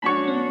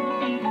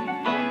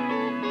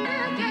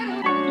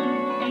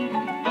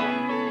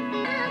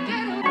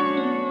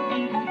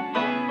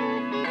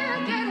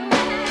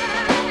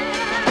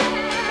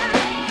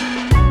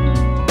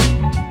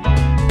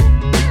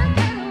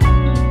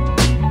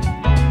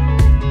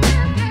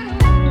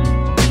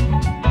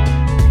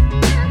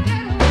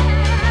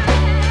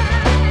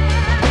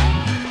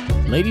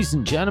Ladies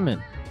and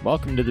gentlemen,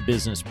 welcome to the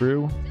Business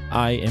Brew.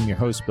 I am your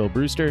host, Bill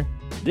Brewster.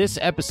 This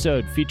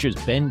episode features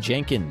Ben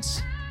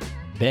Jenkins.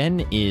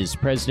 Ben is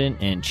President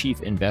and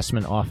Chief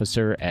Investment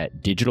Officer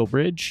at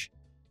DigitalBridge.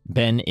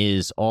 Ben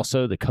is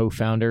also the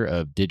co-founder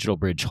of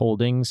DigitalBridge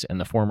Holdings and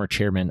the former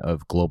chairman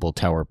of Global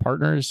Tower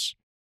Partners.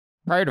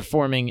 Prior to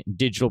forming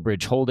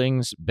DigitalBridge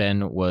Holdings,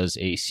 Ben was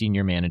a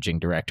senior managing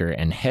director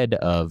and head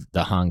of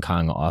the Hong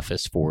Kong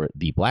office for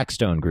the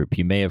Blackstone Group.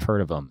 You may have heard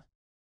of him.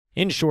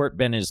 In short,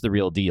 Ben is the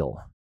real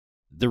deal.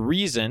 The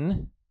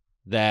reason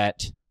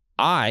that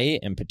I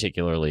am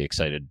particularly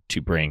excited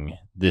to bring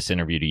this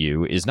interview to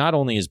you is not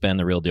only is Ben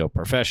the real deal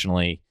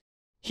professionally,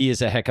 he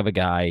is a heck of a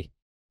guy.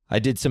 I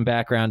did some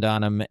background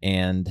on him,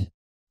 and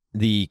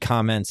the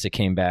comments that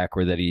came back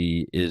were that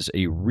he is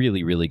a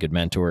really, really good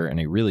mentor and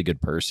a really good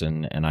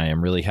person, and I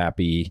am really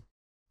happy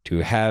to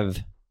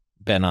have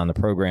Ben on the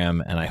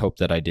program, and I hope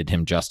that I did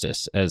him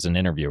justice as an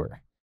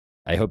interviewer.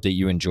 I hope that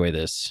you enjoy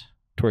this.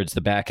 Towards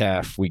the back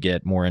half, we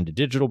get more into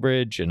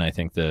DigitalBridge, and I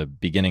think the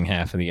beginning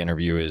half of the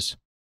interview is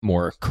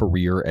more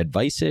career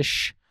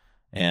advice-ish.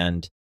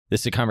 And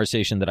this is a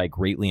conversation that I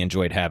greatly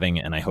enjoyed having,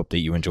 and I hope that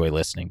you enjoy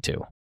listening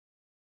to.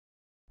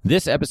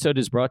 This episode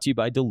is brought to you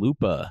by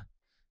Dalupa.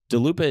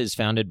 Dalupa is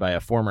founded by a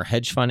former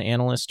hedge fund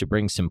analyst to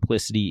bring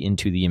simplicity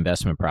into the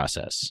investment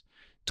process.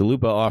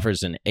 Dalupa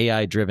offers an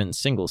AI-driven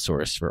single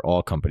source for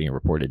all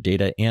company-reported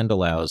data and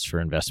allows for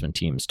investment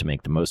teams to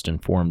make the most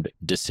informed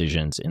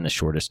decisions in the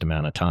shortest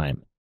amount of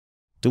time.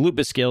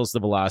 Dalupa scales the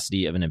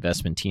velocity of an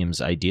investment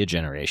team's idea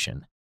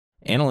generation.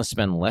 Analysts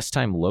spend less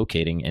time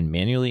locating and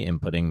manually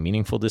inputting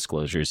meaningful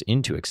disclosures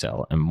into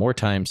Excel and more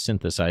time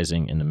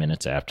synthesizing in the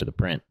minutes after the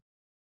print.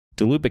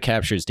 Dalupa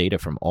captures data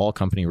from all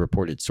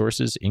company-reported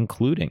sources,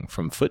 including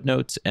from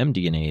footnotes,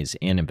 MD&As,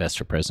 and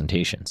investor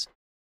presentations.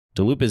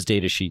 Dalupa's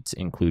data sheets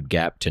include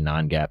GAAP to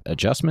non-GAAP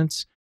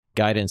adjustments,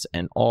 guidance,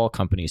 and all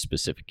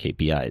company-specific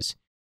KPIs.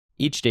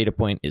 Each data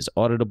point is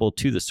auditable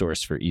to the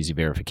source for easy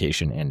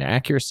verification and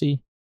accuracy.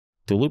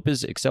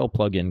 Dalupa's Excel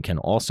plugin can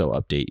also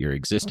update your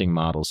existing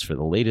models for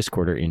the latest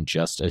quarter in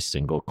just a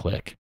single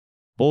click.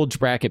 Bulge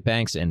bracket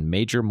banks and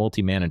major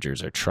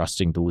multi-managers are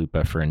trusting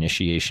Dalupa for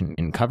initiation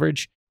in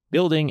coverage,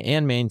 building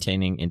and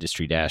maintaining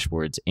industry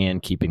dashboards,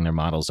 and keeping their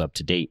models up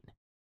to date.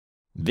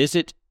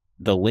 Visit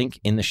the link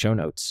in the show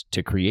notes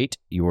to create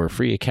your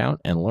free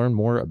account and learn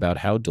more about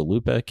how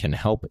Dalupa can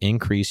help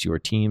increase your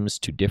teams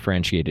to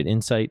differentiated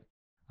insight.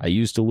 I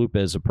use Dalupa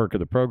as a perk of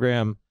the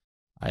program.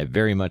 I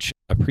very much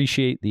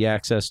appreciate the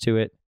access to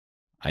it.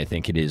 I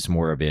think it is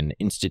more of an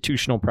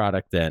institutional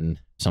product than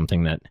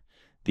something that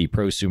the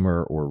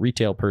prosumer or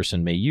retail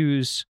person may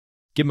use.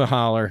 Give them a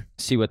holler,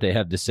 see what they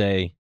have to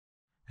say.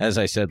 As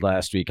I said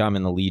last week, I'm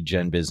in the lead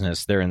gen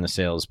business. They're in the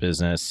sales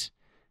business.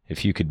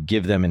 If you could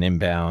give them an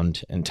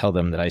inbound and tell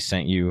them that I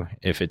sent you,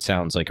 if it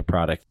sounds like a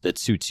product that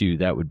suits you,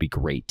 that would be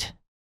great.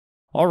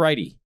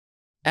 Alrighty.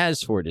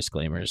 As for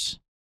disclaimers,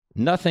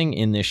 nothing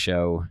in this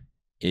show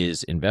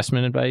is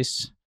investment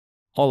advice.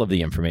 All of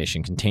the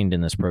information contained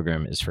in this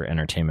program is for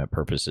entertainment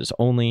purposes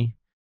only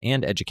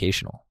and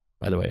educational.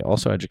 By the way,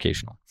 also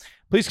educational.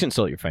 Please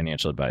consult your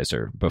financial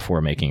advisor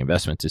before making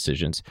investment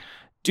decisions.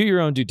 Do your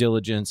own due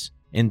diligence.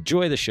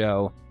 Enjoy the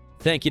show.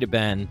 Thank you to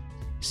Ben.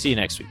 See you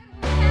next week.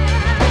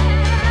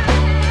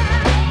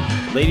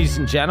 Ladies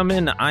and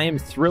gentlemen, I am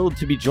thrilled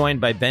to be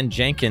joined by Ben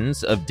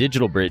Jenkins of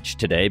DigitalBridge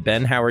today.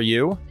 Ben, how are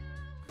you?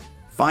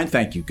 Fine,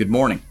 thank you. Good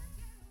morning.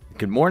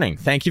 Good morning.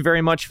 Thank you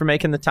very much for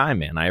making the time,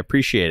 man. I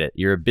appreciate it.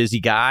 You're a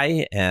busy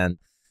guy, and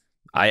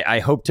I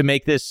hope to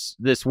make this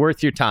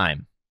worth your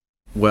time.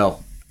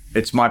 Well,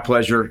 it's my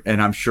pleasure,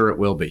 and I'm sure it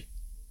will be.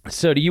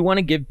 So do you want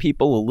to give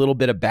people a little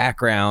bit of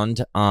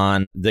background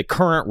on the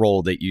current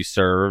role that you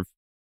serve,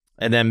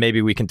 and then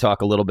maybe we can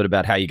talk a little bit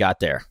about how you got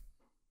there?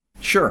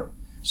 Sure.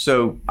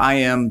 So I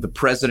am the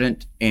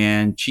president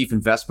and chief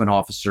investment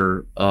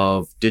officer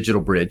of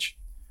DigitalBridge.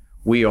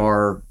 We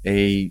are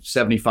a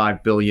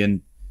 $75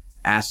 billion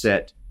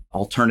asset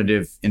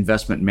alternative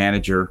investment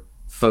manager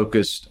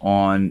focused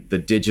on the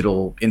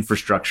digital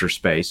infrastructure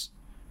space.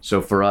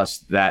 So for us,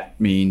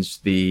 that means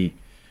the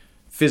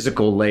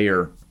physical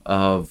layer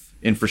of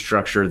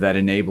infrastructure that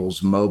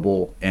enables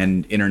mobile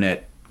and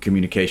internet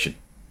communication.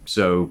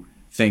 So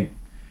think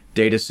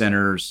data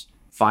centers,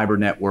 fiber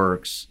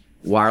networks,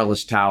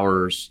 wireless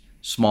towers,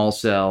 small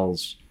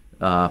cells,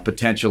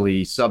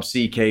 potentially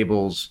subsea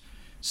cables,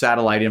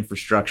 satellite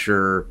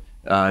infrastructure,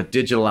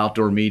 digital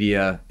outdoor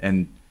media,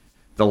 and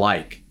the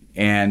like.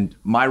 And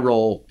my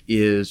role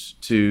is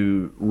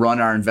to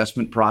run our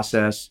investment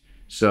process.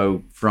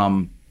 So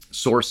from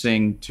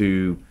sourcing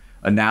to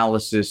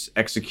analysis,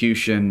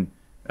 execution,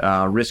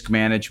 risk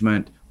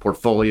management,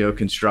 portfolio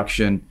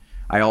construction.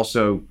 I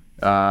also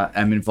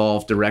am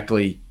involved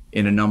directly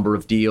in a number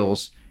of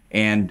deals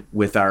and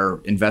with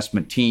our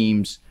investment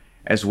teams,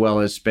 as well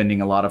as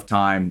spending a lot of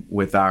time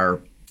with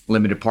our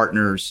limited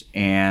partners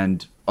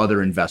and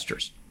other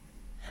investors.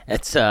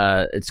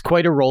 It's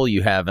quite a role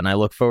you have, and I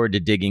look forward to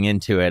digging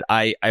into it.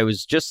 I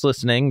was just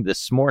listening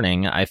this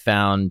morning. I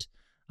found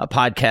a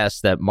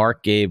podcast that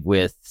Mark gave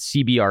with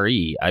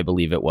CBRE, I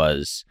believe it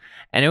was.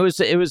 And it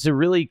was a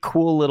really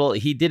cool little,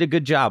 he did a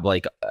good job.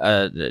 Like,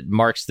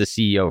 Mark's the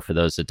CEO for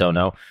those that don't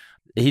know.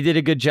 He did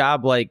a good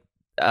job, like,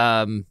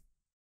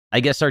 I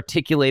guess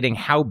articulating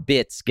how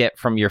bits get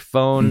from your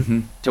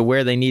phone to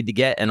where they need to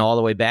get and all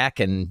the way back.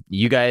 And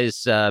you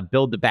guys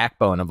build the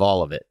backbone of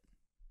all of it.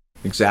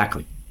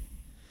 Exactly.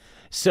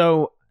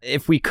 So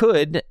if we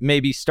could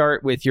maybe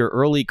start with your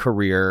early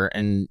career,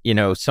 and, you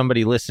know,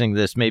 somebody listening to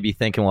this may be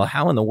thinking, well,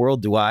 how in the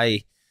world do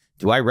I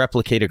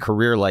replicate a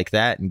career like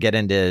that and get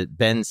into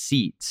Ben's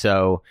seat?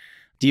 So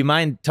do you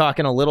mind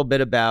talking a little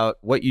bit about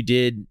what you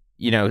did,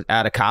 you know,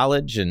 out of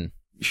college and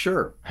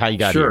how you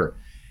got here?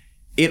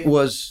 It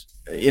was,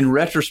 in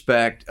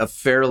retrospect, a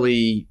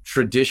fairly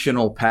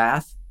traditional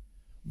path,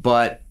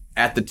 but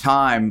at the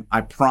time,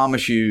 I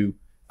promise you,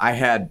 I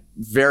had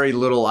very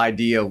little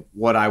idea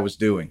what I was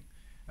doing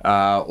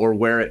or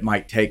where it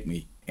might take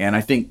me. And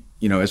I think,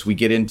 you know, as we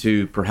get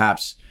into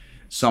perhaps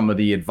some of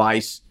the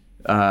advice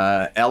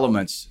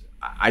elements,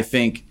 I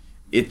think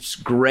it's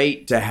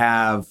great to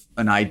have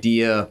an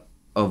idea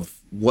of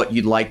what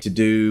you'd like to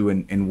do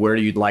and where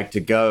you'd like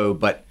to go.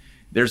 But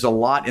there's a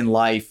lot in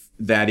life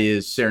that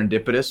is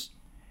serendipitous.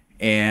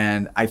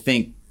 And I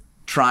think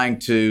trying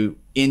to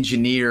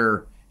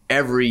engineer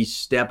every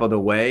step of the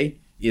way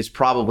is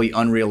probably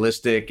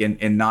unrealistic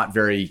and not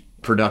very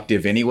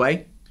productive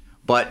anyway.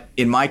 But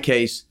in my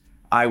case,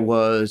 I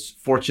was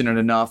fortunate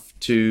enough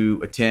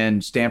to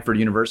attend Stanford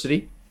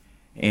University,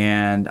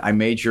 and I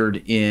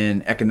majored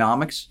in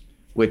economics,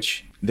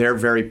 which they're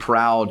very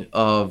proud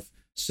of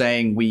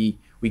saying we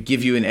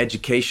give you an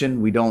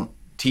education, we don't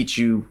teach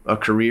you a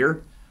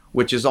career,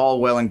 which is all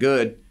well and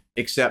good,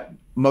 except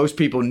most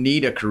people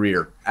need a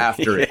career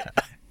after it.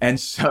 And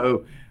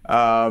so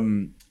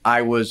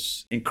I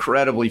was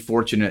incredibly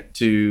fortunate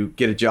to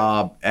get a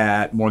job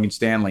at Morgan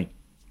Stanley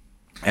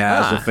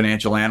as a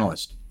financial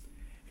analyst.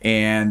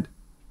 And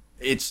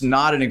it's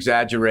not an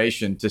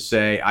exaggeration to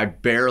say I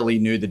barely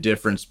knew the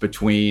difference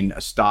between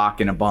a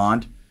stock and a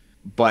bond,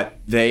 but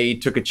they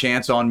took a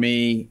chance on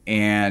me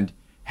and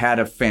had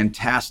a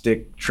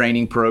fantastic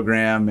training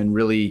program and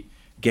really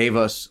gave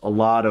us a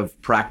lot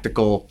of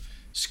practical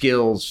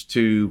skills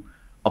to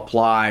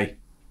apply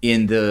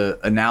in the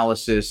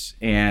analysis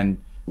and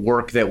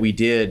work that we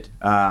did.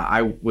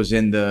 I was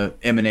in the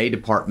M&A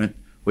department,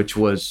 which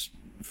was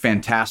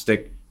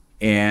fantastic.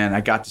 And I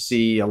got to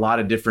see a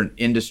lot of different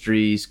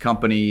industries,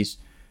 companies,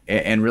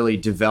 and really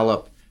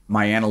develop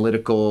my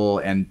analytical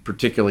and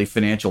particularly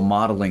financial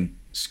modeling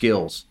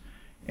skills.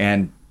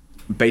 And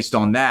based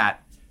on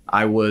that,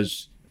 I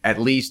was at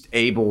least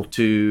able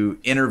to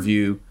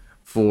interview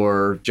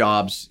for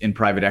jobs in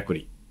private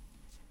equity.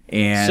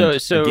 And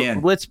so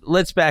again,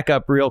 let's back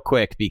up real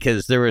quick,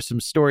 because there were some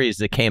stories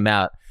that came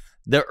out.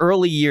 The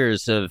early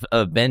years of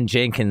Ben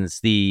Jenkins,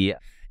 the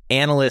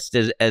analyst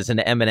as an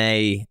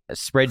M&A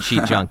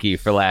spreadsheet junkie,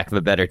 for lack of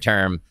a better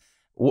term.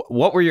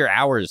 What were your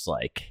hours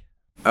like?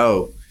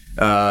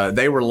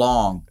 They were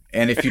long.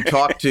 And if you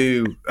talk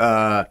to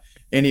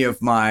any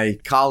of my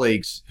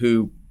colleagues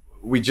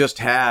we just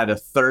had a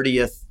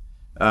 30th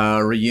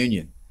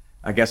reunion.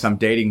 I guess I'm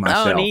dating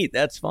myself. Oh, neat.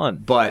 That's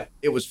fun. But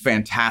it was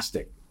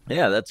fantastic.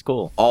 Yeah, that's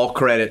cool. All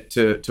credit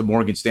to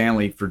Morgan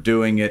Stanley for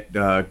doing it.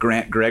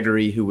 Grant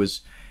Gregory, who was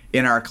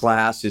in our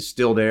class, is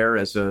still there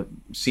as a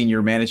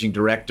senior managing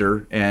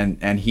director,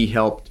 and he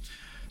helped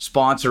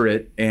sponsor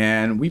it.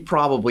 And we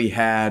probably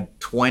had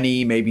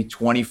 20, maybe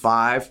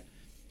 25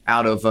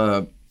 out of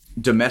a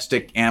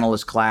domestic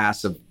analyst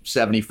class of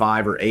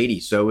 75 or 80.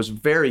 So it was a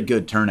very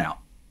good turnout.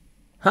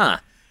 Huh.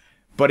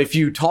 But if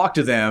you talk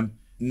to them,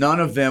 none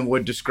of them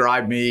would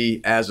describe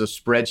me as a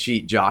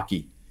spreadsheet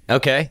jockey.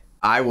 Okay.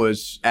 I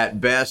was at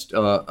best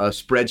a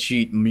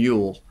spreadsheet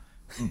mule,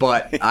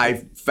 but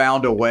I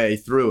found a way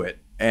through it.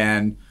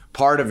 And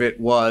part of it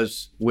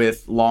was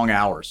with long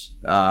hours.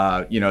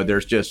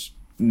 There's just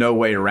no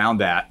way around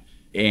that.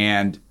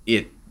 And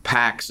it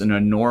packs an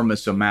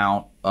enormous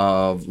amount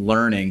of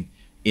learning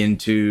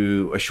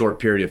into a short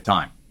period of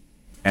time.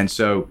 And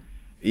so,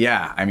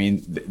 yeah, I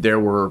mean, there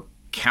were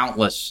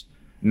countless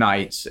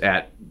nights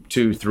at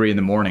 2, 3 in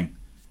the morning,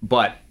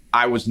 but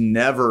I was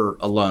never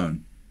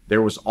alone.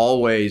 There was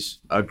always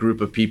a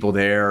group of people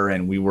there,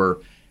 and we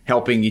were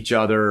helping each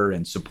other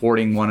and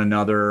supporting one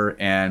another.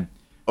 And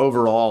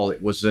overall,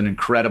 it was an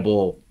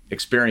incredible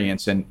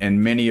experience. And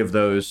many of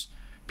those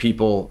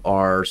people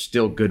are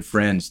still good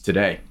friends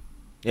today.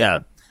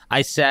 Yeah. I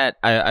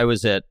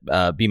was at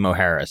BMO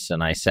Harris,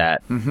 and I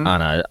sat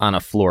on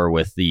a floor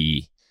with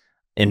the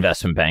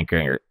investment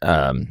banker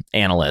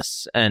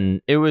analysts.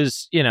 And it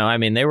was,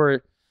 they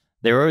were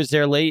always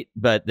there late,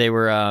 but they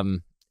were,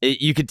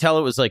 you could tell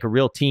it was like a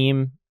real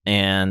team.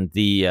 And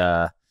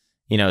the,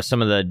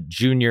 some of the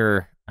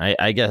junior,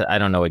 I guess, I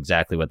don't know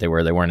exactly what they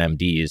were. They weren't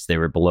MDs. They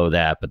were below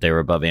that, but they were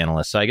above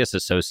analysts. So I guess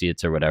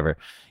associates or whatever.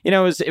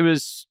 It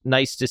was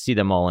nice to see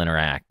them all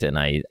interact. And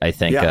I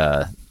think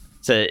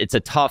it's a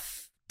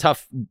tough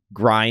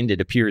grind. It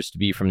appears to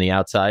be from the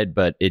outside,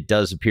 but it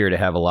does appear to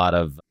have a lot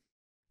of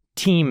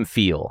team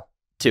feel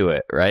to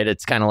it, right?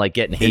 It's kind of like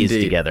getting hazed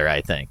Indeed. together,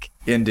 I think.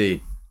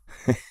 Indeed.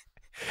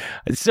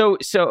 So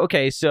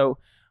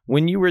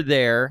when you were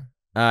there,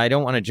 I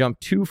don't want to jump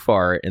too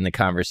far in the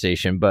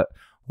conversation, but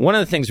one of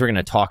the things we're going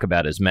to talk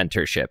about is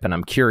mentorship. And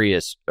I'm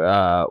curious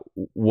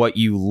what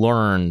you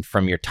learned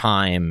from your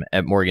time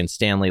at Morgan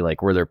Stanley.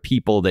 Like, were there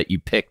people that you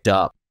picked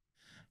up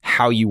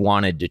how you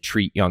wanted to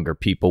treat younger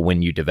people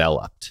when you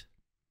developed?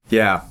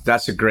 Yeah,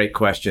 that's a great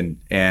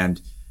question.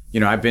 And,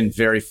 I've been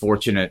very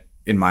fortunate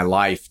in my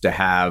life to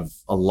have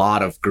a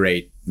lot of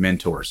great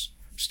mentors,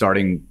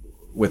 starting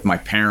with my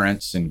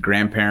parents and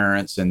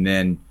grandparents, and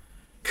then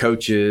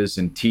coaches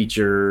and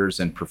teachers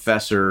and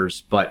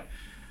professors. But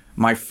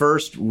my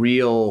first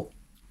real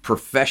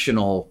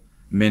professional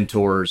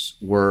mentors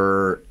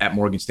were at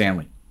Morgan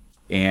Stanley,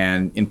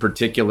 and in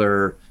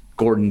particular,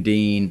 Gordon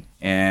Dean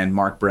and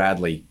Mark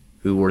Bradley,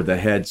 who were the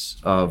heads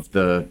of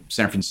the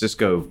San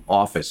Francisco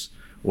office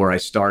where I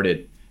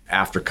started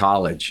after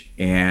college.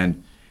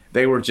 And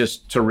they were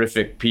just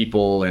terrific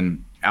people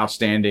and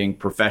outstanding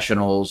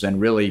professionals, and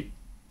really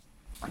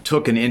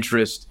took an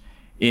interest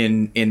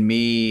in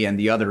me and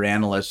the other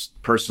analysts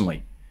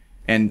personally.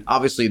 And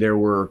obviously there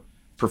were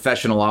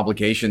professional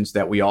obligations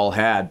that we all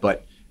had,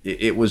 but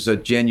it was a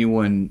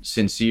genuine,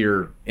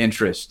 sincere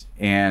interest.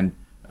 And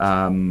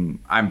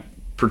I'm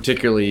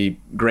particularly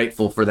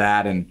grateful for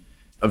that. And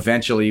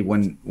eventually,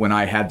 when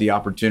I had the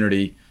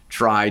opportunity,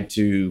 tried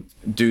to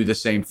do the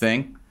same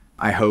thing.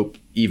 I hope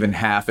even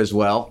half as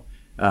well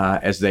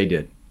as they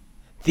did.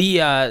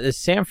 The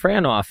San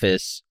Fran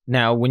office,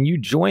 now, when you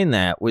joined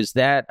that, was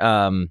that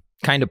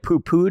kind of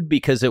poo-pooed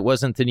because it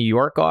wasn't the New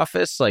York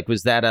office? Like,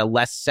 was that a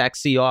less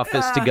sexy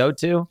office to go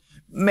to?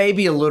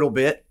 Maybe a little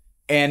bit.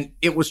 And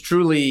it was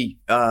truly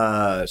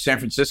San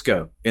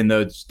Francisco in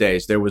those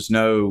days. There was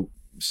no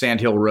Sand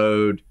Hill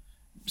Road,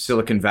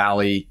 Silicon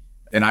Valley.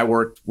 And I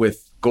worked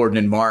with Gordon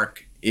and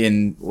Mark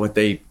in what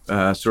they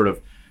sort of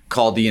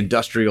called the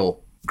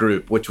industrial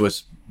group, which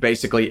was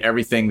basically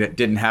everything that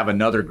didn't have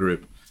another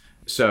group.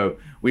 So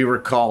we were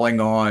calling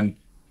on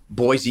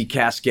Boise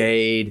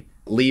Cascade,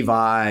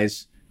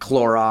 Levi's,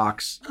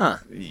 Clorox,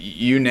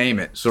 you name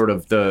it, sort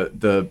of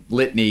the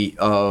litany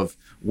of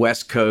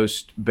West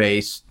Coast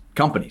based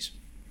companies.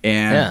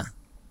 And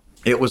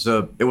it was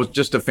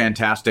just a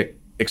fantastic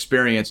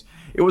experience.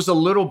 It was a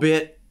little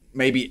bit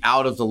maybe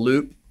out of the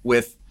loop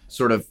with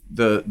sort of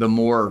the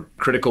more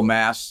critical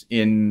mass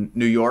in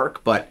New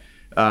York, but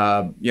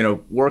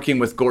working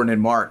with Gordon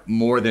and Mark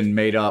more than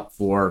made up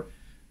for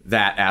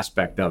that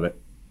aspect of it.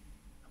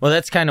 Well,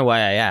 that's kind of why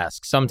I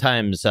ask.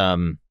 Sometimes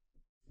what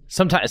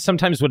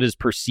is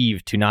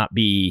perceived to not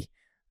be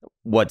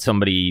what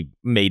somebody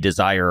may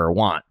desire or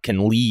want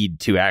can lead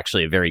to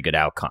actually a very good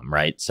outcome,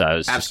 right? So I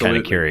was just kind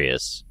of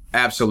curious.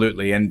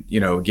 Absolutely. And,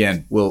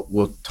 again,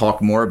 we'll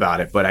talk more about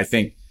it, but I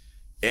think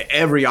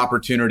every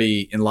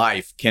opportunity in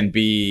life can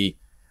be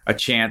a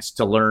chance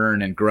to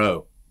learn and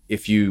grow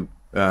if you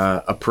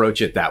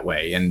approach it that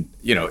way. And,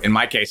 in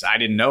my case, I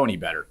didn't know any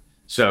better,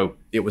 so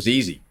it was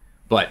easy.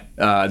 But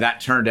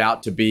that turned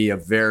out to be a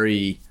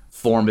very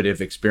formative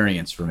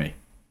experience for me.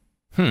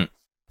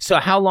 So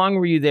how long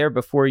were you there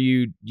before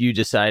you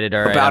decided,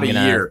 all right, about a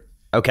year.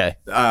 Okay.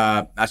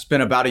 I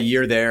spent about a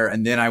year there,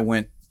 and then I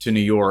went to New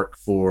York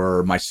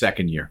for my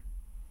second year.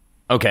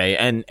 Okay.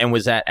 And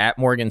was that at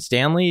Morgan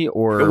Stanley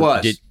or? It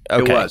was.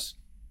 It was.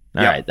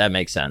 All right. That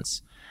makes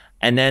sense.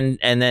 And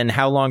then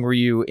how long were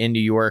you in New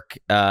York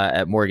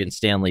at Morgan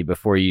Stanley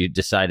before you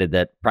decided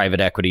that private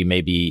equity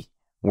may be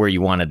where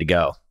you wanted to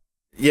go?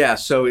 Yeah.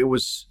 So it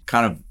was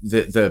kind of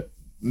the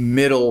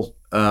middle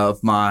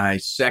of my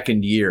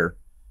second year.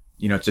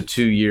 It's a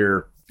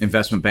 2-year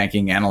investment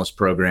banking analyst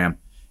program.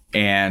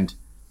 And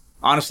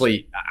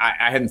honestly,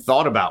 I hadn't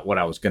thought about what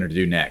I was going to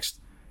do next.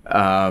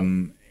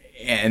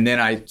 And then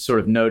I sort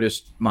of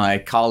noticed my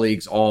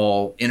colleagues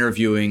all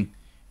interviewing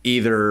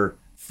either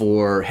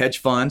for hedge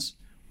funds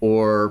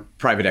or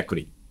private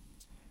equity.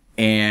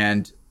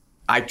 And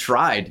I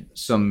tried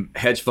some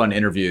hedge fund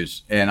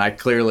interviews, and I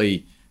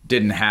clearly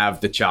didn't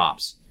have the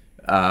chops.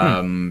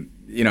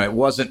 It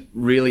wasn't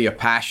really a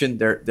passion.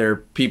 There are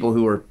people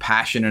who are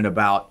passionate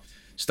about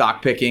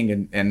stock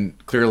picking,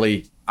 and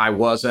clearly I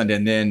wasn't.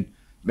 And then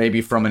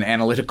maybe from an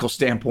analytical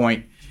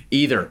standpoint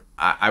either,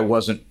 I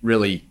wasn't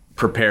really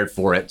prepared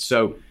for it.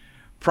 So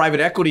private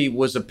equity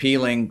was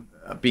appealing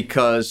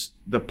because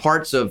the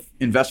parts of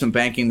investment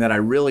banking that I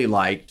really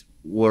liked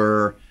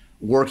were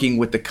working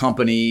with the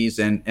companies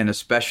and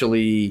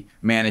especially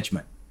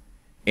management.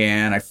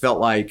 And I felt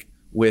like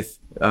with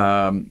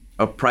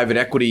a private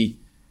equity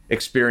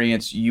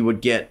experience, you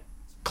would get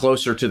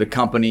closer to the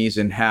companies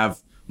and have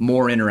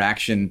more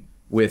interaction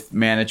with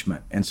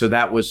management. And so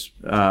that was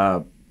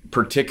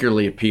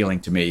particularly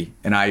appealing to me.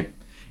 And I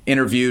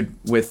interviewed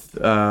with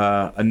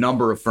a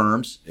number of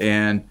firms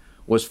and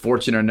was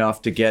fortunate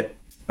enough to get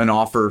an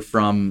offer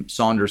from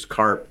Saunders,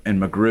 Karp,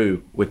 and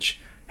McGrew, which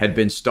had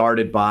been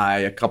started by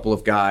a couple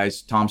of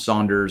guys, Tom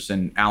Saunders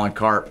and Alan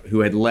Karp, who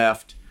had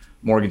left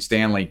Morgan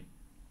Stanley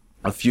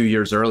a few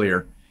years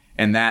earlier.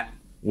 And that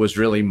was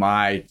really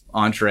my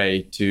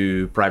entree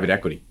to private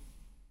equity.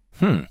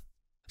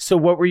 So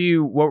what were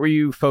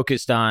you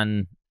focused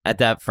on at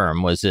that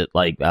firm? Was it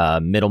like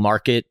middle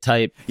market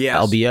type Yes.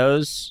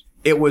 LBOs?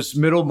 It was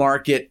middle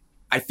market.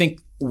 I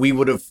think we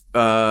would have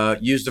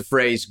used the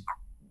phrase,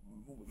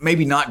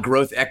 maybe not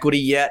growth equity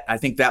yet. I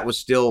think that was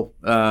still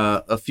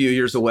a few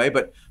years away,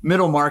 but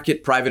middle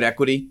market private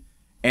equity.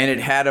 And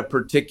it had a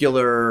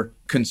particular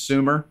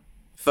consumer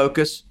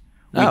focus.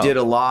 We did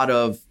a lot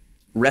of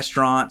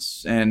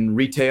restaurants and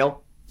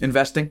retail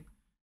investing.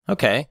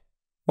 Okay.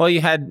 Well,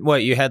 you had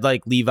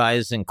like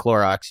Levi's and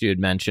Clorox you had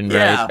mentioned,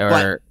 Yeah,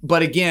 right?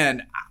 but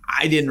again,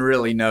 I didn't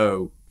really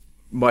know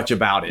much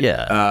about it.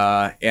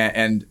 Yeah.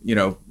 And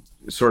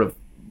sort of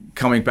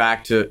coming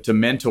back to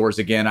mentors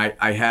again,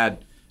 I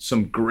had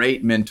some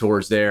great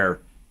mentors there,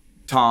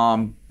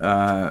 Tom,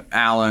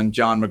 Alan,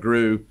 John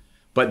McGrew,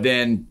 but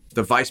then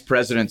the vice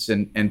presidents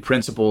and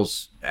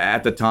principals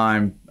at the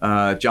time,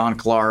 John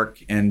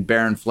Clark and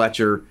Baron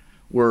Fletcher,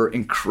 were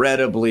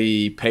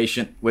incredibly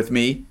patient with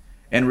me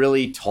and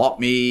really taught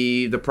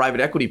me the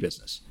private equity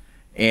business.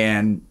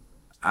 And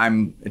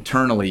I'm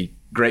eternally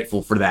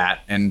grateful for that.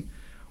 And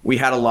we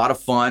had a lot of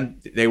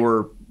fun. They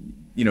were,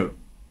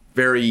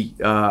 very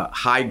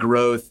high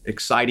growth,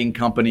 exciting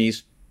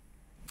companies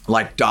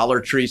like Dollar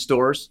Tree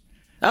stores.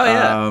 Oh,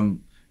 yeah.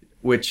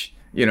 Which,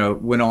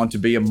 went on to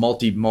be a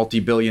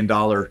multi-billion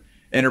dollar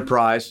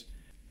enterprise.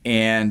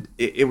 And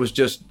it was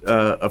just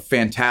a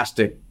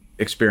fantastic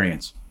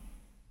experience.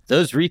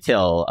 Those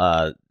retail,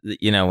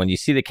 when you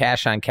see the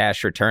cash on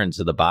cash returns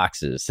of the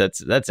boxes,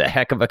 that's a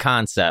heck of a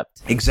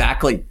concept.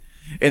 Exactly.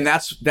 And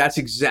that's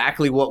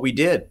exactly what we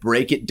did.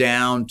 Break it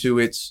down to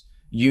its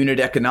unit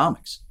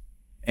economics.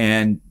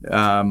 And,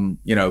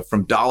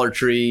 from Dollar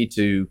Tree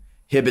to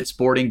Hibbett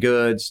Sporting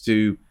Goods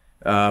to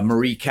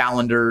Marie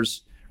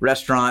Callender's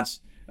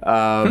restaurants,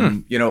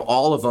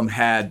 all of them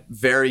had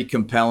very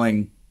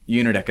compelling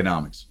unit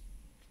economics.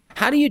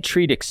 How do you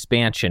treat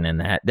expansion in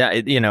that?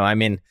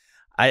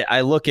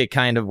 I look at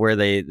kind of where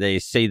they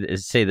say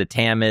the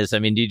TAM is. I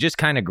mean, do you just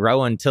kind of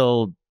grow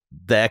until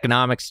the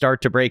economics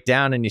start to break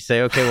down and you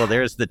say, okay, well,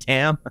 there's the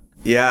TAM?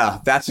 Yeah,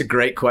 that's a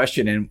great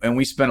question. And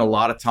we spent a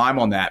lot of time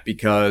on that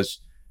because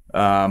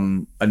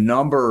a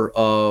number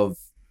of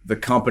the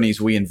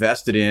companies we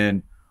invested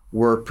in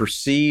were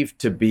perceived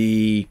to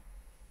be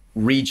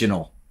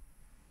regional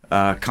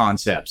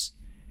concepts.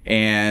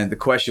 And the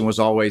question was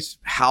always,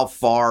 how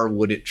far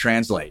would it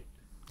translate?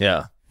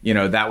 Yeah.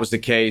 That was the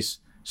case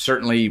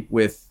certainly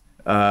with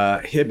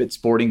Hibbett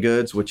Sporting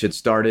Goods, which had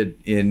started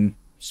in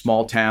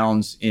small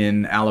towns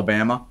in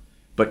Alabama,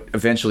 but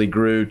eventually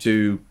grew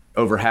to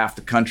over half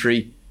the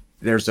country.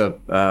 There's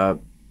a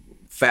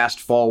fast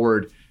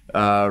forward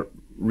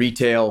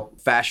retail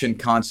fashion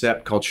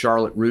concept called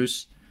Charlotte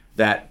Russe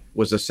that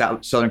was a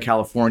Southern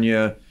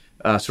California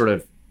sort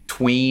of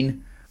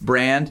tween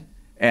brand.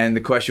 And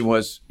the question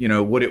was,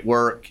 would it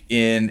work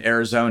in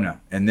Arizona?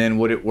 And then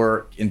would it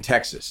work in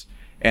Texas?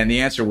 And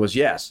the answer was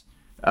yes.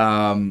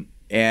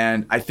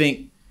 And I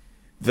think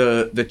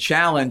the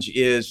challenge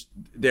is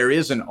there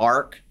is an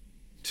arc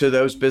to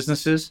those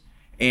businesses,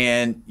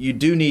 and you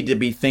do need to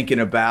be thinking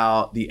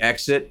about the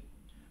exit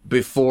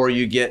before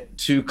you get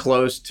too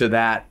close to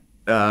that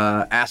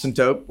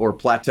asymptote or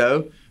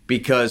plateau,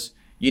 because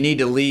you need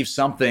to leave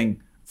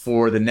something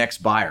for the next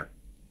buyer.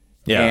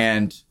 Yeah.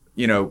 And,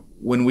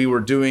 when we were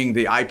doing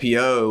the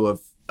IPO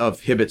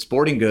of Hibbett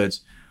Sporting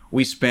Goods,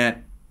 we spent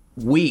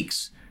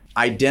weeks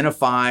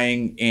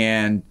identifying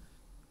and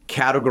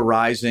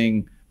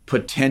categorizing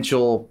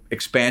potential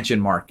expansion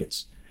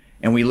markets.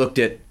 And we looked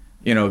at,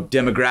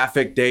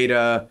 demographic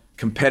data,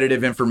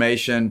 competitive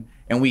information,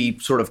 and we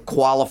sort of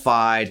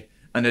qualified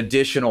an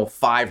additional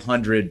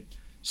 500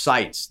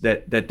 sites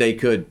that they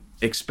could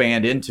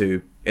expand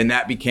into. And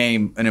that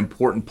became an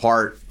important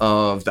part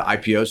of the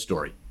IPO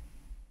story.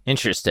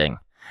 Interesting.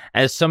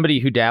 As somebody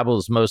who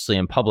dabbles mostly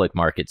in public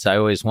markets, I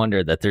always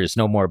wonder that there's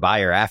no more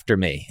buyer after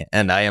me,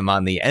 and I am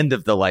on the end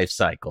of the life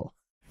cycle.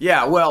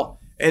 Yeah, well,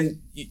 and,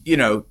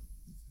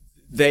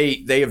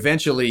 they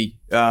eventually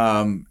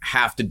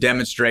have to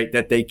demonstrate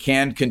that they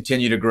can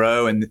continue to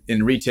grow. And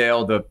in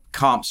retail, the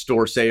comp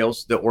store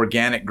sales, the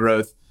organic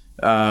growth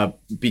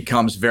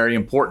becomes very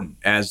important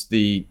as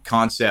the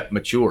concept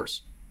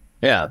matures.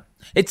 Yeah.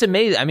 It's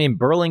amazing. I mean,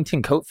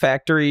 Burlington Coat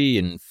Factory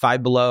and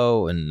Five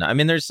Below. And I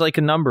mean, there's like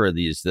a number of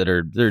these that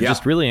are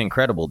just really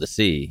incredible to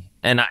see.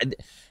 And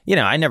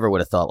I never would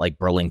have thought like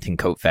Burlington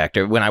Coat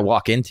Factory. When I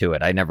walk into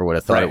it, I never would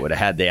have thought it would have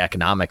had the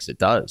economics it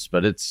does,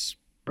 but it's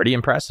pretty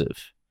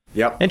impressive.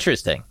 Yep.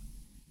 Interesting.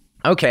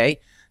 Okay.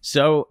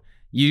 So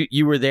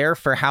you were there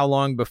for how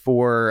long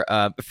before,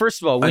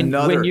 first of all, when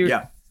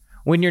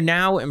you're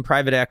now in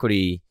private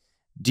equity,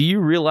 do you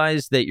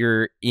realize that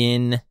you're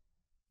in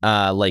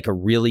like a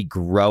really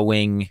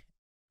growing,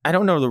 I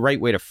don't know the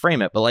right way to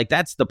frame it, but like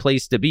that's the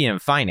place to be in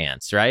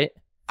finance, right?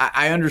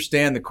 I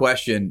understand the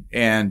question.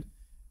 And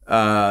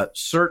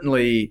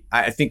certainly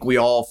I think we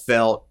all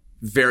felt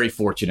very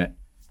fortunate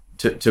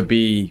to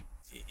be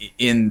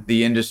in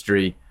the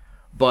industry.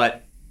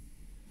 But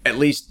at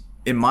least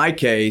in my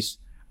case,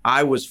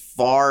 I was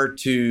far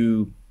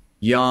too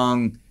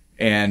young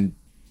and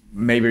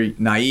maybe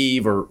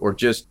naive or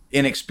just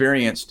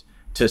inexperienced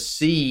to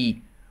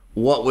see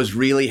what was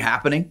really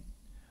happening.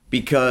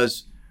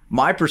 Because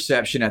my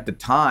perception at the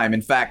time,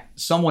 in fact,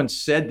 someone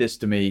said this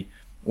to me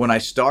when I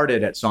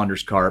started at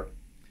Saunders Carp,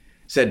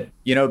 said,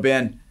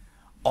 Ben,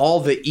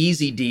 all the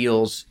easy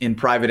deals in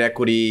private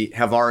equity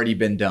have already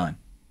been done.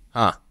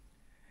 Huh.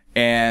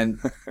 And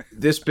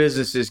this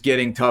business is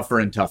getting tougher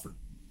and tougher.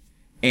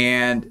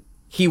 And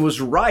he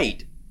was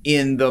right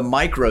in the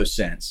micro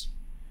sense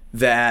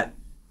that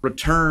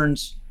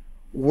returns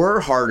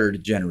were harder to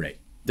generate.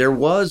 There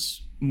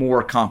was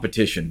more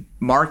competition.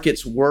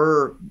 Markets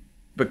were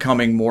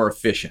becoming more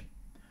efficient.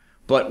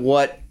 But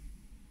what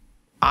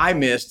I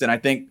missed, and I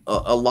think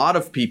a lot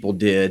of people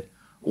did,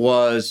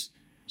 was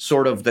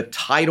sort of the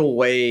tidal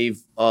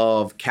wave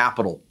of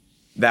capital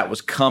that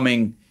was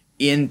coming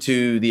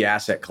into the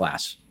asset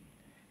class.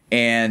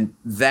 And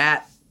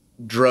that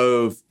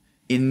drove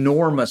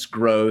enormous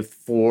growth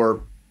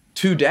for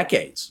 2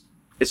 decades.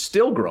 It's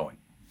still growing.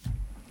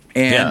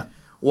 And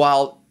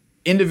while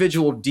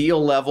individual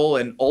deal level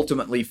and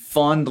ultimately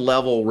fund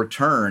level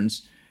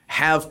returns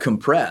have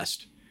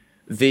compressed,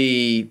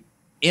 the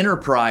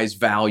enterprise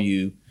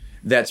value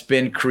that's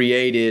been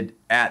created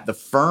at the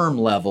firm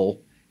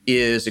level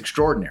is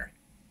extraordinary.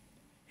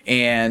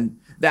 And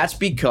that's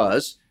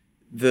because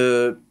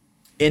the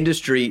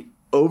industry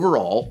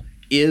overall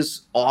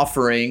is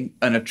offering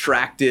an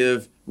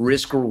attractive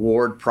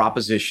risk-reward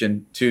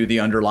proposition to the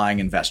underlying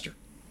investor.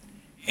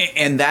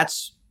 And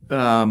that's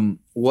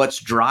what's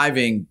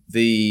driving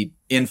the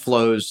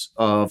inflows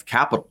of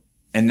capital.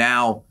 And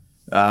now,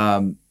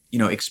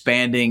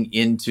 expanding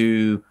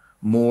into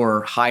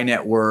more high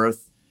net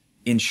worth,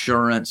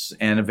 insurance,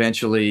 and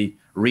eventually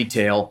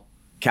retail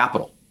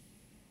capital.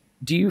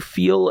 Do you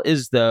feel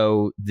as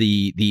though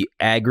the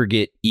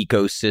aggregate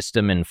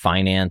ecosystem in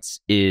finance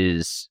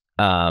is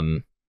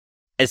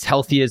as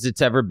healthy as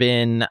it's ever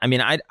been? I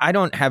mean, I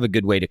don't have a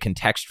good way to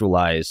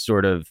contextualize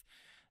sort of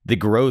the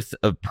growth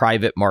of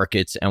private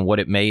markets and what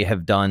it may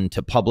have done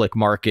to public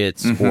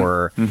markets.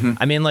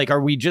 I mean, like,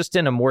 are we just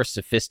in a more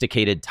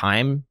sophisticated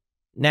time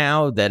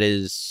now that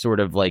is sort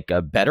of like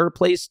a better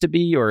place to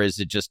be, or is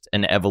it just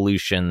an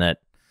evolution that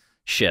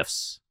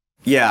shifts?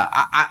 Yeah,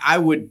 I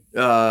would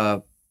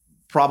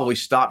probably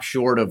stop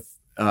short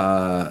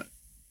of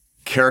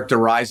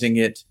characterizing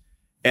it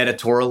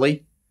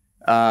editorially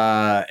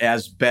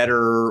as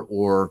better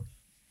or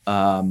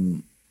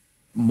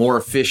more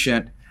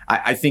efficient.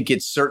 I think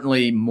it's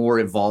certainly more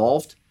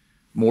evolved,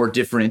 more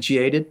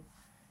differentiated.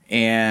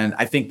 And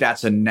I think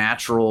that's a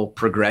natural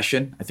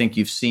progression. I think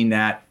you've seen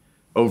that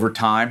over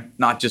time,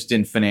 not just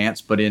in finance,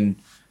 but in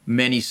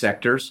many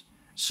sectors.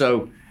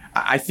 So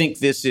I think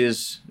this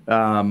is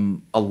a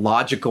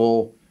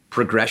logical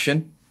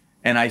progression.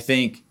 And I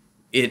think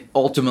it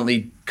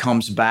ultimately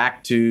comes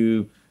back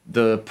to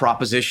the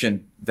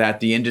proposition that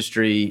the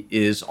industry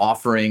is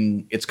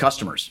offering its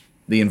customers,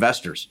 the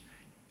investors.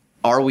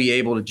 Are we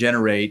able to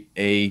generate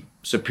a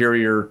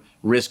superior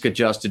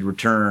risk-adjusted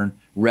return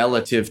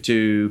relative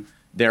to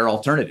their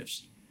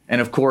alternatives?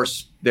 And of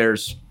course,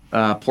 there's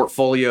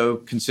portfolio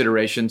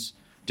considerations,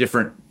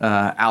 different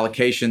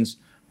allocations,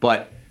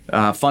 but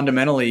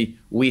fundamentally,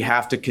 we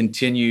have to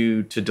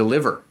continue to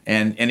deliver.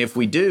 And if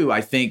we do, I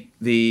think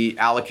the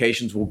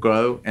allocations will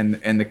grow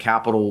and the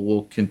capital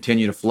will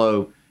continue to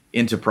flow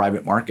into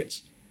private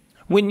markets.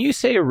 When you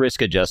say a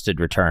risk-adjusted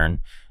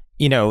return,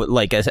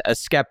 like a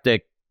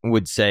skeptic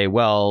would say,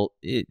 well,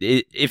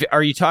 if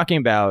are you talking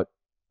about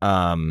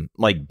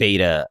like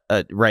beta,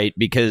 right?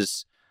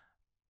 Because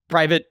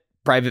private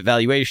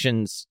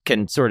valuations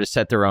can sort of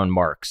set their own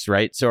marks,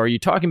 right? So are you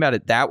talking about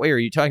it that way, or are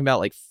you talking about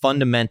like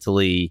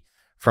fundamentally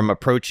from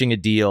approaching a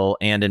deal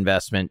and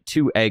investment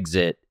to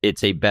exit,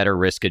 it's a better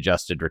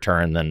risk-adjusted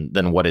return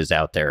than what is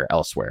out there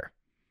elsewhere?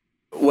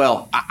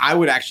 Well, I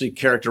would actually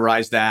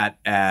characterize that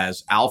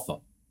as alpha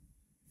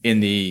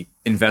in the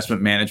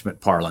investment management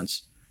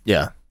parlance.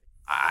 Yeah.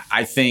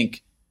 I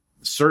think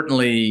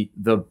certainly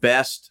the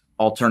best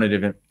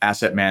alternative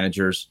asset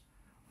managers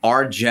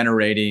are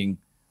generating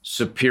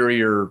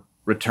superior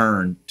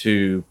return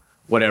to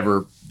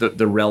whatever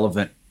the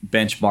relevant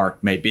benchmark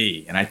may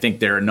be. And I think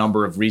there are a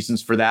number of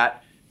reasons for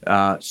that.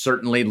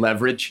 Certainly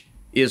leverage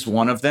is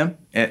one of them,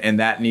 and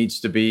that needs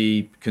to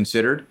be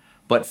considered.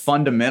 But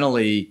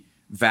fundamentally,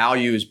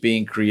 value is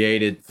being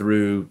created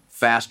through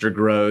faster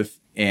growth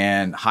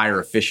and higher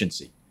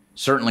efficiency.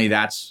 Certainly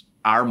that's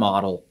our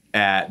model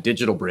at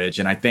DigitalBridge.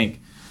 And I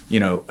think,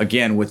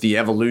 again, with the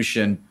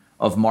evolution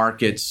of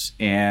markets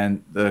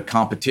and the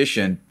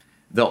competition,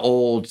 the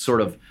old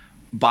sort of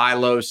buy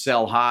low,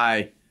 sell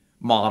high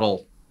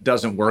model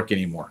doesn't work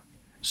anymore.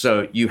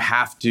 So you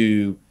have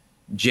to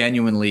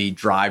genuinely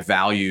drive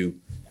value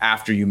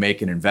after you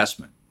make an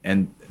investment.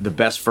 And the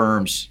best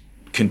firms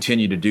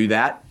continue to do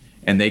that,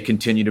 and they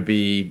continue to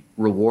be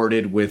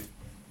rewarded with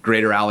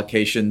greater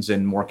allocations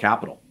and more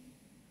capital.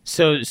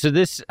 So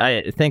this,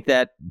 I think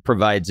that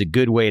provides a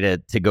good way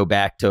to go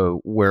back to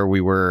where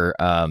we were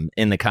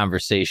in the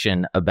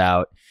conversation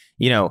about,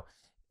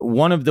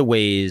 one of the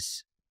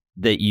ways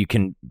that you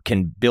can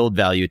build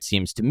value, it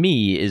seems to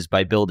me, is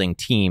by building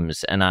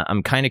teams. And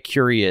I'm kind of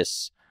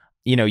curious,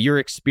 your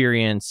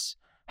experience,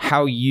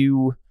 how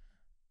you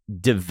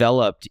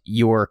developed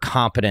your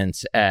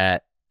competence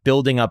at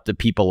building up the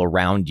people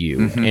around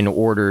you in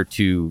order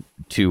to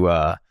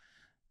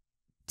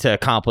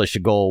accomplish a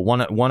goal.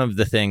 One of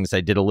the things,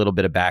 I did a little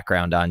bit of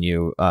background on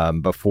you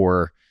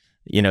before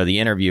the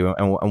interview,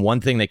 and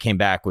one thing that came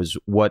back was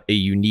what a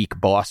unique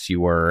boss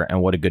you were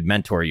and what a good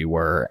mentor you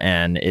were.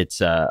 And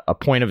it's a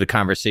point of the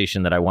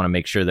conversation that I want to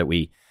make sure that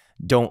we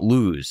don't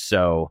lose.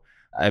 So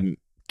I'm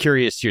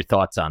curious your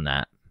thoughts on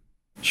that.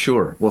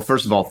 Sure. Well,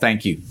 first of all,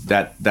 thank you.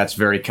 That's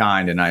very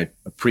kind, and I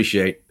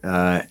appreciate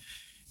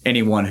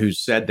anyone who's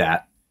said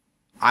that.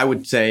 I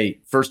would say,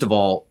 first of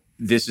all,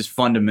 this is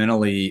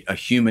fundamentally a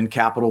human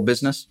capital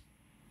business.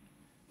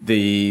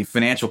 The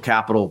financial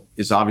capital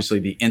is obviously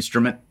the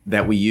instrument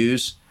that we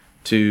use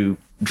to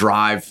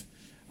drive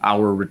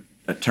our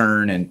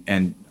return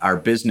and our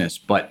business,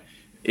 but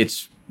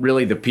it's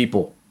really the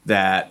people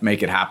that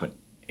make it happen.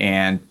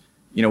 And,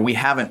 we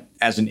haven't,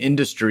 as an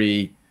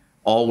industry,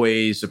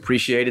 always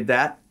appreciated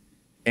that,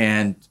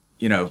 and,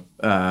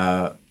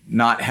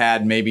 not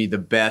had maybe the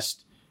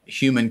best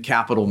human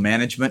capital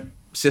management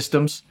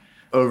systems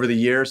over the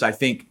years. I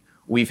think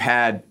we've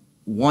had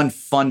one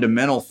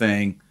fundamental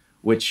thing,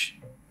 which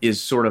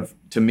is sort of,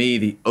 to me,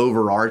 the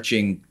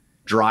overarching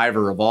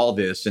driver of all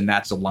this, and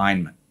that's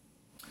alignment.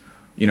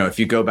 If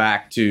you go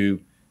back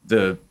to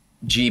the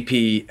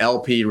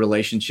GP-LP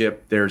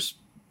relationship, there's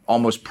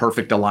almost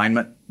perfect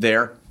alignment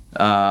there.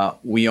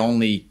 We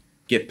only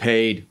get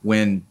paid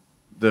when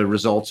the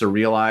results are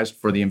realized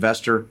for the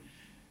investor.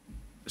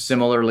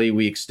 Similarly,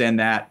 we extend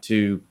that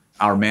to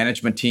our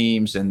management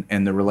teams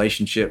and the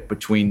relationship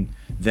between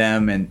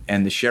them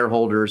and the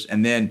shareholders.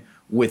 And then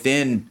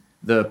within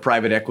the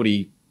private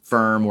equity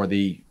firm or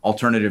the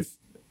alternative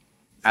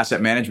asset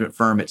management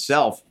firm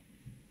itself,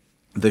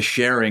 the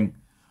sharing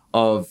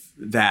of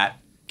that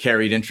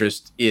carried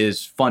interest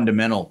is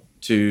fundamental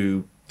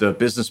to the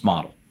business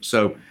model.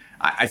 So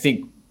I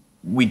think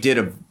we did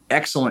an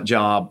excellent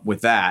job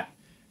with that,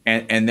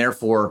 and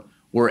therefore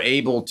we're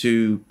able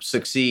to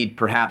succeed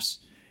perhaps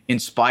in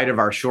spite of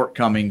our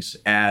shortcomings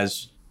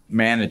as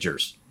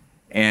managers.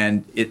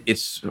 And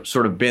it's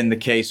sort of been the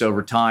case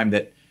over time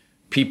that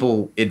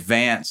people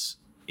advance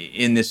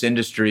in this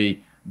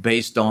industry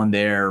based on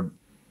their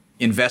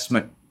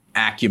investment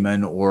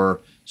acumen or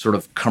sort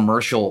of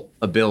commercial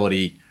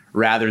ability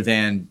rather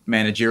than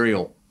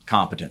managerial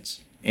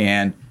competence.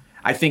 And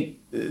I think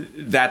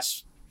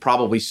that's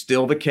probably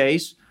still the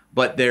case,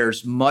 but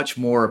there's much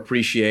more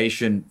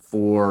appreciation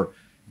for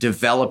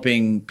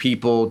developing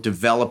people,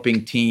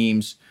 developing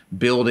teams,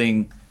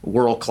 building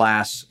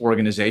world-class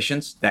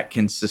organizations that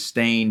can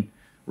sustain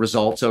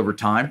results over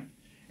time.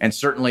 And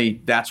certainly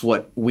that's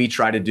what we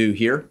try to do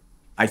here.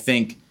 I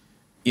think,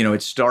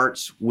 it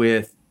starts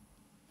with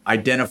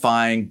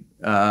identifying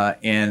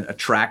and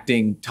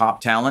attracting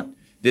top talent.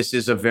 This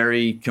is a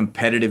very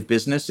competitive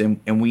business, and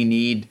we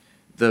need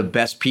the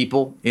best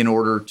people in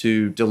order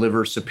to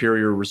deliver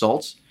superior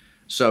results.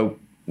 So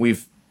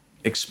we've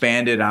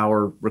expanded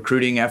our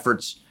recruiting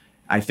efforts.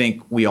 I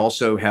think we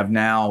also have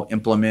now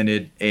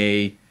implemented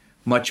a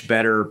much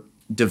better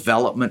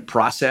development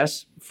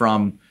process,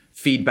 from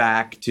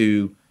feedback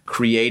to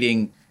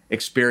creating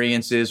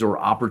experiences or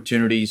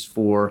opportunities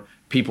for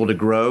people to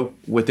grow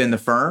within the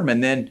firm,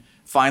 and then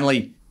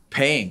finally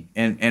paying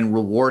and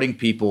rewarding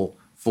people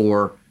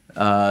for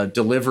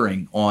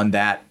delivering on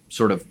that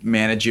sort of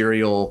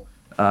managerial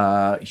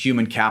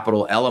human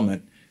capital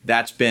element.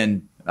 That's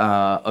been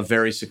a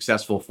very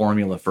successful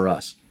formula for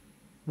us.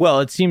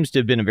 Well, it seems to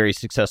have been a very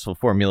successful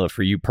formula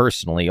for you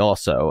personally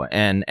also.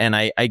 And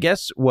I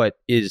guess what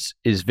is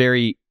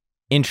very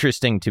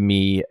interesting to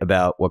me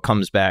about what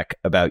comes back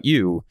about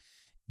you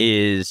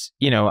is,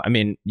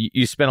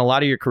 you spent a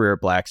lot of your career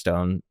at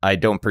Blackstone. I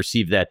don't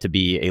perceive that to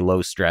be a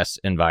low stress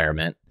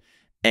environment.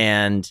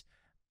 And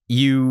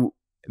you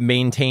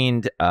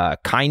maintained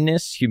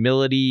kindness,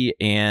 humility,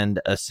 and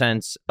a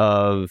sense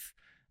of,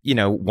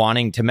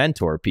 wanting to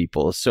mentor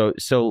people. So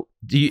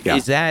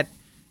is that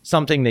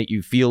something that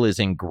you feel is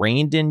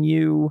ingrained in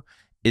you?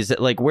 Is it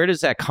where does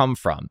that come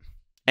from?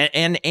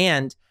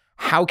 And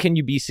how can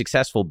you be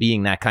successful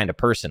being that kind of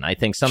person? I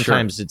think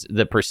sometimes It's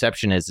the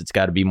perception is it's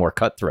got to be more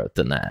cutthroat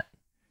than that.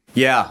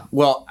 Yeah.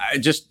 Well,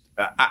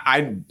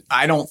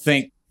 I don't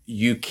think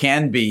you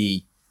can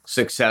be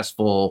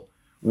successful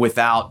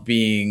without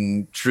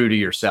being true to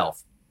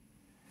yourself,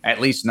 at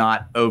least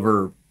not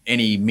over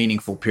any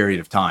meaningful period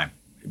of time,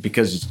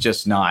 because it's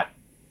just not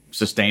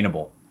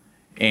sustainable.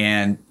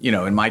 And,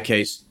 in my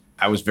case,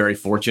 I was very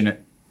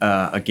fortunate,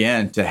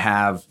 again, to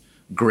have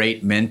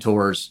great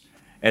mentors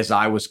as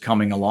I was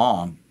coming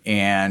along.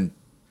 And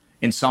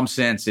in some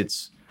sense,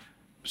 it's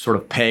sort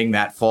of paying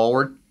that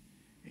forward.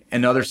 In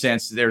another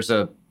sense, there's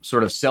a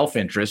sort of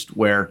self-interest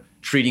where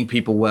treating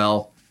people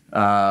well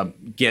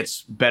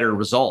gets better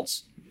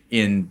results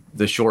in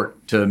the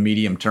short to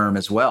medium term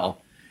as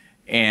well.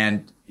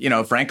 And,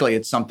 frankly,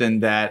 it's something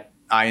that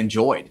I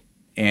enjoyed.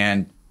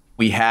 And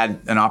We had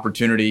an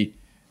opportunity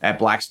at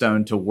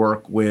Blackstone to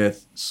work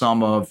with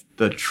some of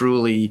the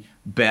truly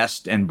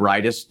best and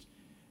brightest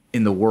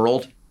in the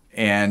world.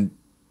 And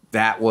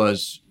that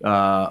was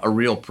a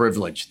real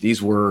privilege.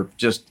 These were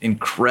just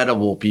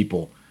incredible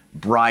people,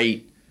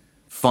 bright,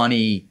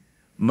 funny,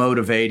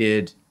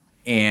 motivated.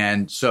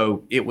 And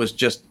so it was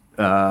just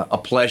a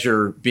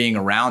pleasure being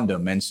around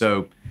them. And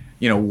so,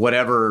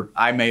 whatever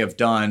I may have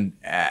done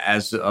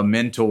as a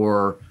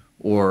mentor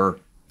or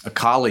a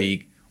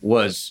colleague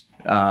was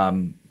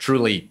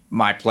truly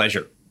my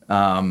pleasure.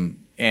 The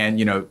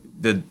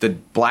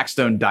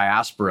Blackstone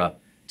diaspora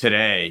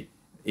today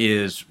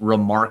is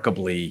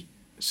remarkably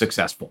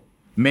successful.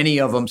 Many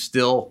of them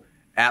still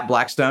at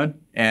Blackstone,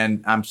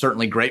 and I'm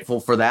certainly grateful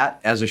for that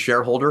as a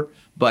shareholder,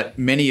 but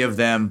many of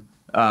them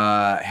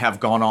have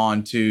gone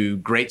on to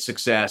great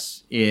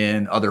success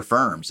in other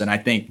firms. And I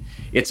think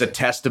it's a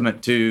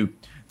testament to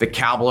the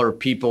caliber of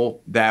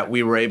people that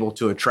we were able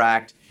to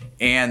attract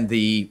and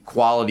the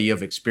quality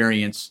of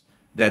experience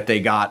that they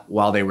got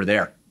while they were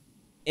there.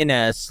 In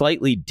a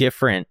slightly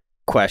different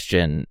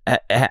question,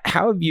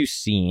 how have you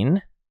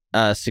seen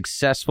a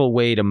successful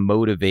way to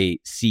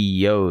motivate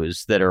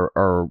CEOs that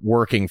are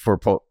working for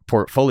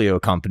portfolio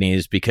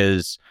companies?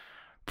 Because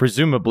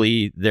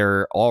presumably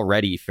they're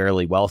already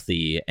fairly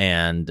wealthy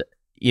and,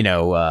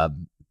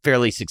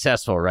 fairly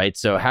successful, right?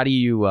 So how do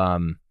you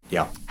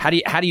how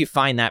do you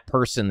find that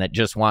person that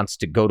just wants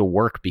to go to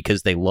work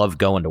because they love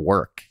going to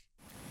work?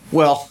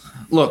 Well,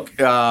 look,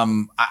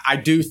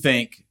 I do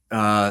think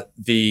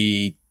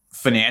the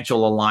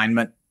financial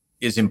alignment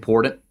is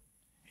important.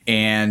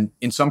 And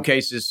in some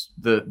cases,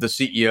 the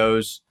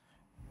CEOs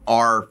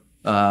are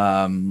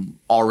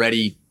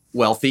already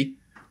wealthy,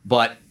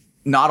 but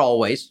not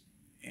always.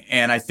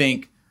 And I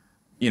think,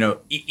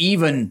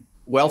 even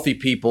wealthy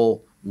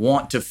people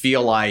want to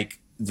feel like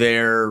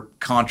their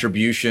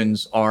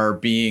contributions are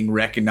being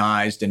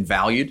recognized and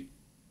valued,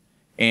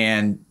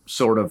 and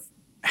sort of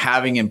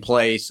having in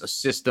place a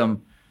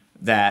system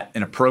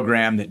and a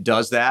program that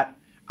does that,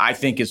 I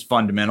think is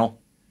fundamental.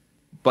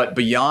 But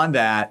beyond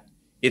that,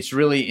 it's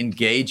really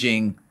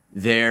engaging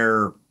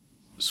their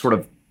sort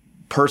of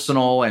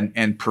personal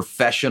and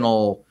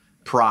professional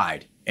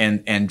pride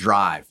and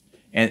drive.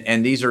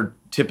 And these are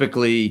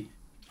typically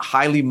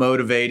highly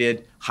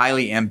motivated,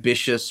 highly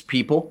ambitious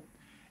people.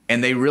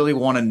 And they really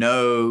want to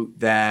know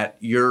that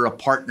you're a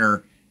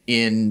partner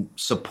in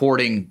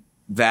supporting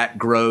that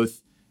growth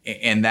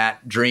and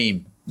that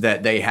dream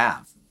that they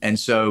have. And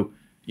so,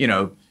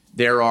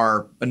 there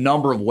are a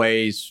number of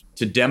ways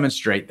to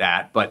demonstrate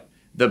that, but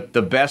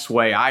the best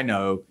way I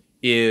know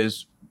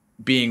is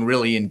being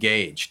really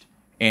engaged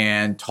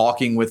and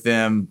talking with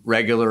them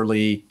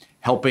regularly,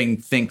 helping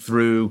think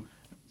through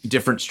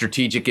different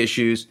strategic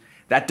issues.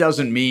 That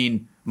doesn't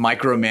mean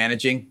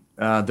micromanaging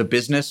the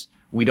business.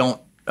 We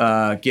don't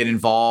get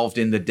involved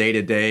in the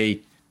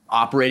day-to-day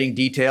operating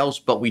details,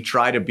 but we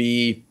try to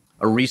be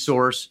a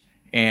resource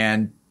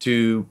and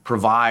to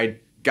provide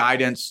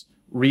guidance,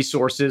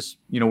 resources.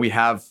 We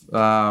have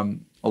a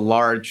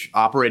large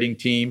operating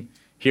team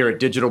here at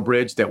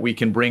DigitalBridge that we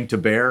can bring to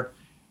bear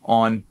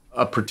on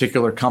a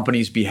particular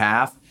company's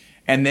behalf.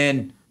 And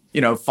then,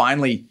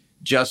 finally,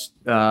 just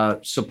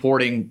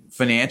supporting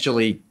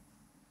financially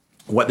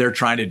what they're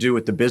trying to do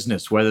with the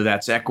business, whether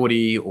that's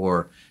equity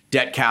or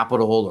debt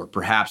capital, or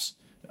perhaps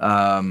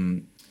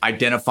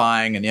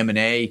identifying an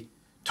M&A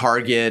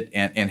target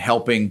and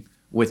helping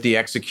with the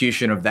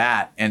execution of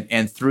that.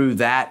 And through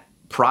that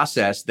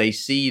process, they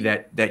see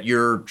that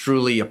you're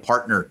truly a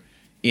partner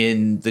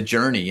in the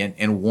journey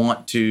and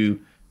want to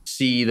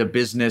see the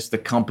business, the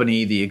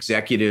company, the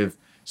executive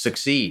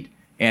succeed.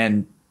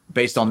 And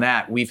based on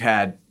that, we've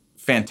had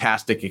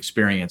fantastic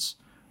experience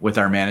with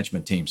our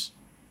management teams.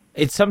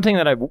 It's something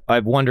that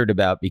I've wondered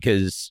about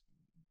because,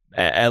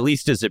 at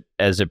least as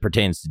it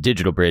pertains to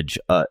DigitalBridge,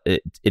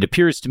 it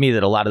appears to me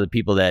that a lot of the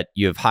people that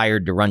you have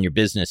hired to run your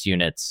business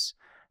units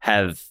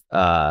have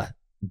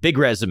big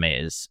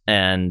resumes,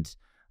 and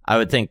I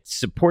would think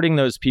supporting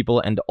those people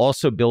and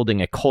also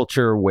building a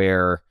culture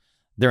where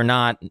they're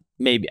not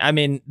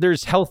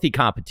there's healthy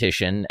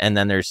competition, and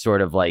then there's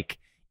sort of like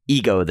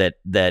ego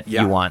that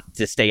you want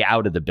to stay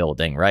out of the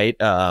building, right?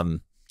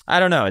 I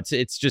don't know.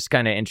 It's just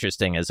kind of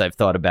interesting as I've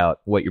thought about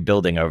what you're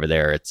building over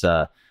there. It's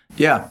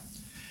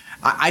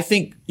I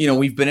think,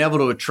 we've been able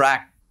to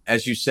attract,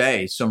 as you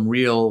say, some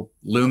real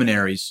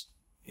luminaries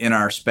in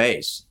our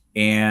space.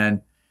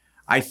 And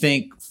I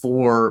think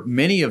for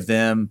many of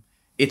them,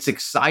 it's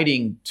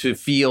exciting to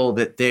feel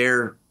that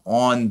they're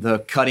on the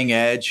cutting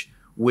edge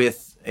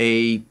with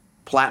a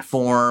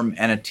platform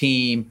and a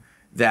team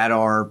that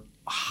are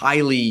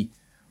highly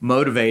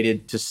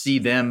motivated to see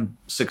them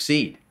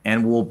succeed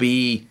and will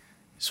be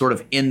sort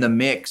of in the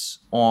mix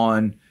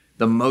on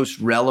the most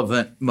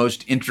relevant,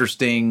 most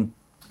interesting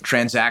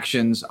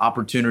transactions,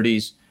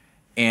 opportunities,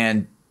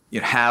 and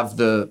have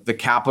the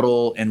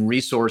capital and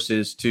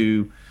resources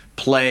to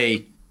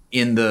play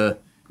in the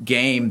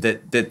game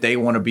that they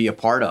want to be a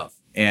part of.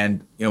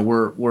 And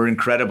we're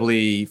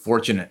incredibly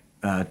fortunate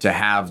to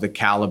have the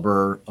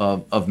caliber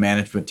of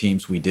management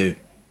teams we do.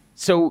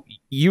 So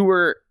you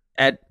were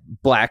at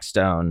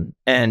Blackstone,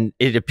 and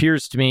it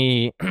appears to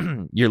me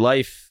your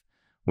life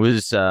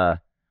was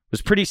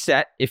pretty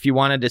set if you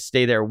wanted to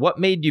stay there. What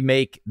made you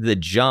make the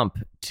jump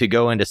to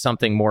go into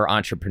something more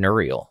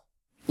entrepreneurial?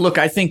 Look,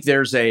 I think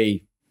there's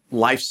a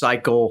life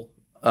cycle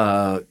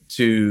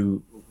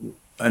to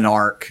an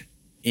arc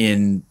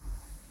in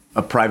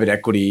a private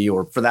equity,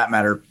 or for that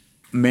matter,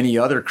 many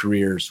other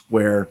careers,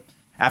 where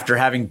after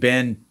having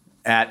been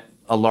at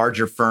a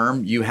larger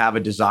firm, you have a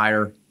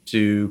desire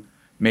to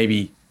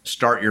maybe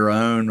start your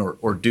own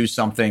or do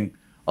something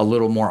a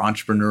little more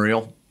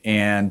entrepreneurial.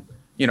 And,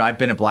 I've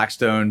been at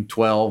Blackstone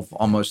 12,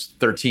 almost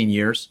 13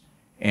 years,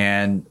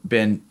 and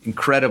been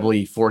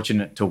incredibly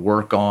fortunate to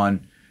work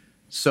on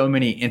so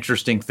many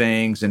interesting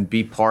things and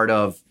be part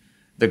of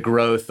the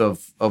growth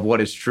of what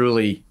is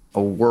truly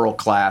a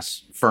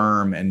world-class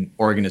firm and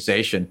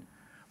organization.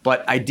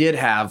 But I did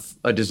have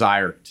a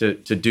desire to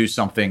do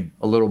something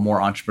a little more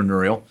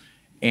entrepreneurial.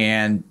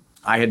 And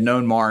I had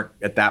known Mark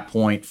at that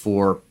point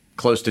for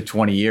close to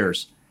 20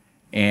 years.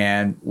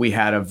 And we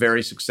had a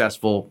very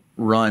successful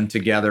run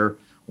together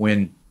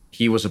when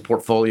he was a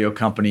portfolio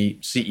company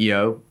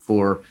CEO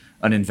for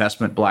an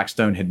investment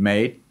Blackstone had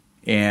made.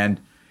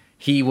 And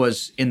he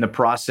was in the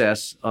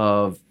process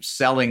of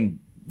selling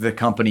the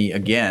company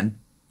again.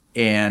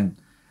 And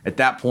at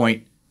that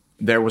point,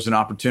 there was an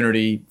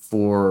opportunity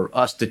for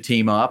us to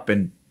team up.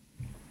 And,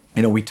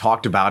 we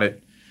talked about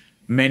it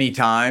many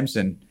times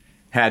and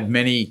had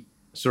many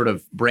sort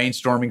of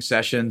brainstorming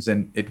sessions.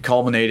 And it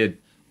culminated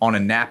on a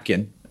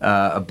napkin,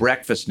 a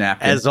breakfast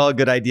napkin. As all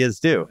good ideas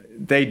do.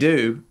 They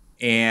do.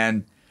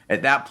 And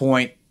at that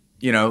point,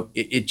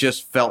 it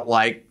just felt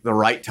like the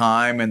right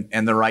time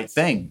and the right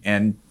thing.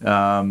 And,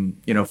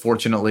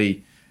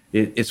 fortunately,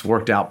 it's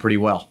worked out pretty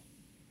well.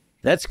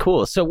 That's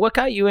cool. So what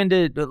got you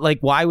into,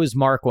 why was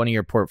Mark one of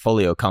your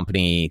portfolio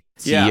company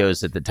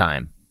CEOs at the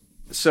time?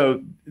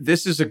 So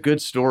this is a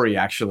good story,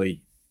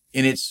 actually.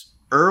 In its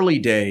early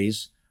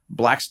days,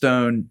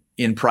 Blackstone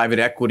in private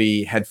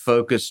equity had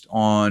focused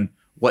on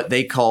what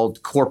they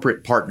called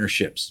corporate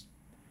partnerships.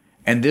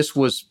 And this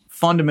was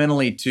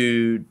fundamentally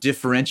to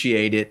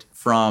differentiate it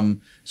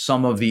from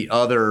some of the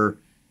other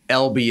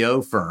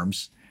LBO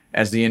firms,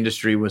 as the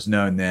industry was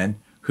known then,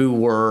 who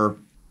were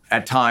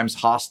at times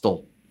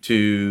hostile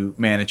to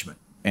management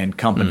and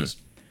companies.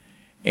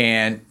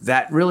 And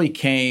that really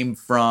came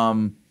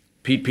from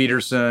Pete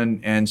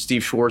Peterson and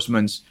Steve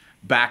Schwarzman's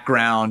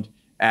background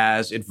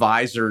as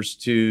advisors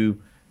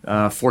to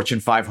Fortune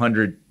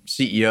 500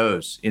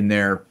 CEOs in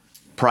their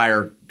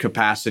prior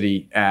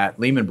capacity at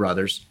Lehman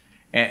Brothers.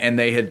 And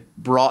they had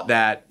brought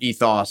that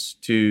ethos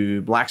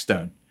to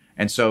Blackstone.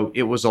 And so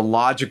it was a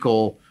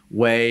logical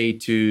way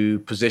to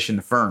position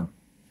the firm.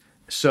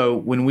 So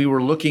when we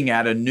were looking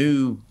at a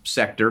new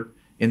sector,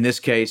 in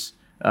this case,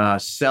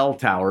 cell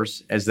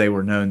towers, as they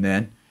were known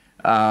then,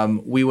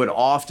 we would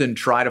often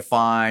try to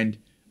find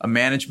a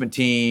management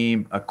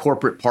team, a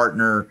corporate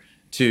partner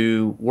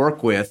to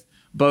work with,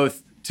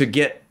 both to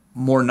get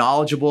more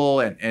knowledgeable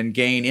and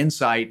gain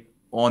insight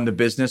on the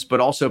business, but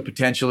also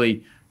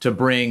potentially to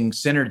bring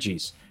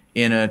synergies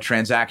in a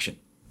transaction.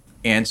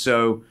 And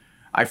so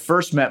I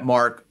first met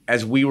Mark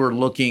as we were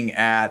looking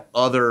at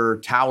other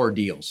tower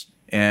deals.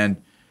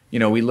 And,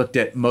 we looked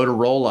at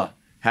Motorola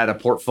had a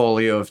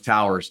portfolio of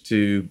towers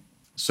to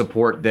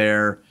support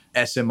their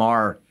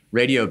SMR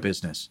radio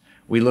business.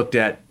 We looked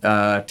at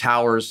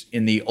towers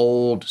in the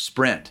old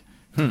Sprint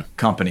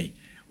company.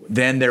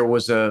 Then there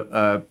was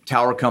a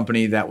tower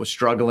company that was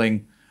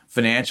struggling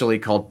financially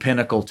called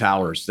Pinnacle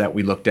Towers that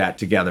we looked at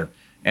together.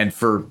 And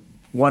for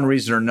one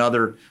reason or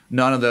another,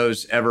 none of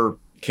those ever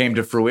came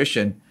to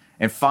fruition.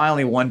 And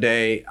finally, one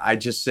day, I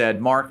just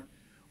said, Mark,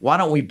 why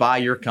don't we buy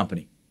your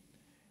company?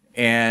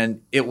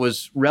 And it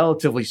was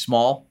relatively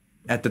small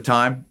at the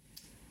time.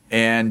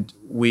 And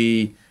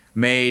we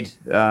made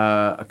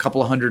a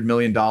couple of $100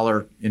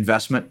 million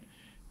investment,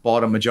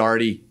 bought a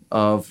majority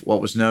of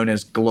what was known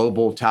as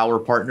Global Tower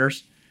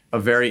Partners, a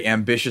very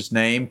ambitious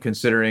name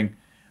considering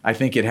I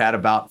think it had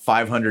about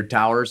 500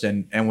 towers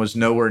and was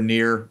nowhere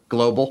near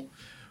global.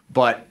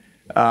 But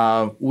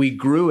we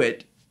grew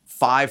it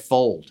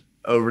fivefold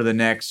over the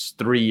next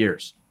 3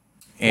 years.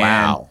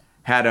 And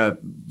had a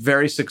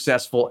very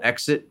successful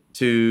exit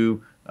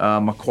to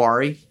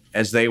Macquarie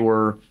as they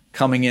were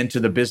coming into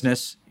the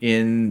business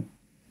in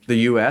the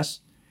U.S.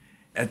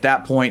 At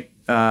that point,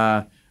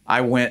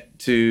 I went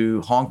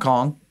to Hong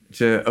Kong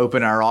to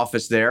open our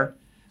office there.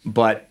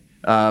 But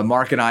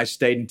Mark and I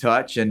stayed in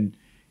touch, and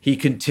he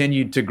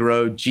continued to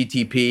grow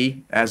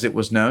GTP, as it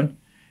was known.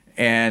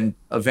 And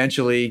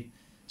eventually,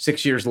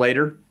 6 years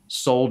later,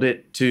 sold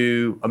it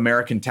to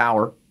American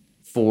Tower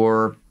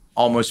for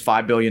almost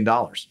 $5 billion.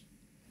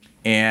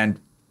 And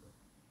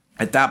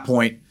at that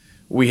point,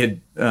 we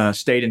had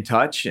stayed in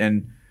touch,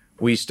 and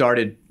we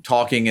started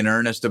talking in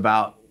earnest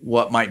about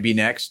what might be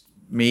next.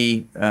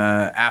 Me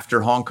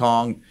after Hong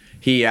Kong,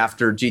 he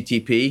after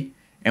GTP,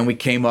 and we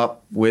came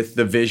up with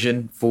the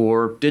vision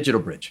for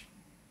DigitalBridge.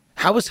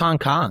 How was Hong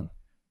Kong?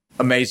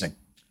 Amazing.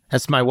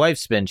 That's my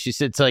wife's been. She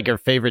said it's like her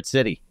favorite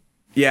city.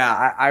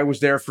 Yeah, I was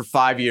there for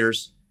 5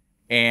 years.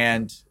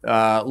 And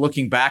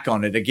looking back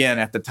on it, again,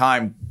 at the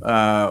time,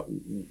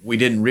 we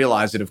didn't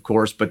realize it, of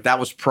course, but that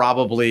was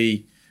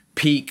probably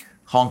peak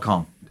Hong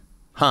Kong.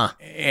 Huh.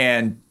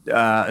 And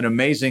an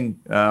amazing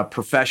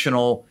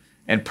professional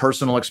and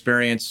personal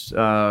experience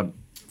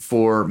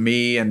for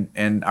me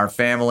and our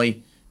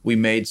family. We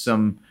made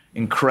some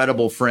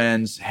incredible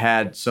friends,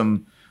 had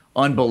some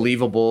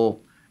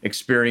unbelievable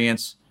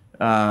experience,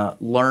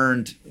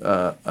 learned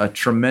a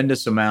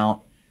tremendous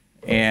amount,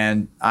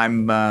 and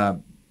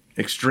I'm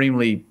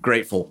extremely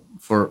grateful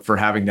for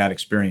having that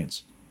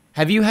experience.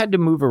 Have you had to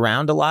move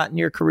around a lot in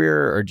your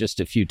career or just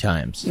a few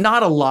times?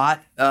 Not a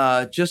lot,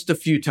 just a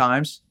few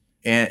times.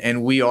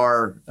 And we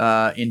are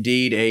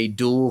indeed a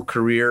dual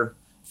career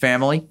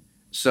family.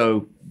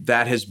 So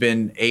that has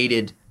been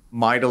aided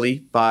mightily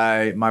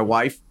by my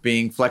wife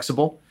being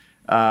flexible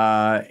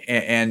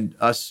and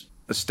us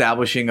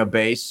establishing a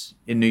base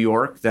in New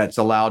York that's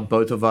allowed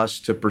both of us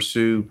to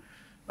pursue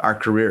our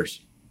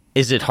careers.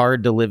 Is it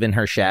hard to live in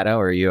her shadow,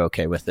 or are you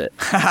okay with it?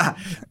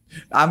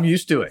 I'm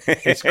used to it.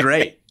 It's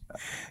great.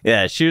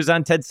 Yeah, she was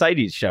on Ted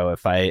Seide's show,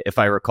 if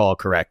I recall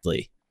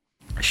correctly.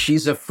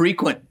 She's a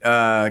frequent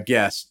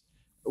guest.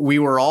 We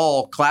were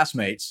all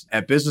classmates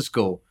at business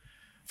school.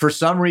 For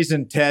some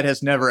reason, Ted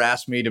has never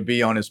asked me to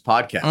be on his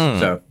podcast.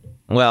 So,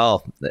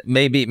 well,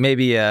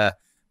 maybe I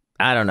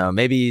don't know.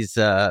 Maybe he's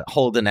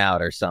holding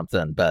out or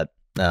something. But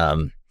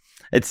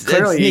it's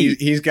clearly neat.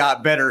 he's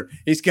got better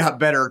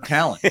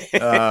talent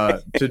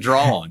to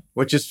draw on,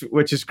 which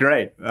is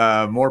great.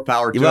 More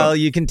power to him. Well,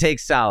 you can take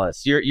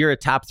solace. You're a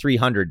top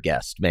 300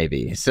 guest,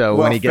 maybe. So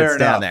when he gets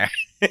down there.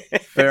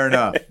 Fair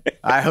enough.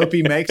 I hope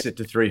he makes it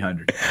to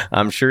 300.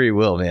 I'm sure he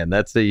will, man.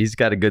 He's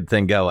got a good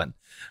thing going.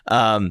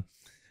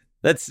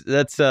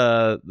 That's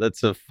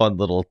a fun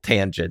little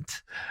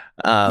tangent.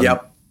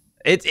 Yep.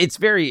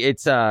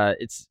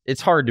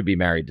 It's hard to be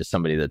married to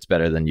somebody that's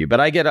better than you, but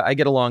I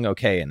get along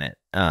okay in it.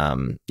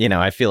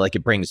 I feel like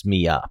it brings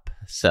me up.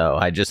 So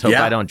I just hope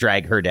I don't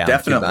drag her down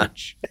too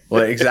much.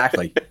 Well,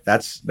 exactly.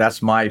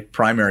 That's my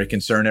primary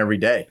concern every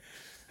day.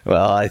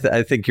 Well,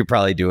 I think you're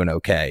probably doing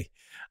okay.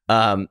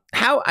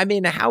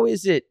 How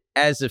is it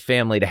as a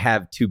family to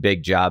have two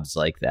big jobs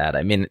like that?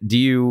 I mean,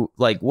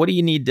 what do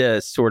you need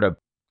to sort of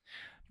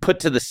put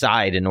to the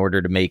side in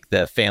order to make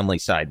the family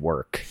side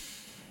work?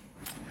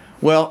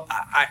 Well,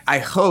 I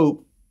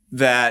hope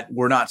that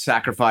we're not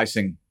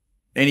sacrificing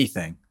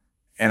anything.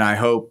 And I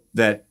hope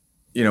that,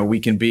 we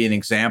can be an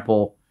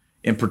example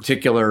in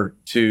particular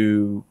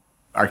to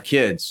our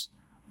kids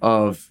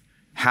of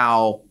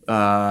how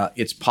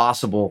it's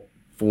possible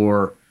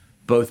for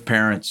both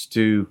parents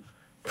to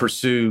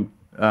pursue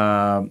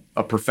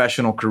a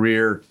professional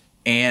career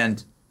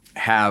and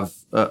have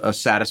a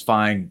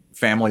satisfying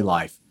family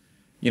life.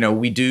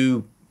 We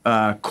do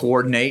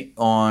coordinate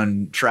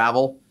on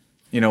travel.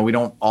 We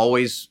don't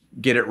always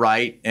get it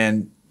right.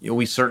 And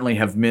we certainly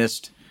have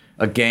missed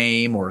a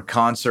game or a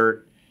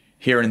concert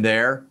here and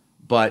there.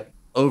 But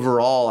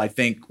overall, I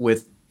think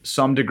with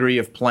some degree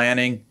of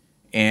planning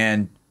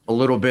and a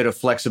little bit of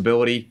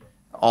flexibility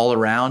all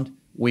around,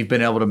 we've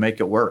been able to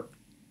make it work.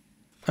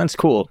 That's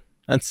cool.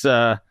 That's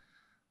I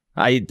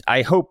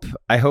hope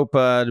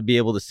to be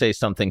able to say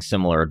something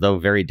similar, though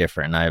very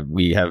different.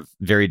 We have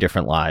very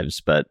different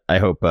lives, but I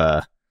hope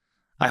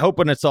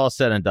when it's all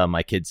said and done,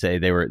 my kids say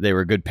they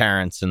were good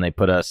parents and they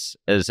put us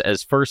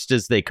as first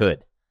as they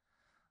could.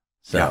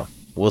 So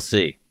We'll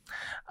see.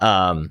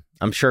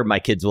 I'm sure my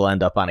kids will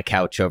end up on a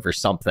couch over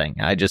something.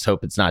 I just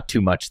hope it's not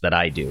too much that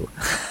I do.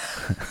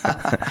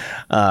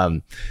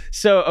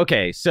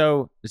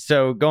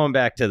 So going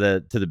back to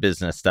the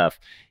business stuff,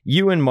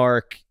 you and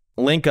Mark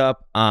link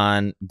up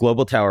on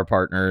Global Tower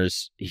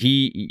Partners.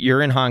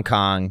 You're in Hong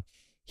Kong.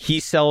 He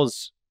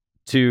sells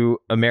to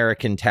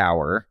American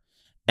Tower,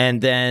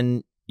 and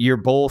then you're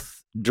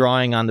both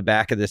drawing on the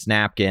back of this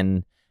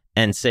napkin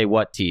and say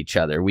what to each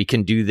other? We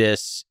can do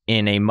this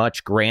in a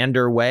much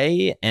grander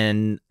way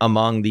and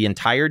among the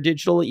entire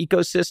digital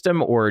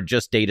ecosystem, or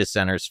just data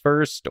centers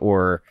first,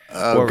 or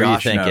what were you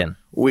thinking?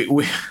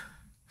 No.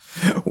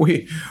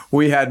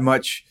 We had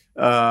much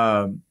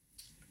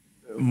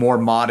more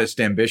modest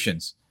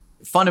ambitions.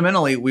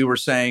 Fundamentally, we were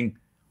saying,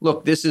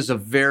 look, this is a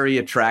very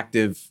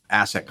attractive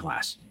asset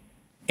class.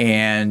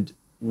 And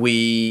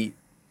we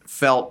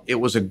felt it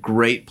was a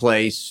great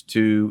place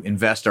to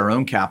invest our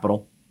own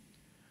capital.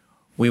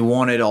 We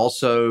wanted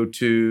also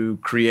to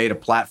create a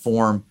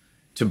platform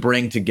to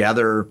bring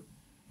together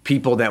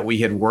people that we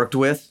had worked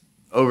with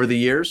over the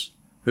years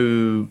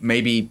who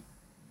maybe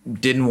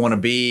didn't want to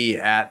be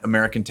at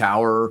American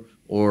Tower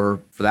or,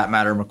 for that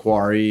matter,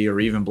 Macquarie or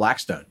even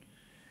Blackstone.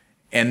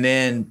 And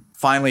then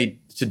finally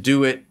to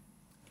do it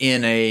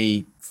in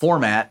a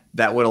format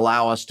that would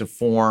allow us to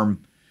form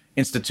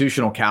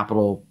institutional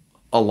capital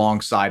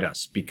alongside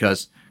us,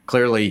 because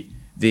clearly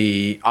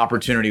the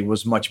opportunity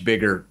was much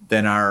bigger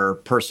than our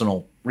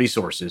personal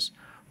resources.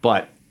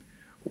 But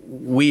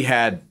we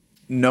had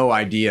no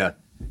idea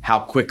how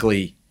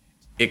quickly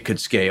it could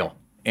scale.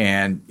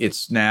 And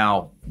it's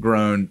now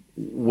grown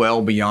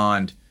well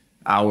beyond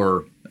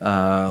our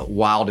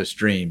wildest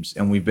dreams.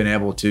 And we've been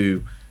able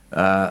to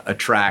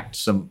attract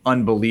some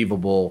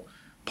unbelievable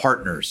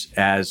partners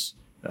as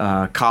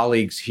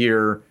colleagues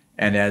here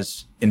and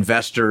as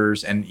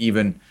investors and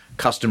even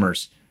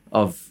customers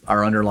of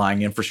our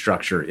underlying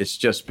infrastructure. It's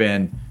just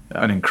been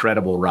an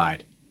incredible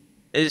ride.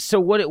 So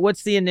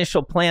what's the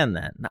initial plan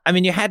then? I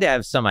mean, you had to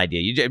have some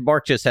idea.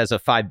 Mark just has a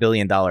 $5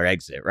 billion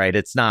exit, right?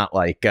 It's not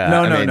like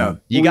no.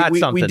 You got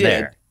something we did.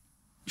 there.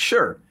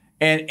 Sure.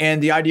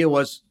 And the idea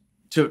was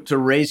to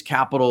raise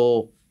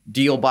capital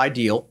deal by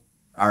deal.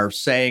 Our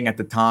saying at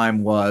the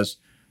time was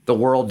the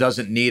world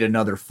doesn't need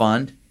another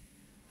fund.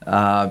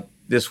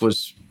 This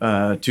was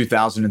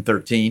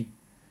 2013.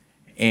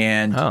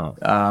 And,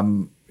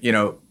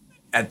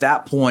 at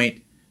that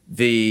point,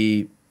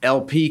 the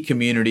LP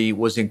community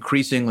was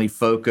increasingly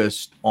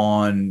focused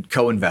on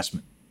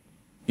co-investment,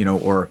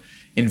 or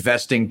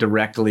investing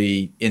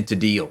directly into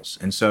deals.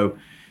 And so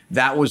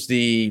that was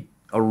the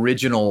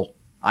original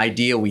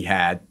idea we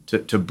had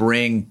to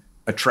bring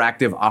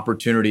attractive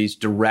opportunities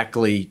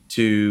directly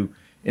to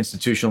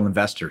institutional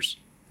investors.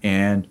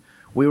 And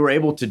we were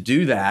able to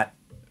do that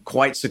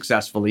quite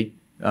successfully.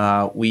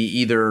 We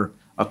either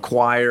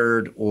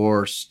acquired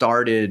or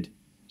started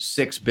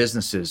 6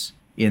 businesses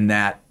in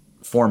that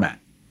format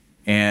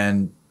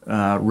and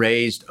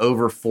raised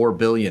over $4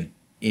 billion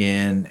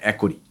in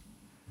equity.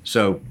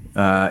 So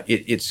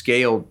it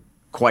scaled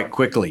quite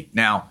quickly.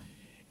 Now,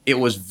 it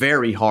was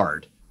very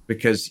hard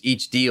because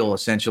each deal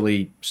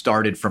essentially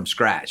started from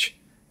scratch.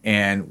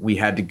 And we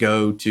had to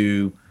go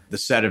to the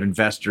set of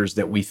investors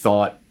that we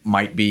thought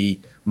might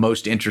be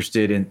most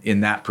interested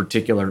in that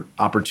particular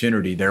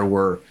opportunity. There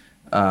were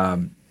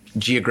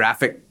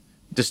geographic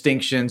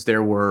distinctions,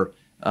 there were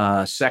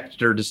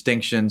sector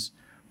distinctions,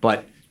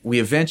 but we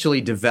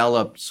eventually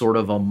developed sort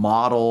of a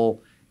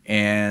model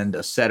and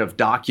a set of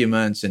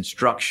documents and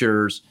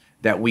structures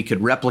that we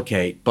could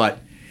replicate, but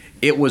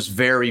it was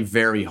very,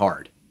 very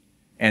hard.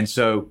 And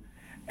so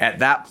at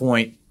that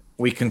point,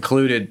 we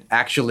concluded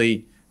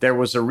actually there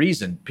was a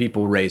reason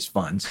people raise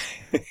funds.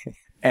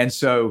 And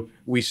so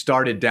we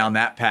started down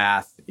that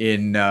path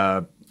in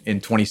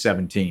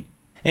 2017.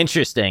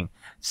 Interesting.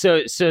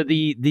 So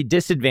the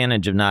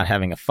disadvantage of not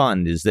having a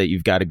fund is that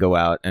you've got to go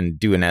out and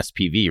do an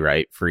SPV,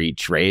 right, for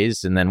each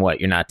raise. And then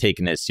you're not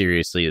taken as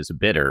seriously as a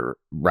bidder,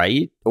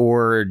 right?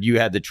 Or you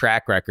had the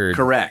track record.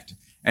 Correct.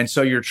 And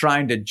so you're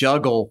trying to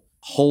juggle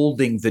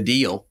holding the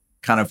deal,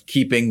 kind of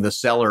keeping the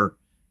seller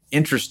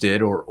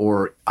interested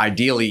or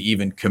ideally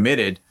even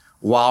committed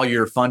while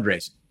you're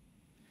fundraising.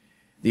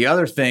 The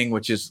other thing,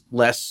 which is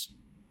less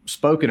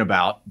spoken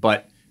about,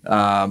 but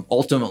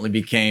ultimately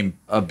became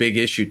a big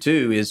issue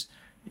too, is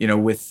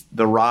with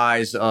the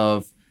rise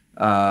of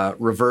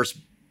reverse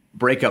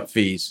breakup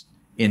fees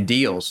in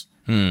deals,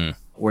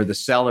 where the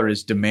seller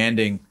is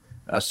demanding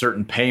a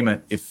certain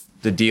payment if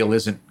the deal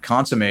isn't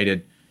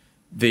consummated,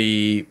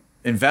 the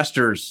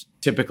investors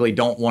typically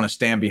don't want to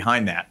stand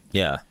behind that.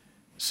 Yeah.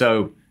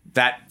 So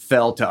that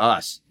fell to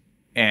us.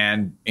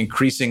 And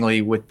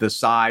increasingly with the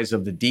size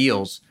of the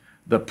deals,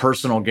 the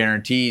personal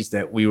guarantees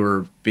that we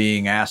were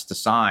being asked to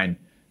sign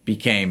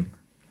became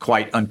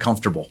quite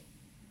uncomfortable.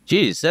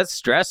 Geez, that's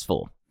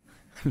stressful.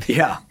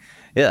 Yeah.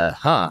 Yeah.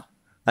 Huh.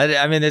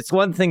 I mean, it's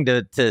one thing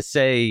to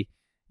say,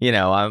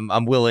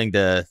 I'm willing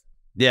to.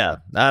 Yeah.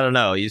 I don't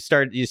know. You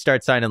start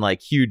signing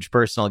like huge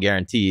personal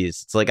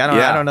guarantees. It's like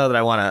I don't know that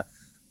I want to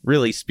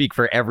really speak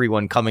for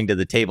everyone coming to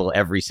the table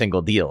every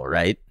single deal,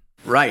 right?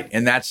 Right.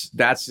 And that's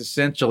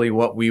essentially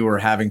what we were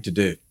having to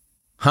do.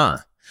 Huh.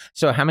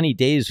 So how many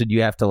days would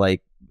you have to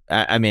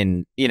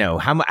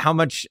how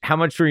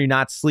much were you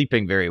not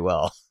sleeping very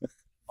well?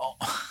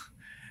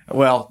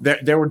 Well,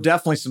 there were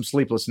definitely some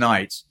sleepless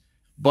nights,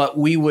 but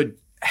we would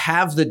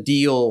have the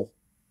deal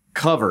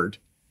covered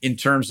in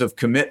terms of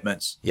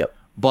commitments. Yep.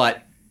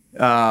 But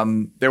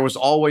there was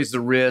always the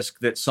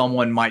risk that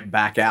someone might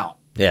back out.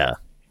 Yeah.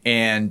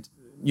 And,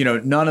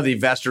 none of the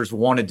investors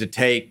wanted to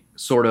take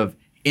sort of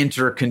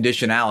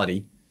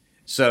interconditionality.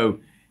 So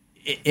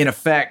in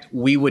effect,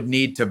 we would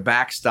need to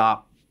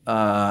backstop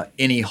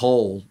any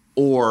hole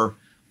or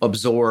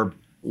absorb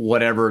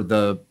whatever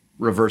the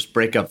reverse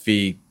breakup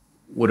fee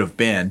would have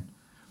been.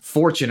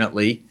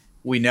 Fortunately,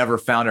 we never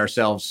found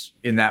ourselves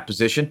in that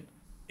position,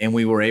 and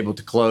we were able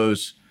to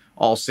close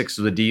all 6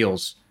 of the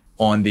deals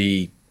on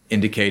the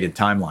indicated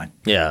timeline.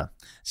 Yeah.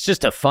 It's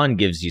just a fund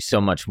gives you so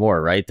much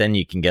more, right? Then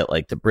you can get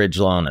the bridge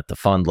loan at the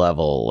fund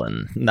level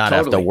and not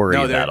have to worry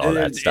about all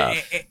that stuff.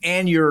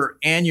 And you're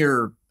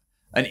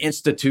an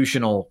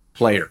institutional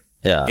player,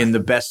 in the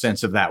best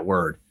sense of that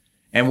word.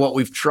 And what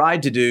we've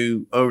tried to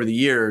do over the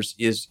years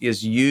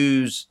is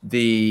use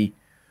the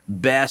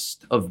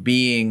best of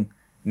being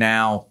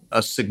now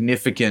a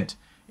significant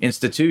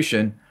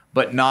institution,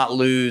 but not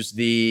lose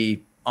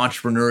the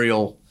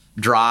entrepreneurial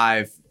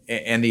drive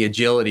and the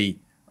agility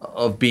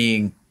of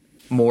being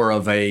more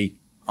of a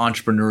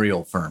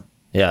entrepreneurial firm.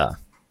 Yeah.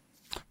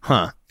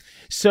 Huh.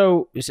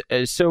 So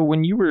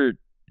when you were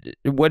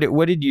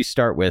what did you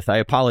start with? I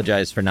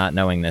apologize for not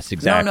knowing this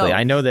exactly. No,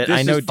 I know is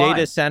fine.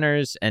 data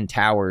centers and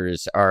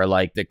towers are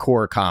like the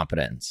core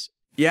competence.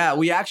 Yeah,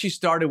 we actually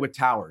started with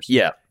towers.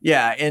 Yeah.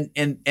 Yeah,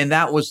 and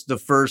that was the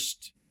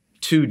first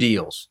two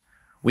deals.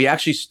 We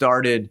actually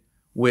started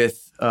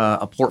with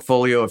a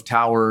portfolio of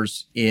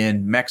towers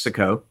in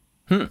Mexico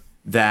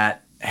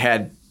that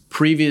had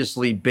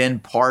previously been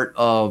part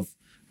of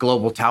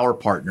Global Tower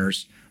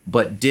Partners,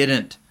 but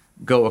didn't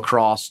go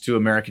across to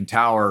American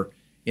Tower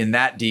in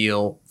that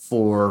deal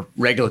for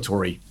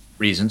regulatory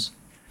reasons.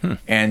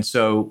 And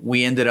so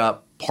we ended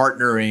up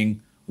partnering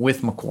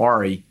with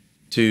Macquarie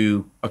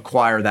to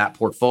acquire that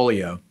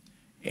portfolio.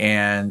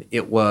 And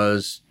it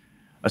was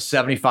a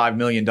 $75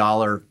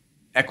 million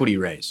equity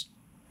raise.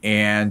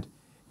 And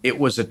it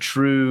was a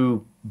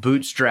true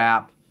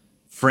bootstrap,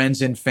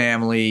 friends and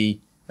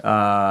family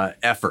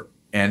effort.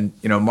 And,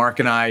 Mark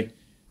and I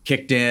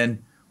kicked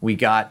in. We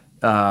got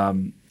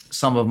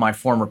some of my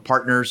former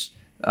partners,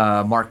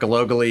 Mark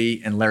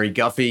Galogally and Larry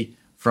Guffey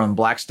from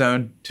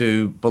Blackstone,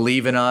 to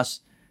believe in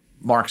us.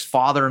 Mark's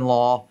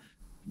father-in-law,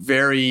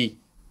 very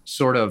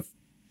sort of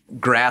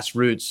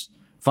grassroots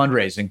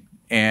fundraising.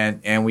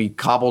 And we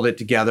cobbled it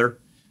together,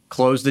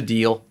 closed the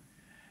deal.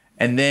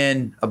 And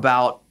then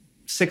about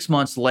 6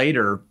 months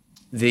later,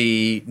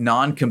 the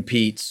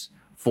non-competes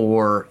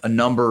for a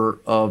number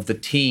of the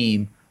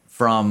team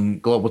from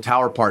Global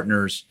Tower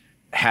Partners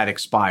had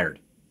expired.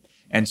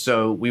 And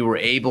so we were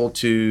able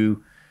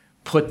to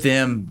put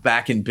them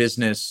back in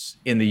business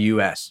in the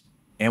US.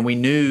 And we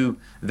knew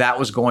that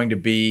was going to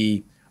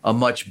be a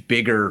much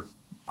bigger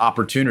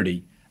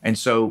opportunity. And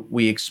so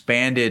we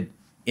expanded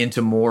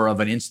into more of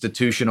an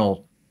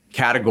institutional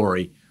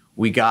category.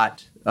 We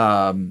got,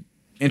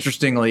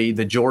 interestingly,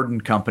 the Jordan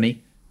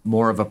Company,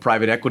 more of a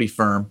private equity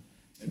firm,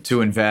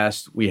 to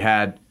invest. We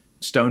had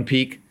Stone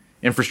Peak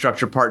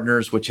Infrastructure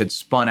Partners, which had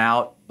spun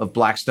out of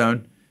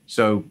Blackstone.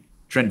 So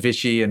Trent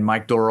Vichy and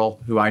Mike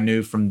Dorrell, who I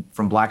knew from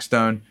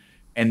Blackstone.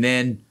 And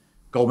then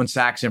Goldman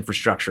Sachs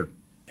Infrastructure,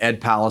 Ed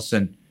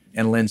Pallison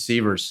and Lynn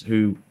Sievers,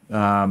 who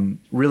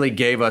really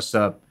gave us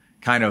a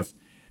kind of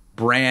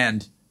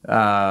brand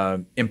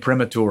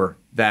imprimatur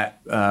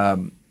that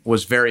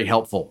was very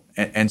helpful.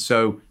 And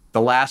so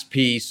the last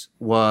piece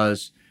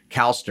was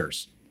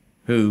CalSTRS,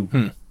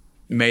 who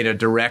made a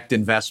direct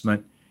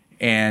investment.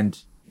 And,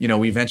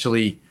 we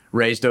eventually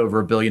raised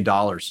over $1 billion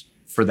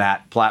for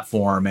that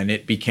platform. And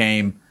it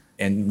became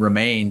and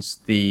remains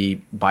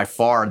by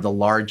far the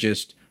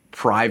largest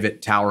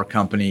private tower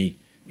company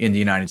in the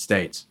United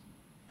States.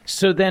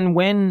 So then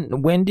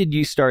when did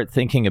you start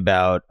thinking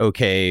about,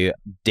 okay,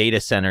 data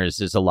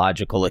centers is a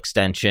logical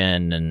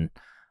extension? And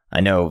I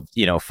know,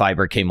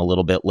 fiber came a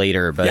little bit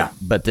later,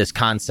 but this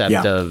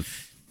concept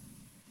of,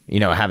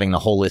 having the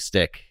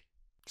holistic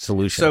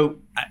solution. So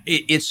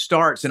it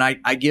starts, and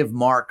I give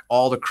Mark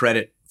all the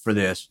credit for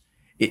this.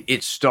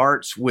 It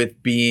starts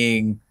with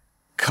being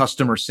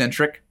customer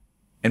centric.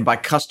 And by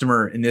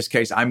customer, in this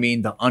case, I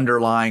mean the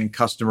underlying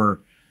customer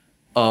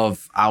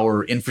of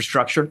our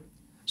infrastructure.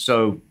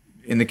 So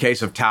in the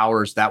case of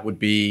towers, that would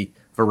be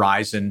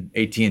Verizon,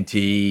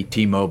 AT&T,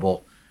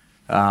 T-Mobile.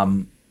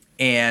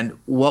 And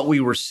what we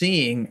were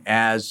seeing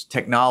as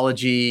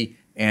technology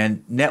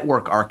and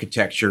network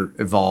architecture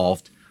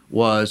evolved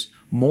was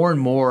more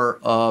and more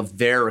of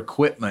their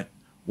equipment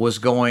was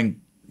going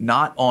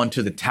not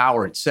onto the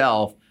tower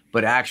itself,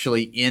 but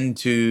actually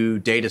into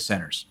data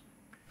centers.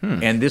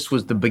 And this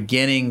was the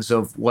beginnings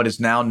of what is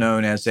now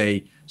known as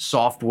a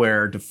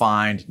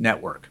software-defined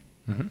network.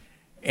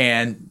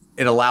 And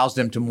it allows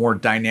them to more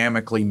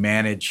dynamically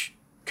manage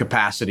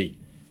capacity.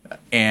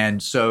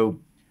 And so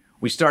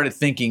we started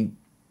thinking,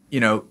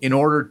 in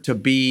order to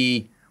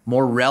be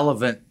more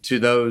relevant to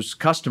those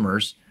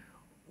customers,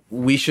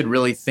 we should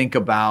really think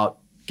about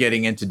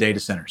getting into data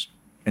centers.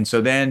 And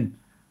so then,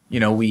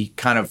 we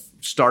kind of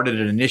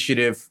started an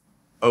initiative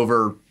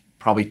over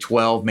probably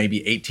 12,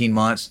 maybe 18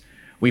 months.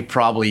 We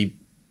probably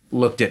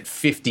looked at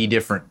 50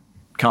 different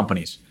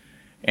companies,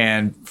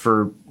 and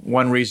for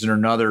one reason or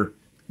another,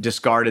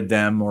 discarded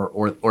them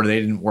or they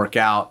didn't work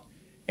out.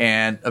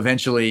 And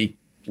eventually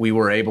we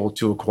were able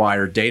to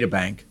acquire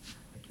DataBank,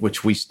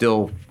 which we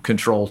still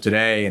control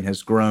today and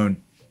has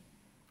grown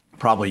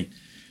probably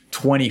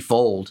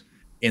 20-fold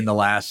in the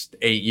last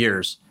 8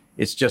 years.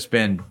 It's just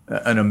been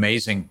an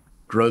amazing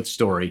growth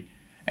story.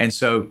 And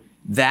so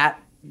that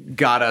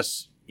got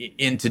us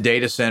into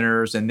data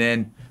centers. And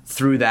then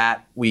through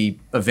that, we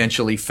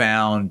eventually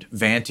found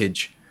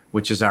Vantage,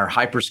 which is our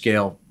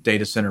hyperscale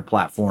data center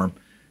platform.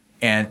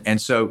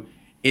 And so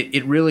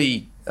it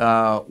really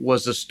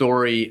was a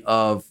story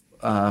of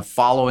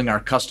following our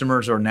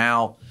customers, or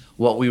now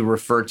what we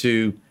refer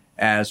to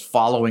as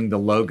following the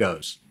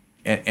logos,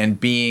 and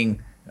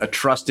being a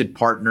trusted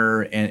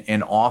partner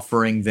and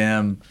offering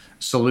them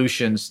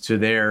solutions to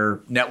their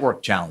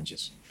network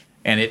challenges.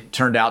 And it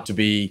turned out to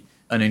be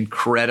an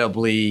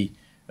incredibly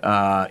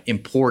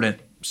important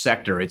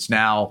sector. It's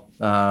now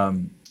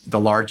the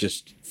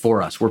largest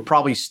for us. We're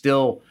probably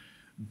still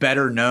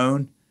better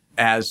known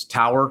as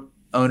tower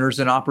owners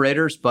and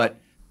operators, but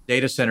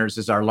Data centers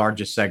is our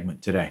largest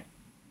segment today.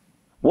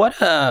 What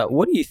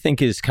do you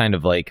think is kind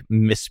of like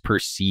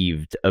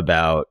misperceived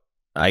about,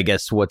 I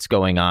guess, what's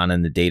going on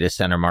in the data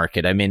center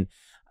market? I mean,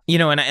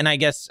 and I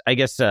guess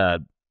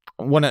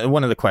one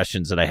of the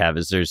questions that I have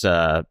is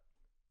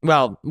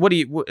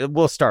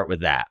we'll start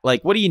with that.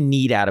 Like, what do you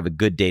need out of a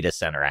good data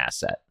center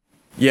asset?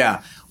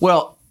 Yeah.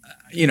 Well,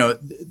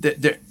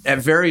 at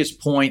various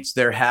points,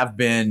 there have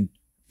been,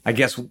 I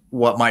guess,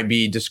 what might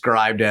be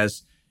described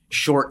as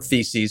short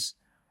theses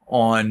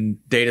on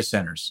data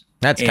centers.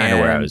 That's kind of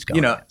where I was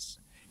going.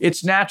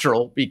 It's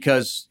natural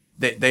because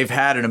they've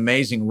had an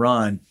amazing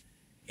run.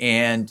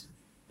 And,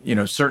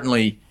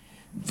 certainly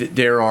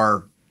there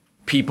are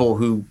people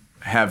who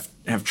have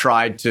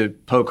tried to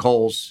poke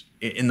holes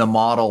in the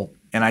model.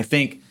 And I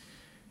think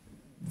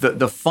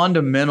the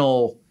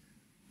fundamental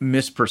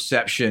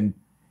misperception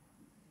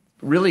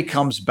really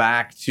comes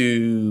back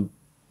to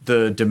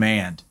the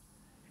demand.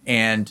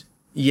 And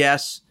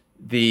yes,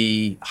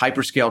 the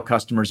hyperscale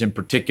customers in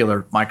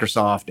particular,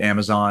 Microsoft,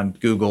 Amazon,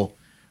 Google,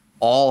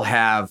 all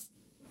have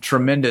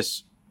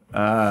tremendous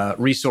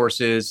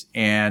resources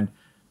and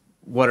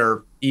what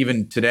are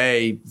even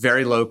today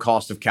very low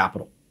cost of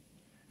capital.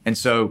 And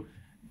so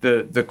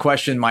the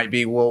question might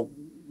be, well,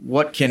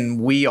 what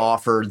can we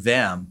offer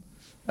them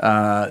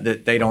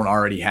that they don't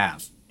already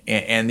have?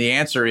 And the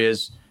answer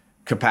is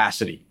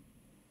capacity,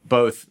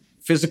 both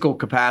physical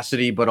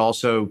capacity, but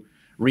also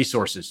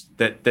resources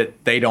that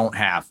they don't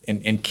have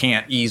and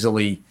can't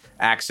easily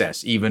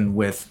access, even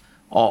with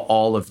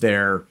all of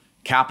their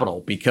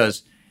capital,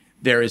 because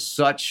there is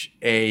such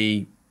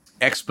a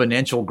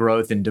exponential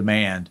growth in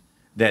demand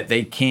that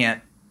they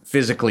can't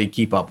physically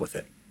keep up with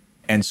it.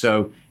 And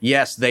so,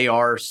 yes, they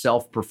are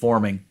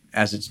self-performing,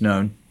 as it's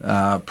known,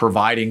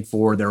 providing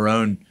for their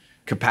own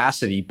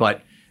capacity,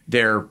 but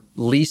they're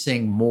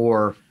leasing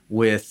more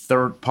with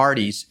third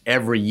parties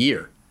every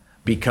year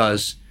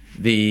because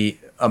the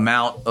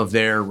amount of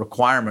their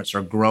requirements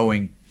are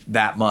growing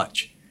that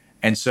much.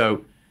 And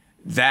so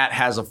that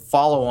has a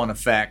follow-on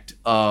effect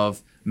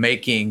of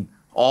making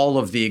all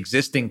of the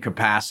existing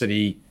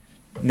capacity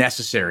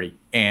necessary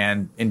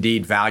and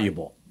indeed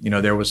valuable.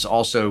 There was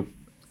also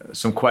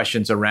some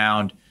questions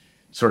around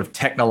sort of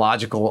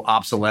technological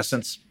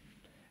obsolescence.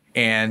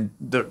 And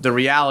the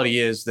reality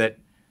is that,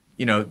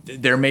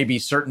 there may be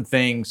certain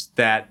things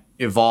that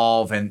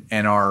evolve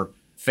and are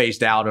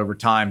phased out over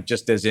time,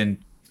 just as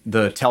in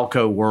the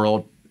telco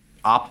world,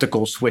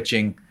 optical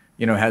switching,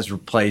 has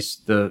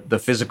replaced the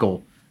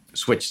physical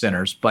switch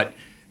centers, but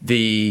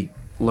the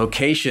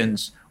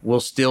locations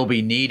will still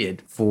be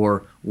needed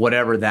for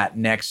whatever that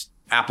next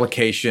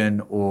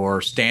application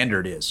or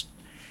standard is.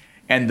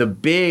 And the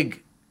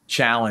big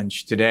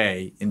challenge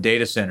today in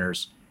data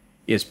centers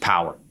is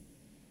power.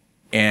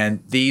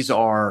 And these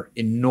are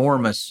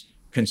enormous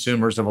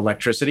consumers of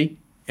electricity,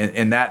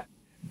 and that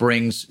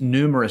brings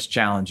numerous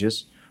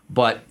challenges.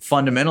 But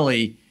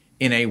fundamentally,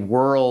 in a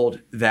world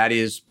that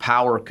is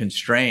power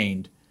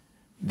constrained,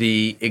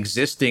 the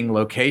existing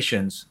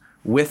locations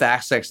with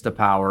access to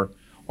power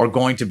are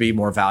going to be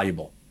more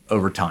valuable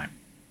over time.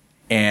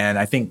 And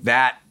I think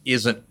that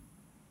isn't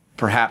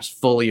perhaps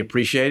fully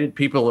appreciated.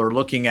 People are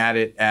looking at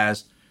it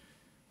as,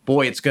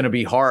 boy, it's going to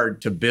be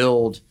hard to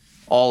build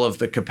all of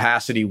the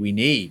capacity we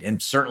need. And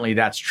certainly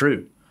that's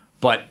true.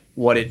 But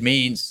what it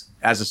means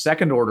as a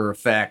second order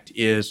effect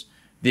is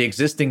the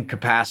existing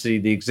capacity,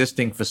 the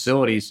existing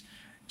facilities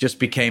just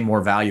became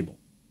more valuable.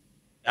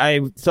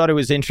 I thought it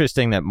was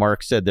interesting that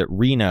Mark said that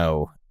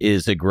Reno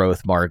is a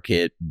growth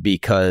market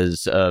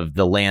because of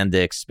the land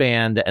to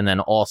expand. And then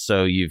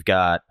also you've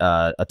got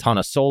a ton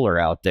of solar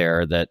out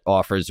there that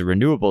offers a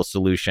renewable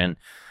solution.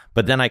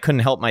 But then I couldn't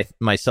help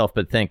myself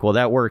but think, well,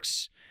 that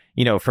works,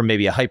 for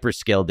maybe a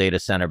hyperscale data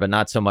center, but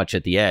not so much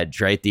at the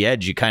edge, right? The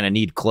edge you kind of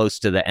need close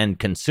to the end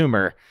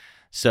consumer.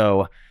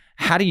 So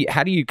how do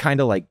you kind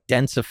of like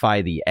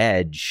densify the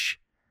edge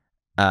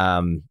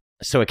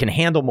so it can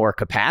handle more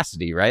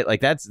capacity, right?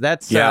 Like that's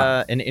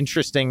an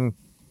interesting.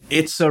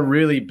 It's a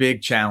really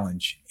big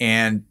challenge.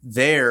 And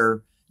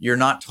there you're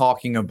not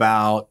talking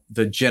about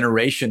the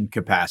generation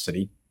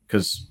capacity,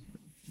 because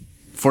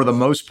for the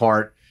most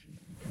part,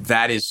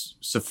 that is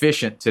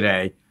sufficient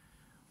today.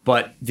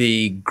 But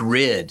the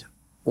grid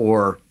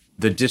or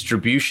the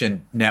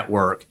distribution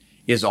network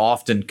is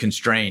often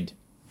constrained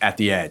at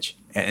the edge.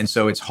 And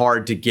so it's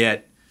hard to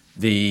get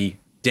the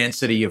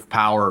density of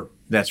power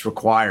that's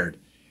required.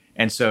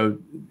 And so,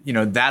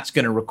 that's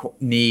going to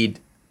need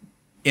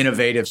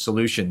innovative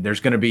solution. There's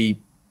going to be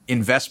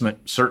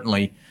investment,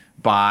 certainly,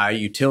 by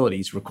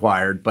utilities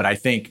required. But I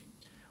think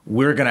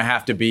we're going to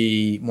have to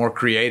be more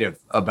creative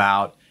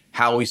about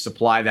how we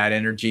supply that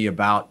energy,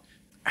 about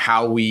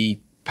how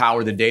we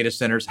power the data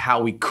centers,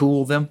 how we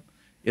cool them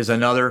is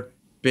another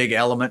big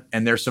element.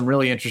 And there's some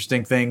really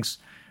interesting things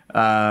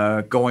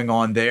going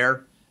on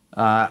there.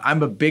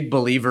 I'm a big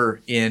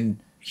believer in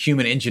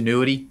human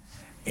ingenuity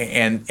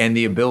and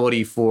the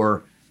ability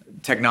for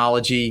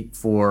technology,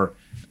 for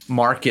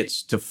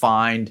markets to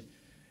find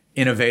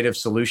innovative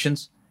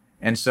solutions.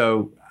 And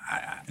so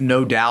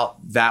no doubt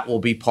that will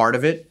be part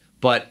of it.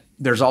 But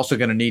there's also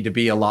going to need to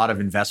be a lot of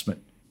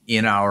investment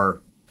in our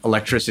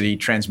electricity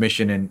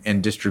transmission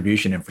and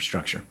distribution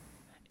infrastructure.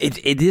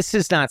 This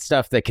is not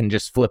stuff that can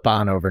just flip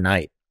on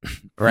overnight,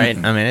 right?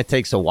 I mean, it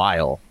takes a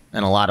while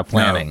and a lot of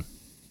planning.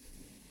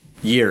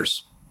 No.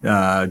 Years,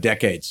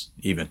 decades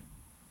even.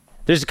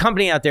 There's a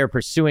company out there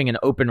pursuing an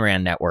Open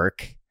RAN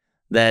network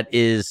that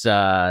is,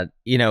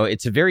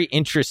 it's a very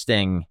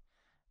interesting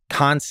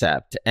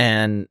concept.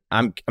 And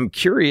I'm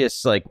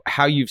curious, like,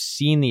 how you've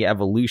seen the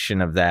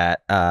evolution of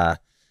that.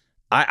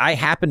 I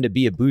happen to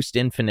be a Boost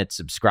Infinite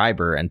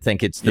subscriber and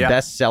think it's the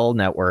best cell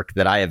network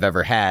that I have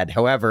ever had.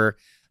 However,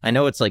 I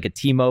know it's like a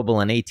T-Mobile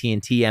and AT&T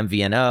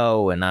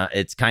MVNO, and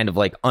it's kind of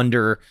like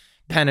under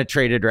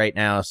penetrated right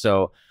now.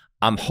 So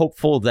I'm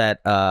hopeful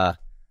that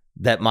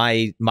that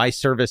my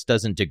service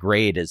doesn't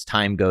degrade as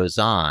time goes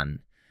on.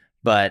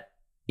 But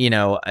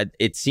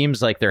it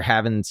seems like they're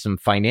having some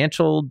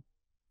financial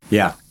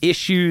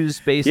issues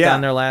based on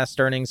their last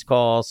earnings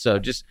call. So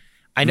just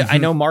I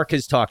know Mark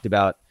has talked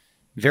about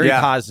very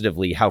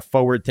positively how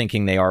forward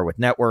thinking they are with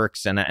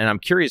networks, and I'm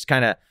curious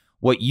kind of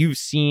what you've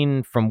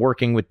seen from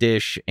working with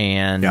Dish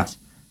and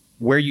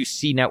where you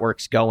see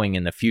networks going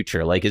in the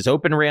future. Like, is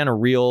Open RAN a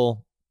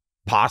real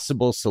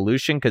possible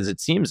solution? Because it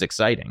seems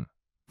exciting.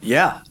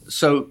 Yeah.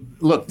 So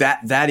look,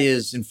 that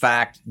is in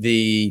fact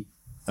the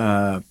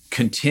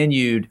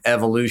continued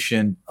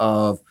evolution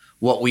of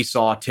what we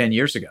saw 10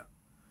 years ago,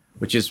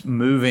 which is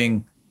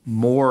moving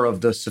more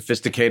of the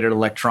sophisticated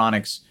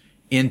electronics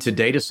into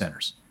data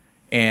centers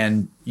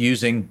and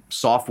using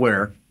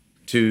software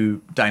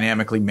to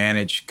dynamically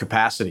manage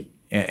capacity.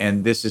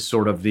 And this is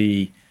sort of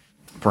the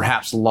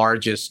perhaps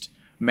largest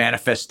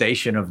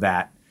manifestation of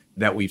that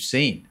we've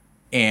seen.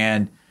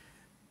 And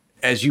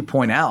as you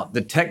point out,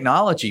 the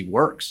technology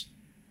works.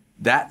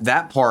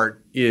 That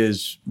part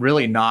is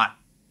really not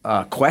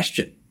a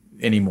question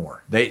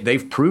anymore.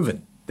 They've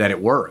proven that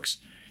it works.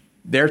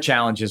 Their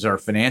challenges are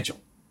financial.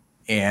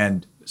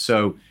 And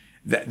so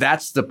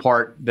that's the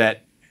part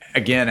that,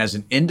 again, as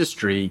an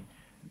industry,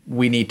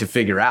 we need to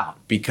figure out,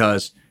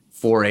 because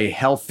for a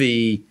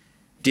healthy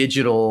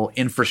digital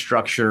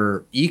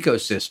infrastructure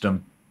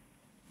ecosystem,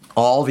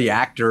 all the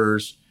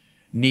actors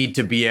need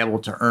to be able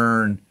to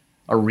earn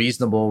a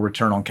reasonable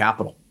return on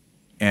capital.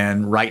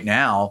 And right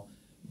now,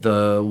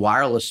 the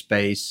wireless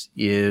space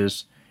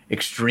is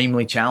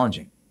extremely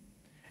challenging.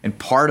 And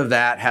part of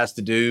that has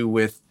to do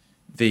with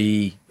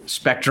the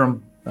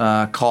spectrum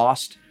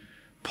cost.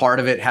 Part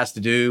of it has to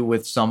do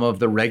with some of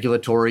the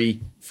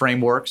regulatory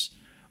frameworks.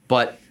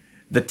 But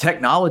the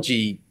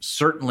technology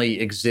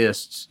certainly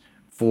exists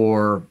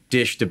for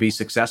Dish to be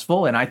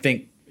successful. And I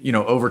think,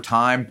 over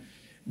time,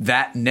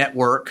 that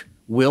network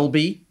will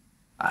be.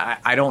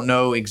 I don't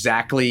know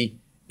exactly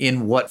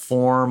in what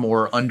form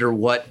or under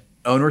what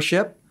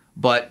ownership,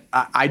 but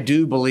I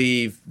do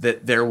believe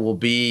that there will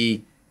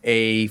be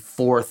a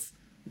fourth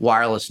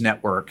wireless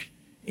network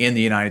in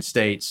the United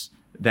States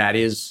that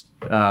is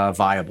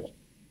viable.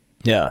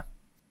 Yeah.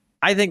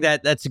 I think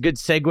that's a good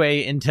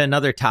segue into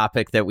another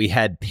topic that we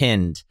had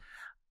pinned.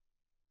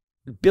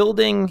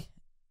 Building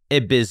a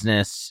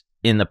business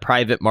in the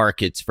private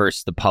markets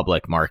versus the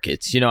public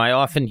markets. I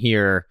often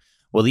hear,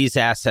 well, these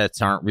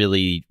assets aren't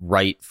really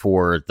right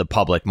for the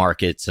public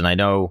markets. And I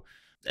know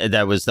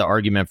that was the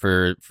argument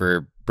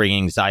for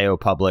bringing Zayo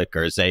public,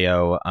 or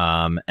Zayo,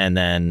 and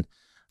then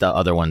the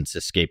other one's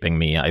escaping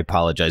me. I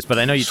apologize. But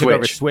I know you took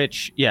over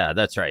Switch. Yeah,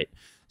 that's right.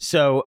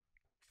 So,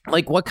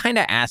 like, what kind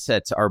of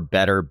assets are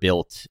better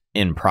built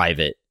in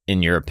private,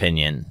 in your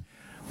opinion?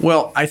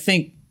 Well, I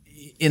think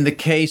in the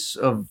case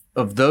of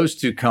those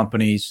two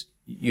companies,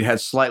 you had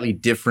slightly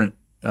different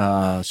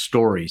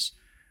stories.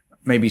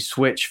 Maybe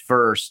Switch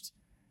first.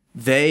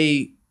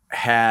 They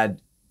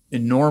had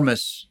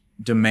enormous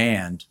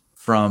demand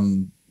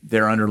from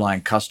their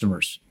underlying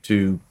customers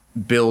to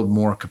build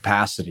more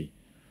capacity,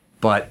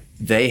 but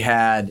they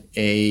had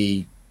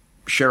a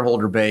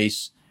shareholder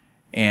base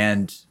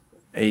and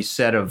a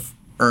set of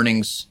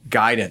earnings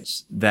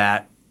guidance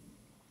that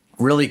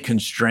really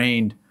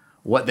constrained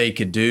what they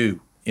could do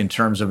in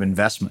terms of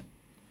investment.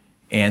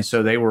 And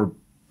so they were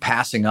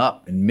passing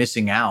up and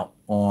missing out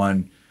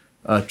on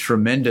a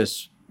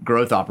tremendous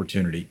growth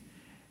opportunity.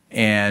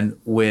 And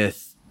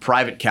with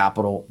private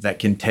capital that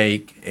can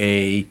take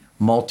a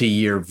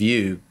multi-year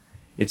view,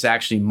 it's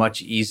actually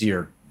much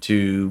easier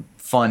to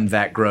fund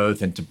that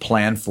growth and to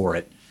plan for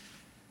it.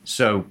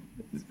 So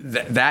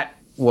that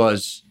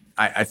was,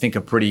 I think,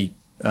 a pretty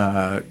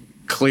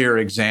clear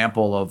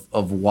example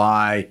of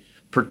why,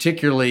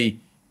 particularly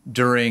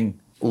during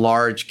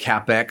large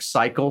CapEx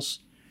cycles,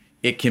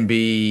 it can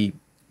be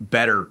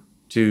better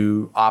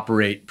to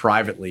operate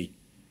privately,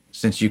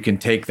 since you can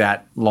take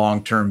that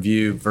long-term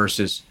view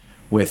versus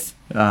with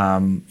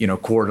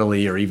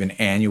quarterly or even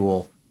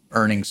annual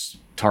earnings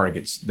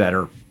targets that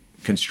are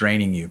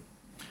constraining you.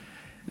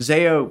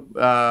 Zayo,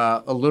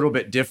 a little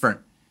bit different.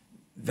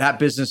 That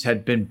business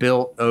had been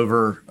built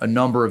over a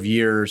number of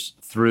years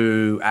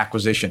through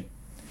acquisition,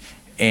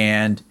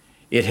 and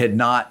it had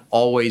not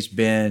always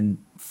been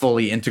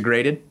fully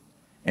integrated.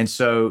 And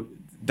so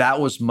that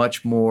was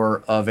much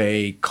more of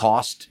a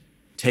cost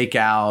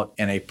takeout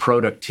and a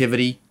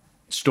productivity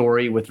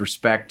story with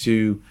respect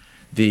to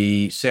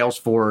the sales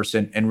force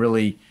and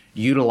really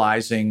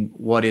utilizing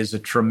what is a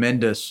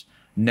tremendous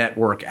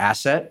network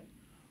asset.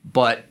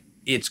 But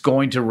it's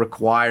going to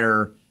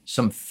require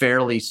some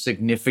fairly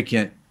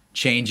significant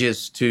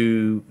changes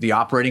to the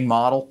operating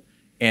model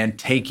and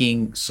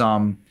taking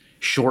some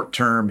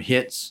short-term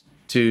hits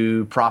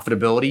to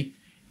profitability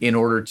in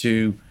order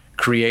to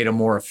create a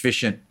more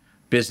efficient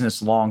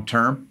business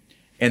long-term.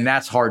 And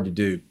that's hard to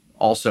do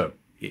also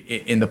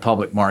in the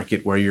public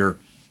market where you're,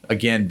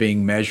 again,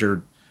 being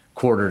measured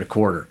quarter to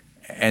quarter.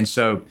 And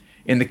so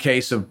in the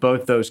case of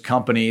both those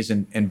companies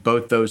and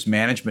both those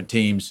management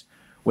teams,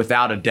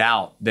 without a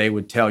doubt, they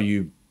would tell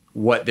you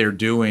what they're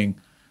doing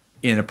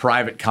in a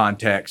private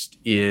context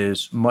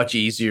is much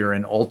easier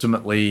and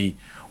ultimately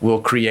will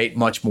create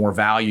much more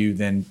value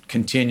than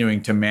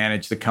continuing to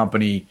manage the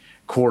company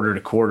quarter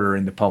to quarter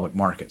in the public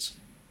markets.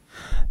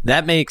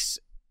 That makes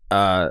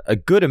a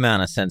good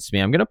amount of sense to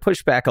me. I'm going to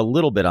push back a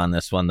little bit on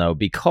this one, though,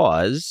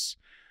 because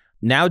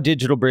now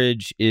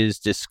DigitalBridge is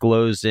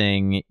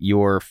disclosing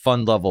your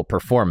fund level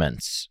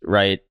performance,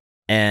 right?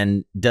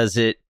 And does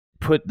it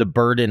put the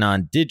burden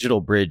on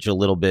DigitalBridge a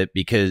little bit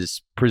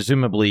because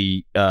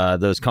presumably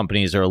those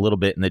companies are a little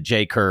bit in the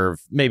J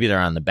curve? Maybe they're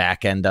on the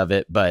back end of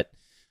it, but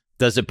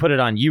does it put it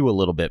on you a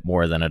little bit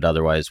more than it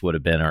otherwise would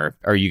have been, or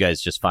are you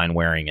guys just fine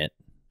wearing it?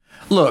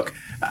 Look,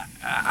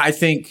 I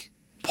think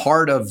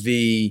part of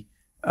the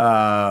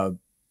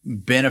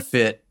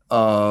benefit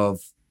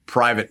of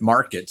private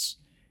markets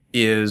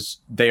is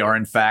they are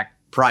in fact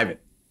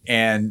private,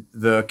 and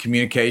the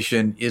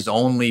communication is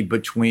only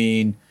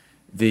between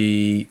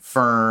the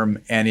firm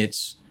and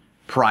its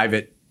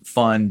private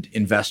fund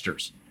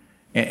investors.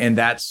 And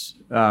that's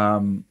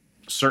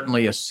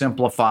certainly a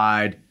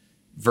simplified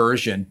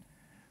version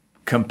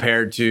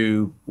compared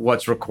to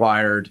what's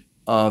required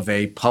of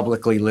a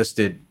publicly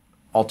listed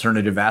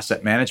alternative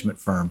asset management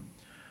firm.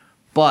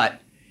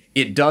 But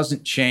it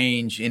doesn't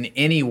change in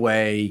any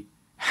way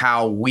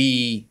how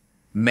we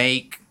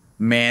make,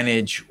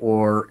 manage,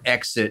 or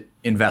exit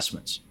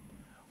investments.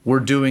 We're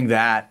doing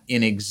that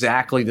in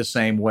exactly the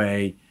same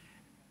way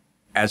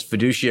as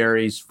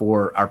fiduciaries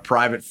for our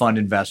private fund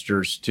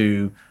investors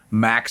to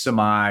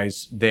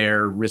maximize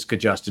their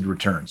risk-adjusted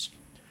returns.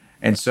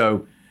 And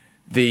so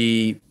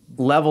the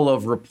level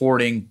of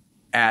reporting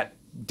at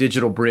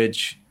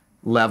DigitalBridge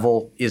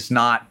level is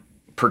not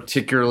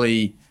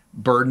particularly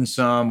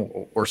burdensome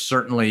or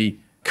certainly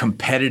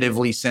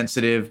competitively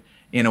sensitive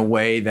in a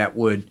way that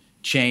would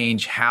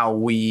change how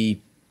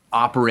we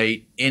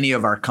operate any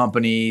of our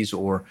companies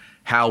or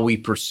how we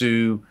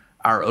pursue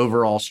our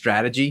overall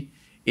strategy.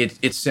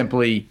 It's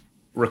simply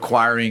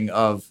requiring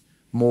of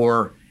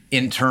more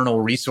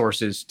internal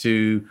resources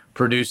to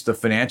produce the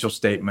financial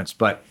statements,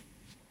 but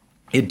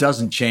it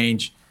doesn't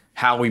change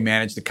how we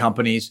manage the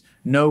companies.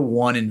 No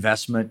one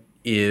investment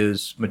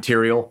is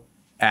material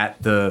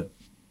at the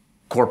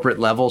corporate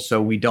level,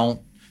 so we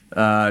don't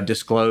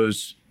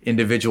disclose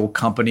individual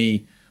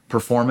company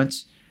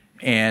performance.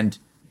 And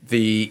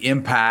the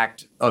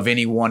impact of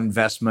any one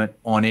investment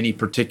on any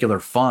particular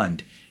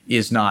fund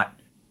is not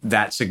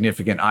that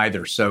significant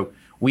either. So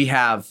we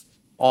have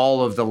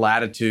all of the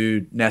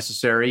latitude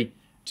necessary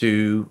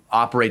to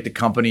operate the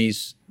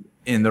companies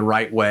in the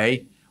right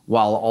way,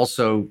 while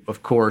also,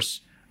 of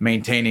course,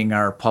 maintaining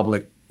our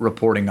public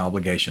reporting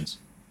obligations.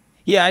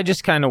 Yeah, I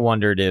just kind of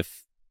wondered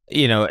if,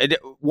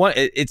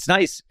 it's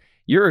nice.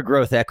 You're a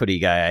growth equity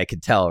guy, I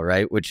could tell,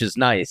 right? Which is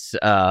nice.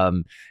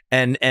 And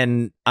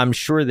I'm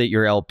sure that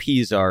your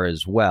LPs are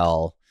as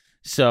well.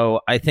 So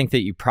I think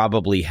that you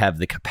probably have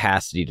the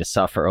capacity to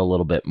suffer a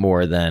little bit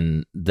more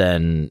than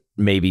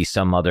maybe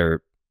some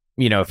other,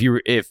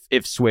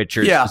 if Switch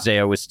or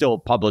Zayo was still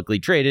publicly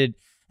traded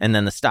and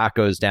then the stock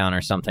goes down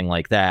or something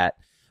like that.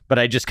 But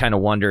I just kind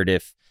of wondered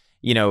if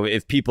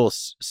people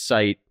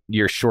cite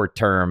your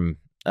short-term,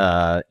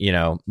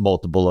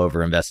 multiple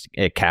over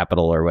invested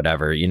capital or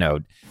whatever,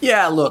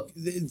 Yeah, look,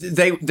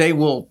 they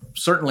will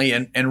certainly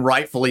and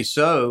rightfully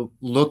so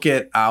look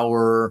at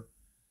our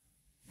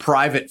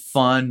private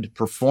fund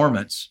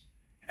performance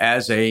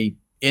as a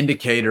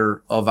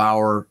indicator of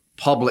our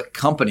public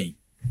company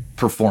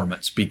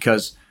performance,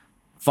 because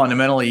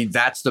fundamentally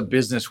that's the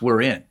business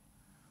we're in.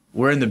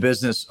 We're in the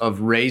business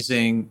of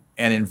raising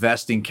and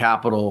investing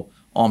capital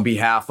on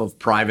behalf of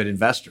private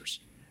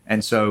investors.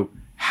 And so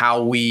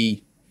how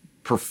we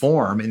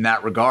perform in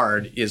that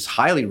regard is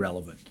highly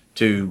relevant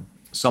to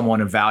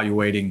someone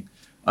evaluating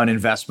an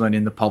investment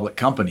in the public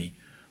company.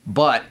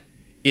 But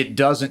it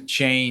doesn't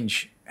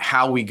change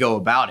how we go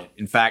about it.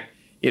 In fact,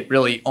 it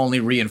really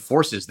only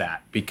reinforces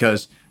that,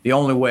 because the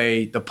only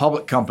way the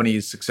public company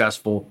is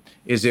successful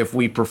is if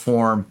we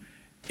perform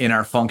in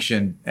our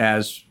function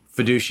as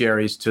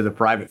fiduciaries to the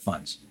private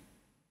funds.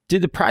 Do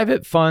the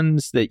private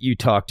funds that you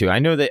talk to, I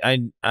know that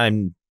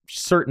I'm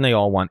certain they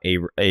all want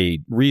a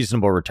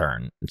reasonable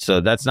return, so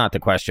that's not the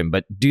question,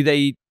 but do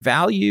they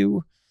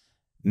value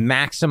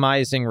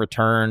maximizing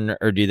return,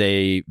 or do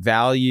they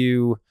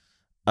value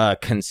a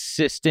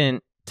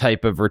consistent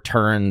type of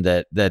return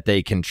that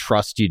they can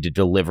trust you to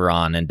deliver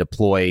on and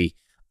deploy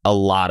a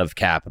lot of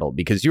capital,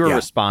 because you're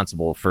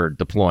responsible for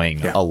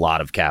deploying a lot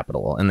of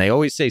capital. And they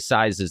always say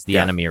size is the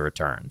enemy of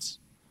returns.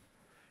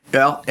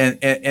 Well,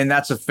 and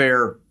that's a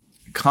fair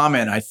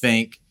comment, I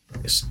think,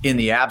 in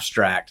the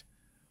abstract.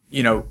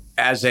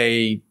 As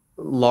a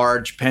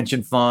large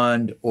pension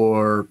fund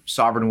or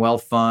sovereign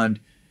wealth fund,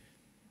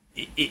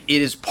 it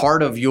is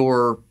part of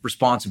your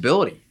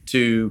responsibility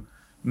to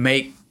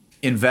make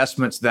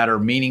investments that are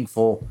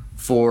meaningful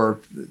for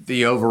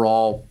the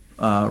overall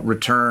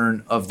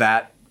return of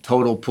that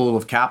total pool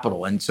of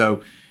capital. And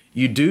so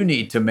you do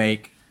need to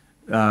make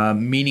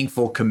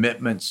meaningful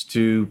commitments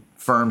to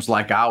firms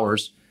like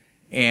ours.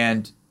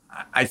 And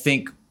I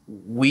think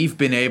we've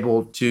been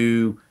able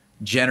to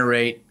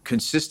generate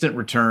consistent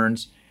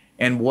returns.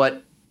 And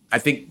what I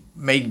think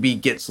maybe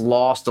gets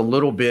lost a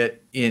little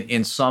bit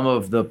in some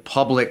of the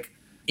public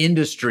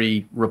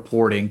industry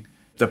reporting,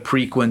 the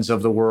Preqins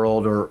of the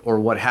world or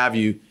what have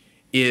you,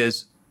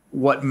 is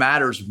what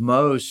matters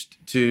most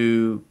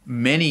to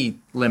many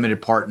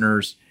limited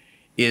partners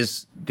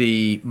is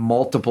the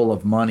multiple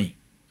of money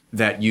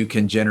that you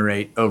can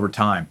generate over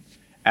time,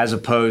 as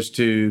opposed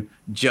to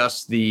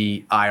just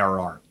the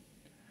IRR.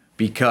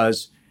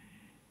 Because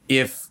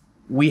if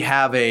we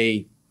have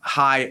a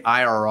high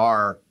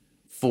IRR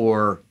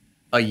for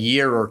a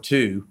year or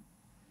two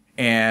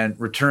and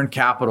return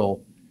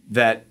capital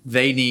that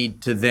they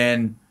need to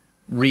then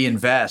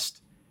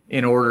reinvest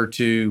in order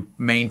to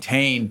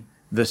maintain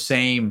the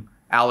same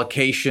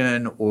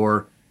allocation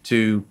or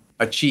to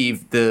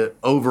achieve the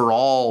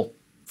overall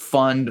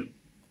fund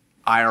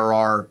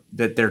IRR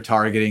that they're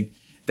targeting,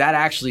 that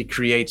actually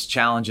creates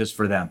challenges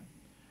for them.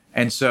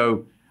 And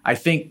so I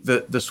think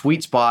the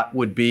sweet spot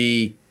would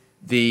be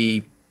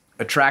the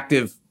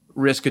attractive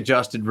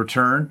risk-adjusted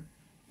return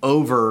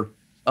over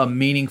a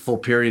meaningful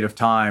period of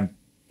time,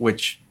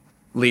 which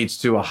leads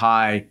to a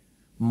high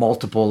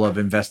multiple of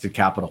invested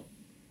capital.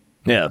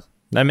 Yeah.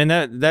 I mean,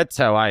 that's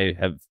how I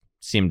have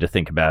seemed to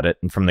think about it.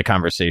 And from the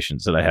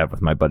conversations that I have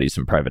with my buddies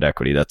in private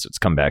equity, that's what's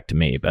come back to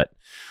me. But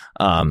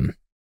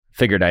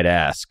figured I'd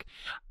ask.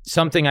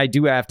 Something I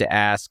do have to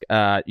ask,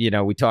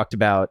 we talked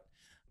about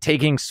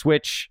taking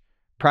Switch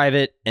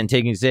private and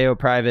taking Zayo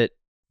private.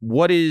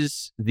 What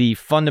is the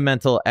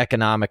fundamental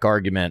economic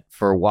argument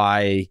for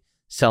why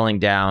selling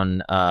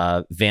down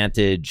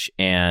Vantage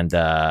and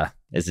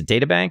is it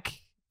DataBank?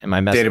 Am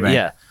I messing? DataBank.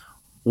 Yeah.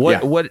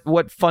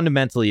 What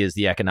fundamentally is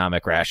the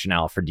economic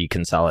rationale for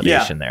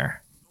deconsolidation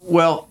there?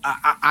 Well,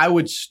 I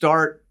would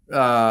start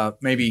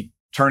maybe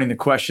turning the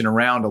question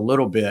around a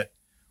little bit,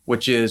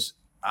 which is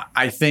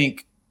I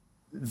think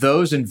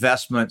those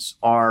investments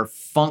are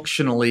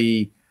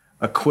functionally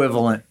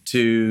equivalent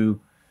to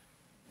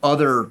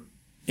other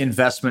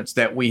investments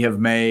that we have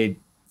made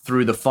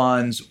through the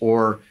funds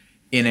or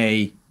in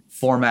a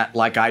format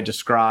like I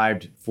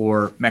described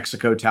for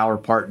Mexico Tower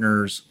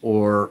Partners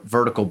or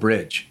Vertical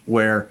Bridge,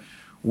 where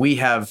we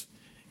have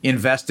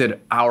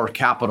invested our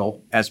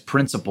capital as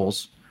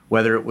principals,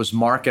 whether it was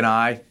Mark and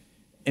I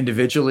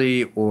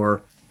individually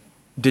or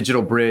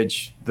Digital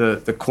Bridge,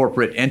 the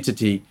corporate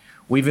entity.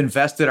 We've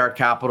invested our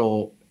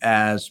capital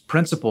as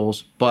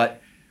principals, but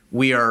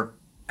we are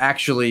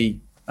actually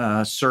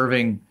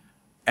serving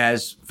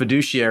as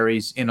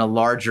fiduciaries in a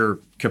larger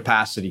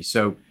capacity.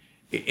 So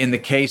in the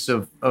case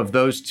of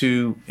those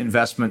two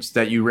investments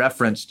that you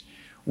referenced,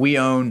 we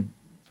own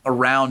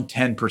around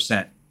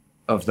 10%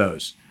 of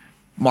those.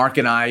 Mark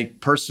and I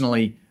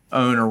personally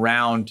own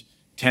around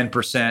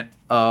 10%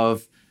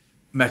 of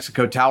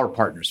Mexico Tower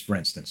Partners, for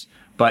instance.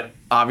 But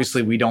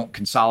obviously, we don't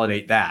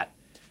consolidate that.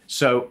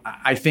 So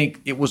I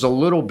think it was a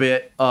little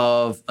bit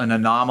of an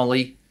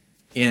anomaly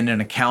in an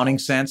accounting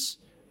sense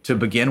to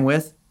begin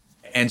with.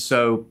 And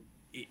so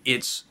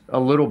it's a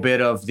little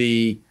bit of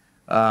the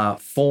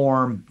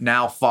form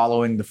now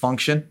following the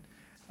function.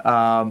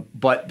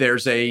 But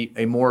there's a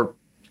more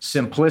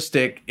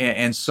simplistic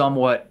and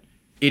somewhat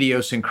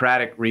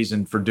idiosyncratic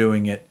reason for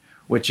doing it,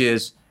 which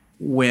is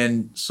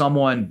when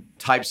someone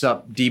types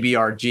up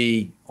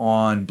DBRG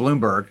on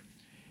Bloomberg,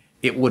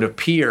 it would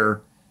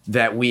appear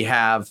that we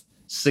have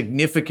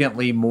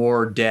significantly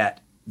more debt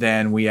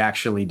than we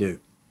actually do.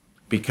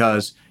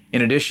 Because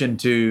in addition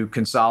to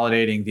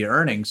consolidating the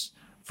earnings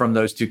from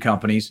those two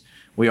companies,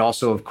 we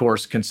also, of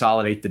course,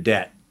 consolidate the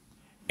debt.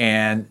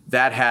 And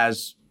that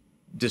has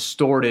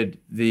distorted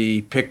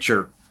the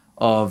picture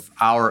of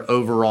our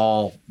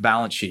overall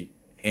balance sheet.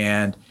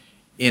 And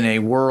in a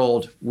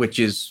world which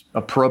is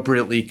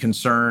appropriately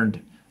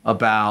concerned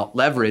about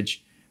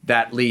leverage,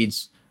 that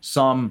leads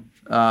some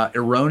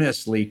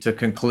erroneously to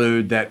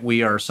conclude that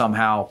we are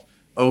somehow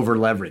over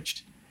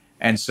leveraged.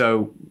 And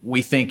so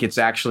we think it's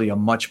actually a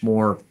much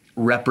more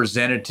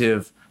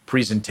representative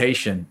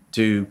presentation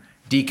to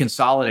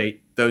deconsolidate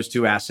those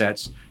two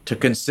assets, to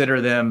consider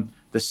them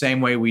the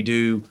same way we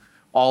do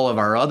all of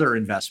our other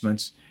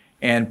investments,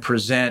 and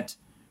present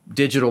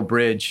Digital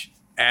Bridge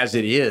as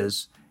it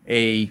is,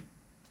 a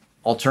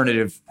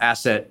alternative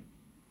asset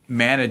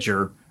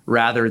manager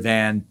rather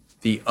than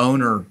the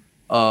owner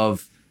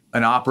of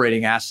an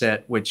operating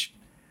asset, which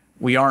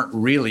we aren't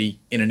really,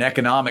 in an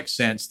economic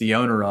sense, the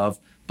owner of,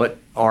 but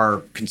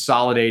are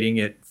consolidating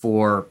it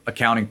for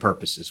accounting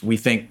purposes. We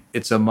think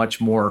it's a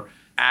much more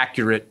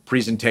accurate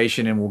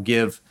presentation and will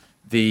give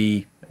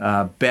the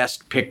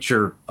best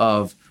picture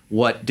of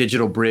what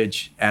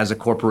DigitalBridge as a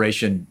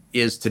corporation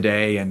is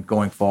today and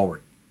going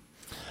forward.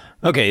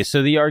 Okay,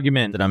 so the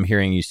argument that I'm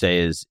hearing you say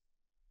is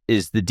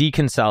the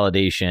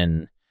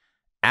deconsolidation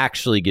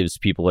actually gives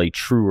people a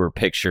truer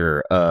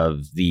picture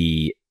of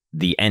the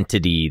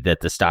entity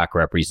that the stock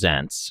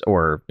represents,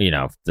 or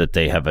that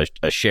they have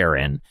a share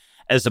in,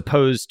 as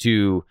opposed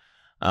to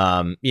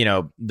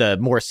the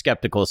more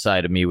skeptical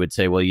side of me would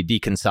say, well, you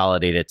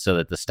deconsolidate it so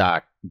that the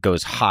stock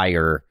goes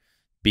higher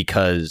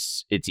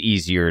because it's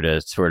easier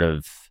to sort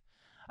of.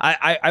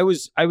 I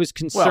was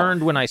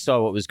concerned when I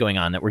saw what was going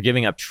on, that we're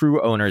giving up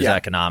true owners'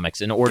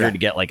 economics in order to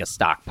get like a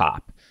stock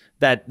pop.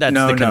 That's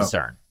the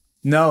concern.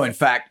 No, in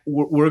fact,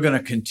 we're going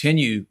to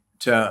continue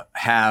to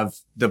have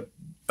the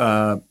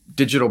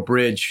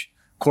DigitalBridge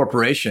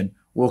Corporation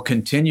will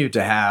continue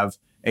to have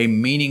a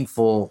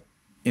meaningful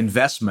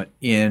investment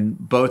in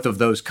both of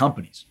those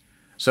companies.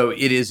 So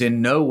it is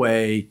in no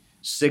way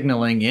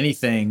signaling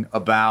anything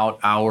about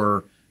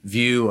our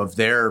view of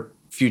their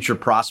future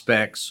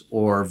prospects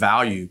or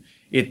value.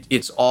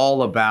 It's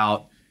all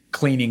about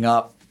cleaning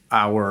up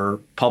our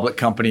public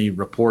company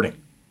reporting.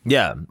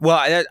 Yeah. Well,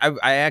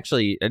 I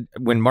actually,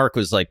 when Mark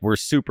was like, we're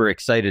super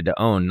excited to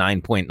own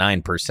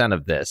 9.9%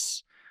 of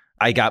this,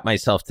 I got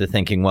myself to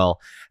thinking, well,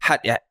 how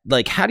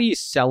do you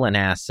sell an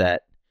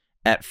asset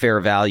at fair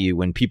value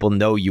when people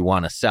know you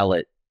want to sell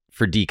it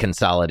for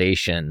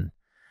deconsolidation?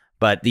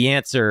 But the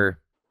answer,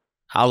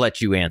 I'll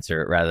let you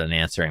answer it rather than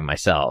answering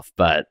myself.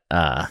 But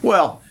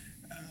well,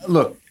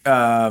 look,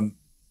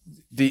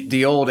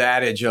 the old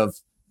adage of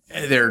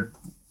there are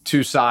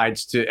two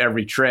sides to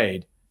every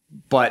trade,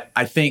 but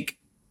I think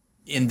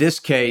in this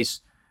case,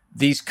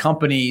 these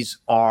companies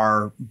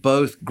are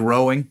both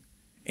growing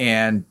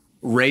and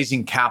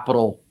raising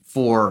capital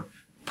for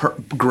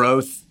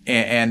growth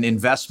and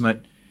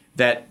investment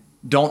that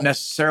don't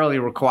necessarily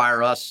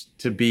require us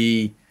to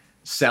be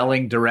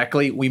selling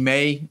directly. We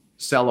may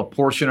sell a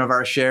portion of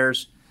our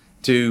shares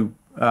to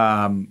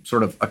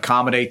sort of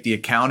accommodate the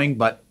accounting,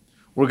 but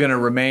we're going to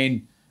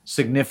remain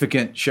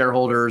significant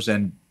shareholders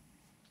and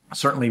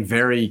certainly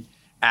very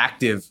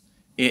active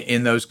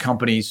in those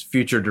companies'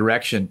 future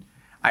direction.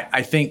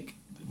 I think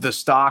the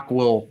stock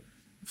will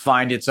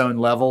find its own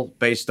level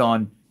based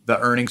on the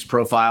earnings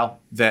profile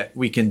that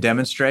we can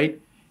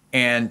demonstrate.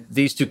 And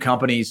these two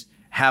companies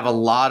have a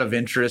lot of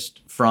interest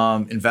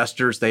from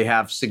investors. They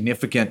have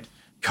significant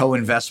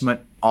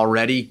co-investment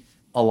already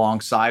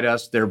alongside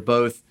us. They're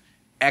both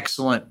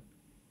excellent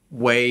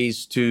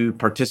ways to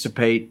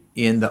participate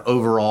in the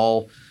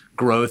overall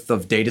growth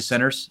of data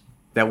centers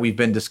that we've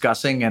been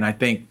discussing. And I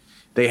think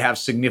they have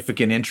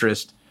significant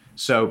interest.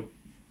 So,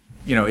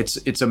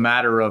 it's a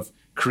matter of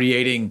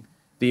creating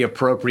the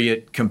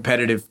appropriate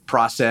competitive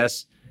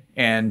process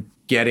and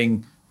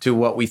getting to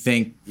what we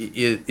think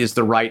is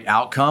the right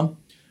outcome.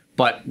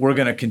 But we're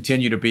going to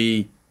continue to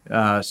be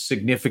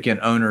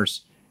significant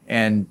owners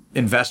and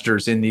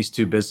investors in these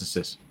two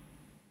businesses.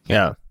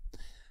 Yeah.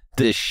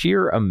 The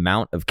sheer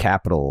amount of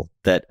capital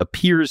that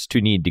appears to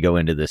need to go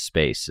into this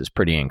space is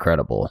pretty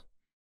incredible,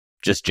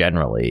 just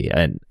generally.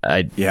 And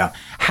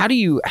how do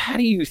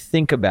you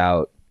think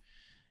about,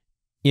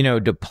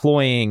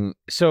 deploying?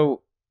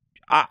 So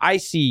I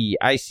see,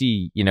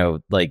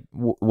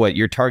 what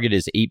your target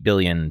is, $8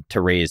 billion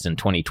to raise in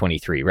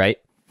 2023, right?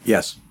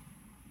 Yes.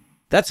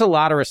 That's a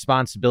lot of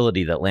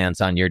responsibility that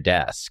lands on your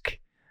desk.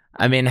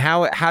 I mean,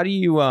 how do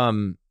you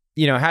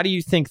how do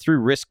you think through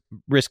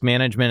risk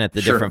management at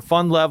the different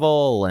fund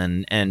level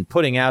and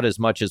putting out as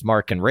much as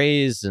Mark can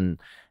raise and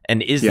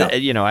is that,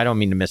 I don't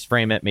mean to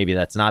misframe it. Maybe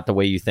that's not the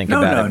way you think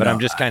about it, but I'm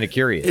just kind of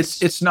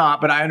curious. It's not,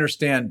 but I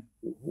understand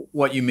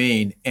what you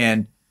mean.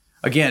 And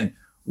again,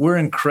 we're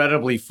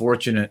incredibly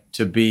fortunate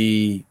to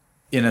be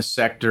in a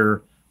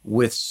sector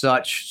with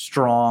such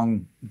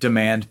strong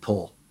demand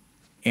pull.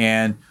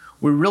 And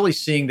we're really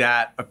seeing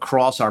that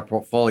across our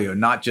portfolio,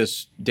 not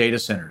just data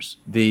centers.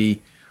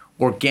 The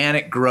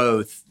organic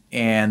growth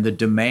and the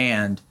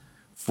demand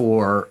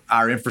for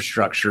our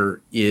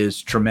infrastructure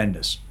is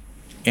tremendous.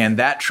 And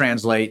that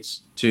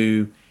translates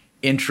to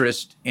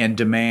interest and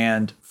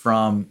demand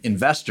from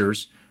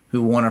investors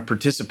who want to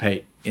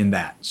participate in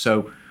that.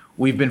 So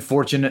we've been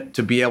fortunate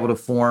to be able to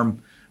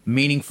form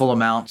meaningful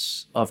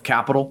amounts of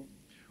capital.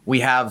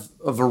 We have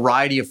a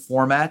variety of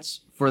formats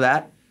for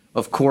that.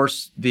 Of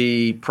course,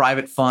 the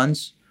private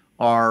funds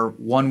are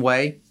one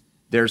way.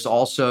 There's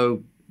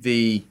also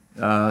the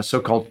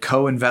so-called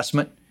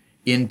co-investment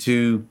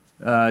into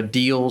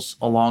deals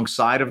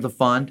alongside of the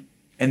fund.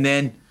 And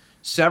then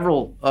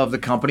several of the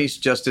companies,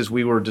 just as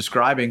we were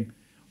describing,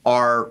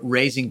 are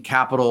raising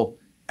capital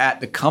at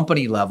the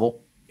company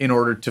level in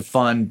order to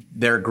fund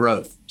their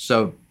growth.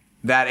 So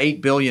that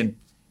 $8 billion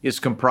is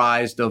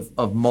comprised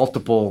of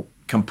multiple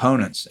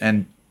components.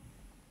 And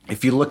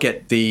if you look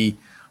at the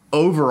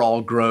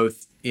overall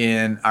growth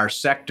in our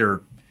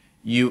sector,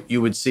 you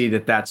would see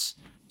that that's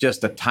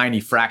just a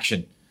tiny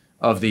fraction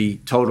of the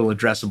total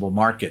addressable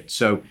market.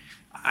 So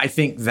I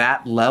think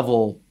that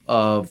level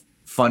of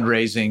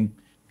fundraising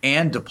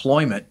and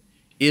deployment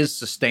is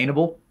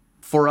sustainable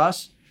for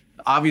us.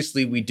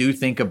 Obviously, we do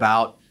think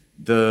about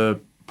the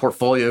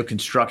portfolio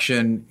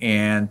construction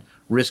and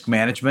risk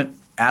management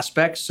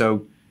aspects.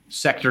 So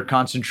sector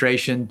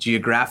concentration,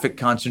 geographic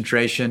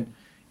concentration,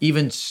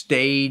 even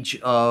stage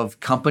of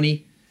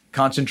company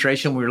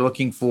concentration. We're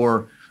looking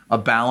for a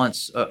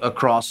balance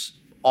across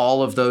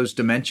all of those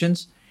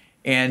dimensions.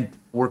 And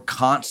we're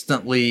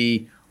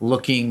constantly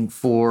looking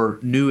for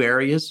new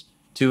areas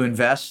to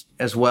invest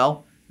as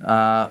well.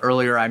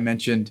 Earlier, I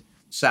mentioned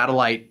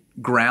satellite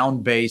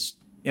ground-based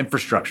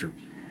infrastructure.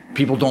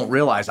 People don't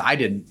realize, I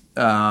didn't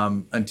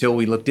until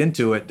we looked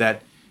into it,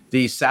 that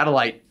these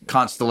satellite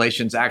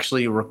constellations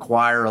actually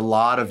require a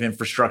lot of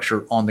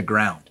infrastructure on the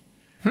ground.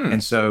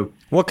 And so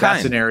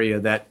that's an area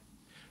that,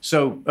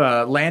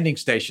 landing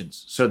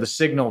stations. So the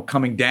signal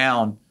coming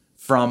down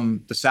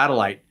from the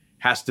satellite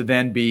has to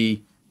then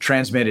be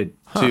transmitted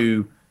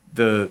to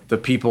the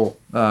people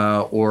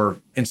or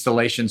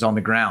installations on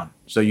the ground.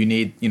 So you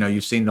need,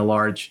 you've seen the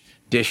large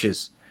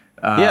dishes.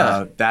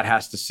 That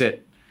has to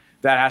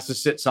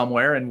sit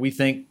somewhere. And we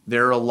think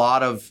there are a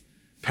lot of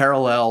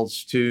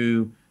parallels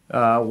to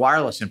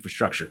wireless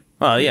infrastructure.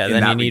 Well, yeah,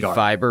 then you need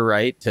fiber,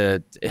 right?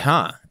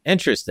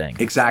 Interesting.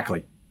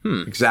 Exactly.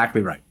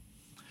 Exactly right.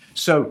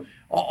 So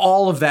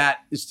all of that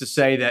is to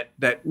say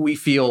that we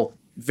feel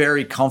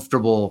very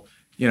comfortable,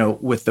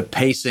 with the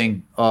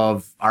pacing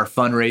of our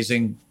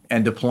fundraising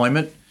and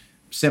deployment,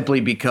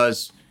 simply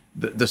because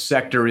the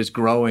sector is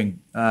growing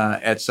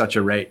at such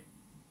a rate.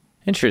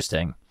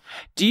 Interesting.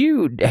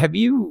 Have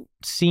you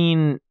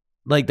seen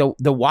like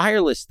the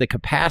wireless, the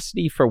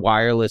capacity for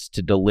wireless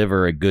to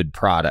deliver a good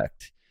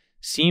product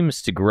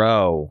seems to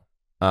grow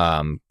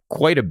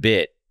quite a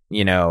bit,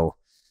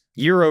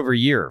 year over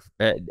year.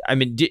 I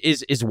mean,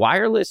 is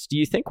wireless, do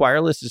you think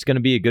wireless is going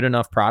to be a good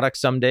enough product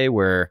someday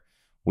where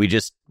we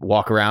just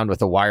walk around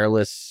with a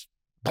wireless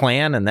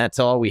plan and that's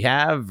all we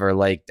have? Or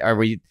like, are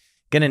we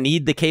going to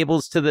need the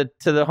cables to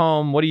the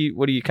home? What do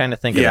you kind of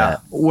think of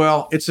that?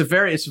 Well, it's a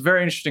very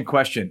interesting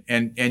question.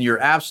 And you're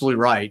absolutely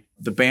right.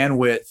 The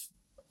bandwidth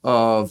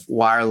of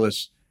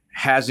wireless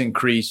has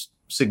increased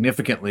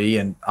significantly,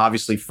 and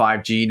obviously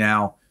 5G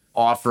now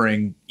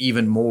offering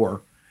even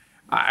more.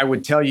 I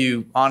would tell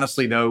you,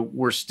 honestly, though,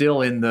 we're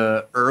still in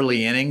the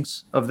early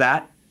innings of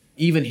that.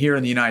 Even here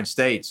in the United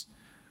States,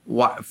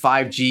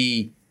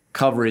 5G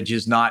coverage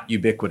is not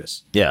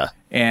ubiquitous. Yeah.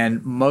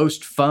 And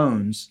most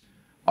phones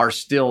are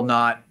still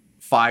not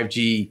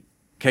 5G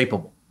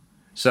capable.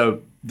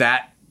 So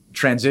that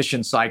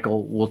transition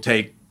cycle will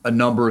take a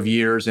number of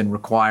years and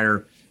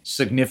require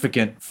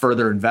significant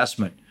further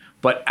investment.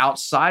 But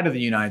outside of the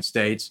United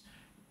States,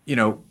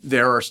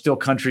 there are still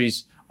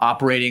countries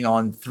operating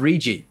on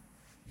 3G,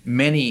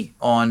 many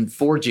on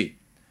 4G.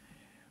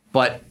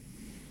 But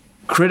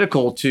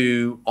critical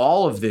to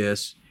all of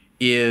this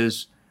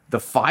is the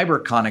fiber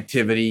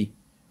connectivity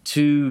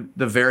to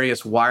the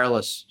various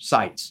wireless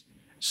sites.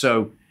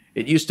 So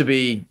it used to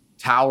be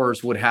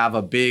towers would have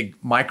a big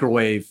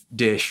microwave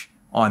dish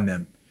on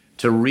them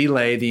to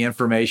relay the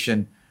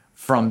information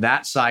from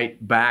that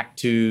site back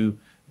to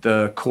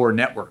the core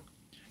network.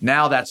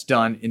 Now that's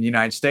done, in the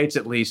United States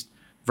at least,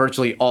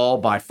 virtually all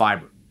by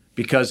fiber.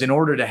 Because in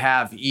order to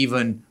have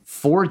even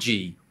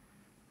 4G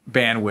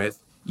bandwidth,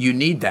 you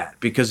need that.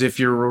 Because if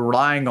you're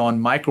relying on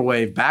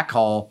microwave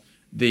backhaul,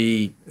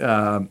 the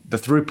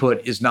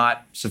throughput is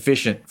not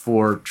sufficient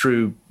for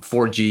true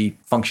 4G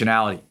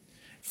functionality.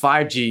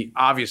 5G,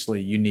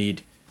 obviously, you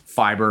need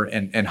fiber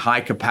and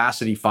high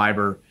capacity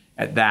fiber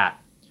at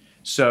that.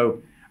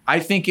 So I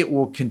think it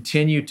will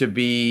continue to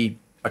be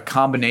a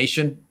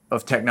combination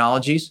of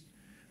technologies.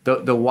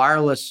 The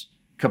wireless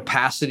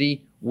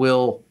capacity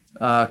will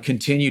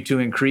continue to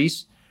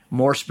increase.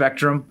 More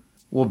spectrum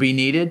will be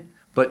needed,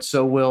 but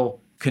so will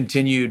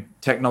continued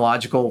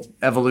technological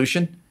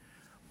evolution.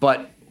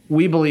 But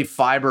we believe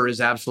fiber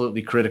is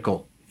absolutely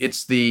critical.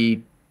 It's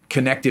the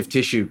connective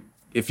tissue,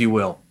 if you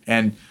will.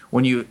 And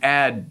when you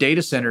add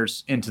data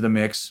centers into the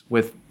mix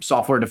with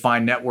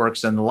software-defined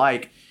networks and the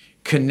like,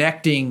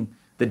 connecting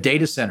the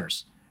data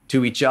centers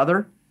to each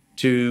other,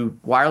 to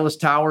wireless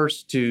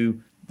towers,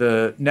 to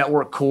the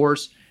network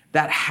cores,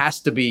 that has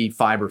to be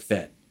fiber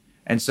fed.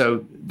 And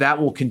so that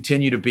will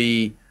continue to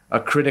be a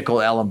critical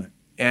element.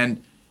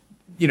 And,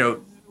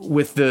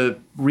 with the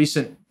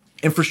recent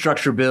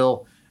infrastructure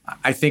bill,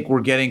 I think we're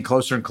getting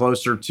closer and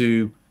closer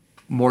to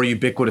more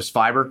ubiquitous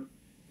fiber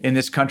in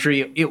this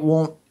country. It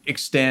won't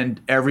extend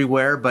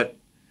everywhere, but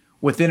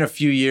within a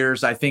few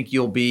years, I think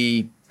you'll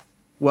be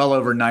well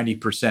over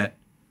 90%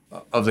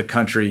 of the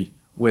country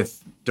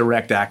with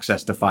direct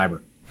access to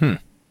fiber.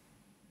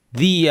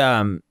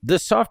 The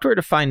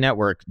software-defined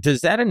network,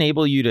 does that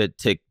enable you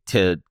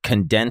to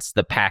condense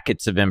the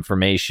packets of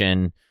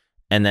information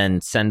and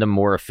then send them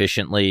more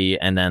efficiently,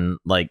 and then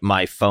like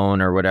my phone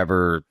or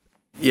whatever?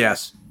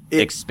 Yes.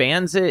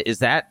 Expands it? Is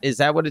that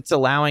what it's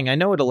allowing? I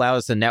know it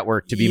allows the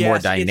network to be more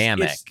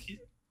dynamic.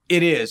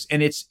 It is,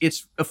 and it's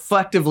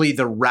effectively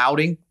the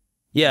routing.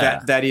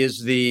 Yeah. That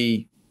is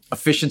the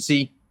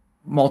efficiency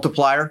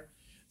multiplier.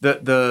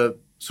 The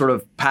sort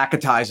of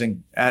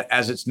packetizing,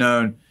 as it's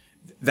known,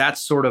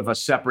 that's sort of a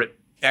separate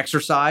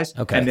exercise.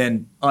 Okay. And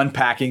then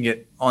unpacking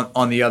it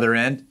on the other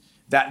end,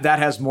 that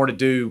has more to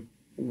do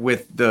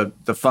with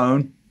the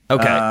phone.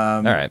 Okay.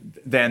 All right.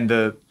 Than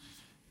the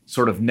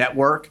sort of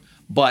network.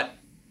 But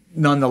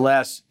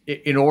nonetheless,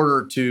 in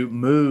order to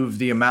move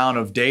the amount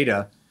of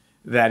data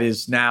that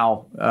is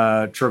now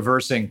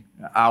traversing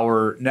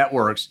our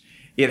networks,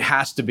 it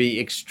has to be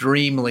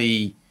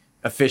extremely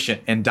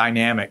efficient and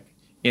dynamic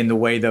in the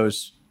way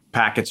those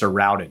packets are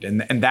routed.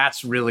 And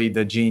that's really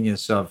the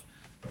genius of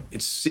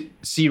it's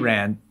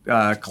CRAN,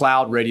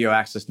 Cloud Radio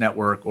Access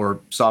Network, or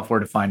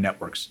software-defined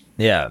networks.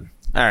 Yeah.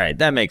 All right.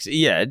 That makes,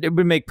 it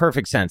would make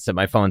perfect sense that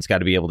my phone's got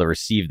to be able to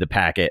receive the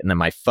packet, and then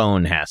my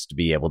phone has to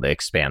be able to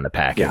expand the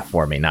packet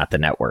for me, not the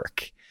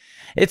network.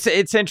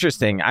 It's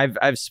interesting.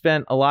 I've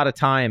spent a lot of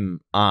time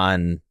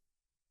on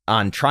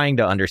trying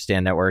to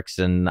understand networks,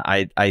 and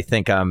I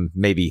think I'm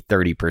maybe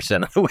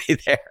 30% of the way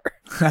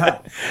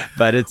there.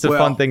 But it's a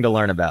fun thing to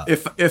learn about.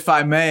 If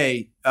I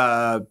may,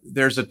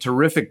 there's a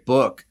terrific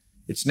book.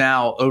 It's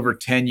now over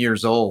 10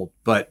 years old,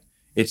 but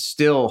it's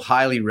still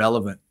highly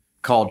relevant,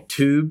 called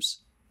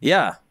Tubes.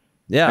 Yeah.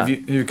 Have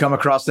you come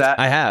across that?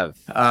 I have.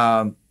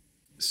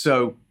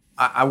 So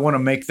I want to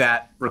make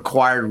that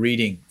required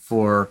reading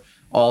for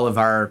all of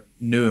our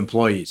new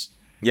employees.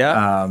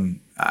 Yeah.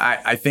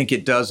 I think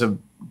it does a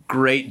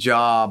great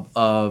job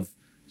of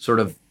sort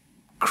of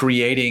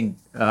creating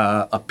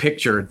a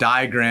picture, a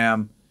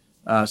diagram,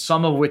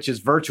 some of which is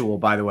virtual,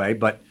 by the way,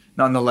 but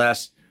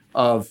nonetheless,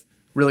 of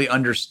really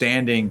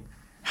understanding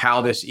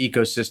how this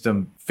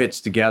ecosystem fits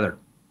together.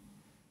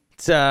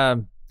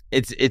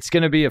 It's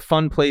going to be a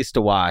fun place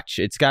to watch.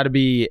 It's got to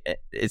be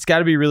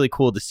really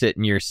cool to sit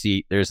in your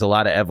seat. There's a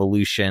lot of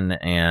evolution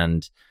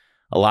and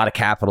a lot of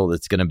capital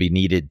that's going to be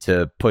needed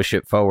to push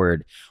it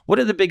forward. What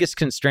are the biggest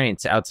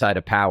constraints outside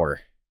of power?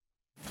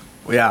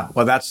 Yeah,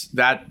 well, that's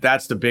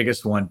the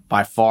biggest one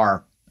by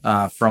far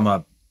from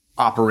a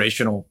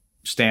operational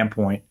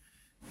standpoint.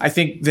 I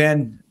think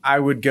then I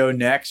would go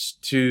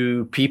next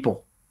to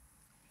people,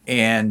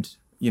 and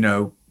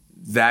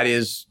that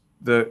is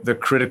the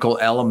critical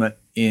element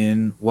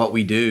in what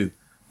we do,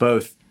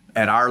 both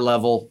at our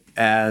level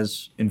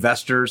as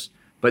investors,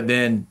 but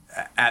then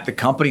at the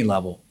company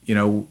level.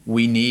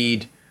 We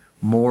need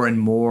more and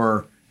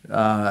more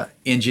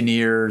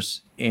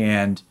engineers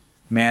and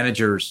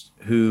managers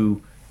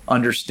who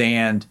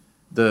understand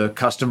the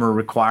customer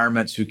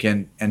requirements, who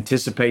can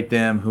anticipate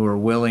them, who are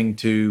willing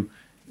to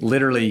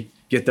literally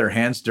get their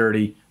hands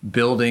dirty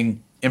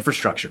building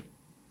infrastructure.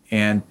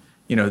 And,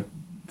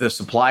 the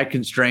supply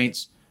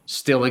constraints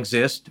still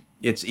exist.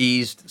 It's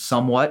eased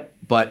somewhat,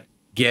 but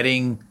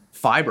getting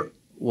fiber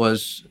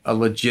was a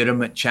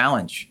legitimate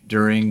challenge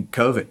during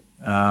COVID.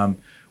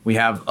 We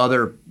have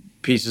other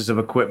pieces of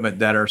equipment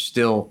that are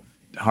still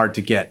hard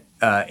to get.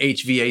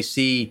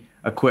 HVAC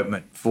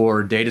equipment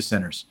for data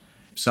centers.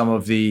 Some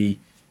of the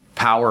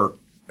power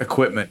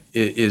equipment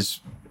is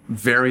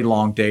very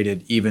long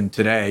dated even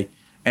today.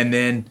 And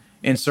then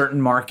in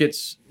certain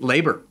markets,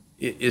 labor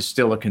is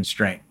still a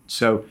constraint.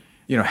 So,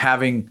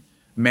 having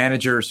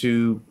managers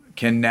who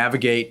can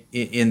navigate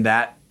in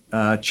that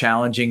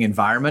challenging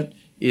environment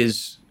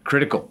is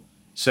critical.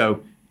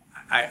 So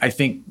I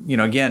think,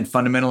 again,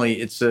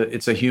 fundamentally, it's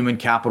a human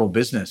capital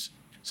business.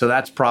 So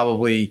that's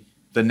probably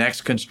the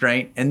next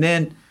constraint. And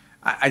then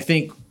I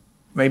think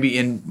maybe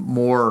in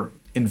more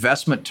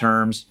investment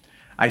terms,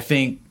 I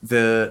think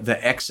the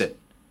exit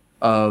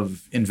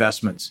of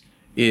investments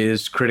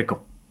is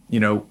critical.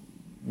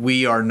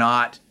 We are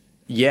not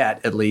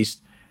yet, at least,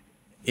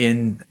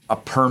 in a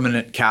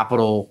permanent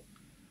capital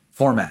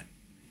format.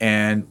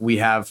 And we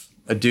have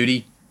a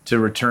duty to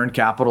return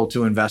capital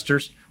to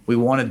investors. We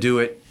want to do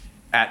it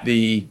at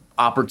the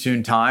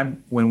opportune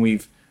time when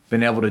we've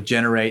been able to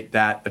generate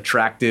that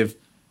attractive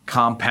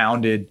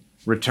compounded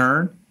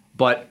return.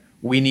 But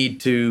we need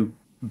to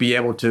be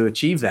able to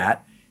achieve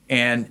that.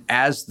 And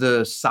as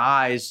the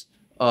size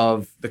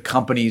of the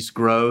companies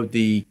grow,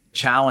 the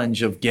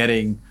challenge of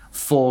getting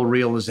full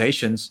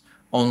realizations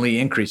only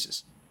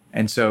increases.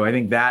 And so I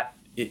think that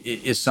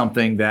is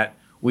something that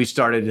we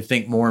started to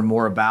think more and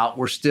more about.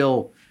 We're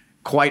still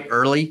quite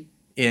early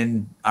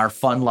in our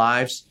fund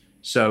lives,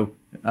 so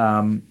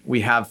we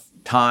have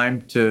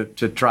time to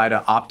try to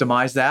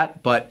optimize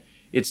that, but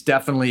it's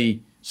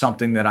definitely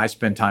something that I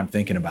spend time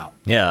thinking about.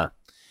 Yeah.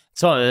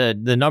 So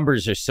the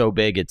numbers are so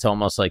big, it's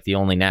almost like the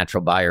only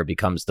natural buyer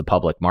becomes the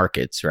public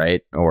markets,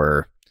 right?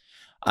 Or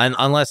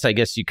unless I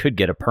guess you could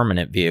get a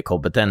permanent vehicle,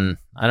 but then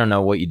I don't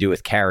know what you do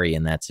with carry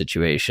in that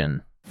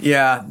situation.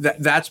 Yeah,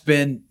 that's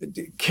been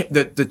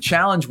the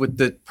challenge with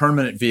the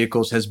permanent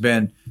vehicles has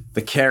been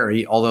the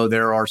carry, although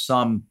there are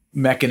some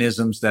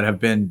mechanisms that have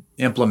been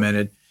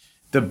implemented.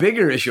 The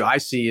bigger issue I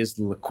see is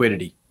the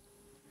liquidity.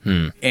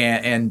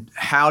 And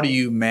how do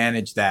you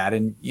manage that?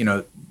 And,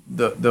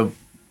 the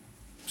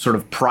sort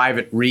of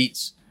private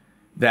REITs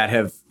that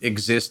have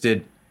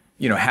existed,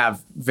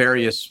 have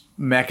various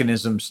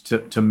mechanisms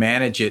to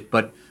manage it.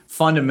 But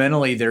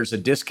fundamentally, there's a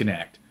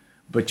disconnect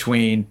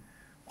between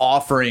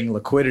offering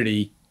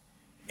liquidity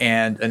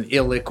and an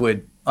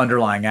illiquid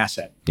underlying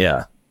asset.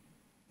 Yeah.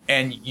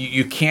 And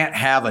you can't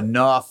have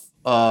enough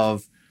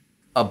of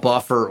a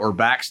buffer or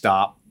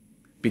backstop,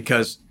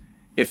 because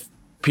if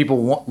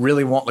people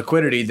really want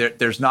liquidity,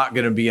 there's not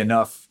going to be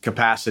enough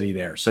capacity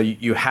there. So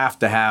you have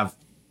to have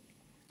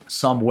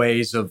some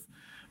ways of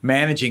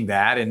managing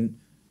that, and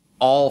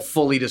all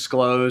fully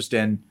disclosed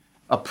and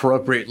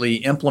appropriately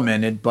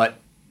implemented, but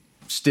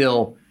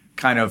still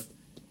kind of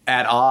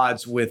at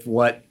odds with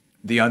what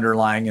the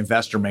underlying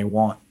investor may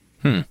want.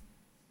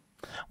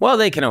 Well,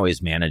 they can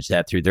always manage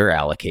that through their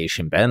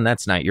allocation, Ben.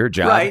 That's not your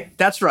job. Right.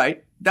 That's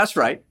right.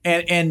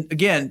 And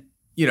again,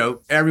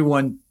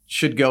 everyone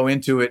should go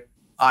into it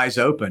eyes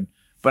open.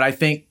 But I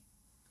think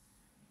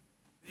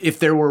if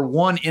there were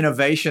one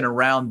innovation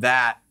around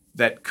that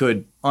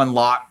could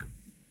unlock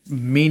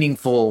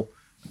meaningful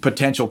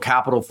potential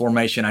capital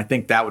formation, I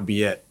think that would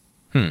be it.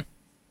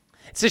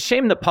 It's a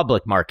shame the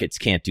public markets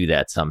can't do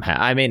that somehow.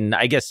 I mean,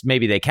 I guess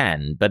maybe they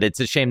can, but it's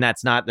a shame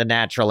that's not the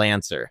natural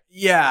answer.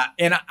 Yeah,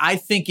 and I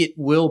think it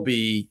will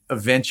be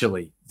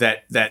eventually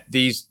that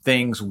these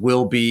things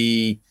will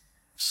be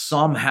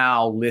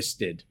somehow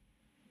listed,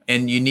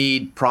 and you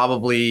need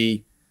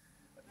probably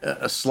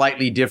a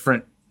slightly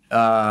different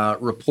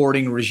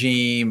reporting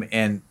regime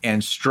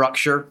and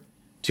structure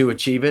to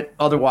achieve it.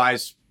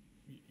 Otherwise,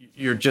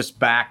 you're just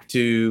back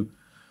to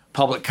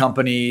public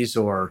companies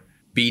or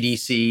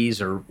BDCs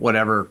or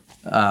whatever,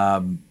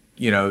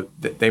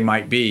 that they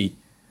might be.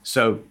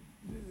 So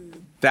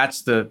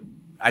that's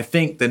I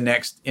think the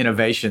next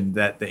innovation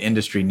that the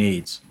industry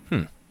needs.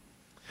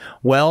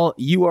 Well,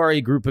 you are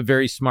a group of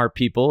very smart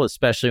people,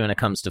 especially when it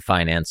comes to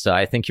finance. So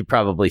I think you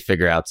probably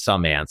figure out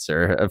some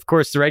answer. Of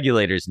course, the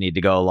regulators need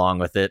to go along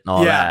with it and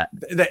all that.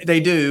 Yeah, they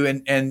do.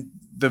 And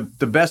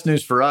the best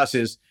news for us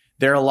is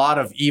there are a lot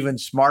of even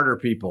smarter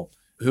people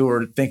who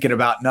are thinking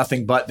about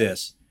nothing but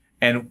this.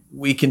 And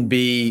we can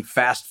be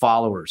fast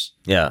followers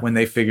when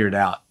they figure it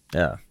out.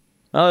 Yeah.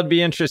 Well, it'd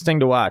be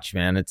interesting to watch,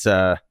 man. It's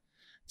a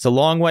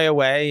long way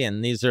away,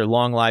 and these are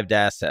long-lived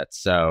assets.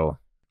 So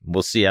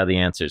we'll see how the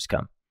answers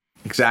come.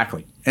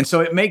 Exactly. And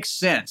so it makes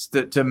sense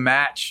to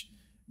match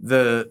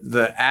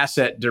the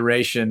asset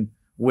duration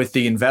with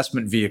the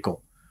investment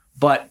vehicle.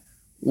 But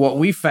what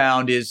we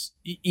found is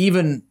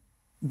even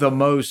the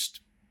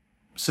most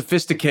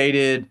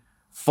sophisticated,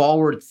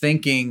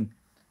 forward-thinking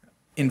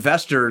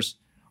investors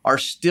are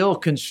still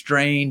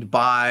constrained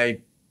by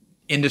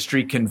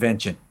industry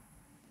convention.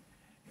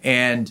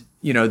 And,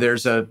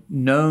 there's a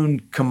known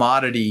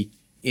commodity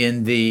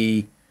in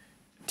the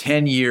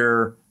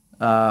 10-year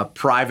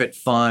private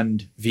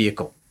fund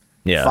vehicle.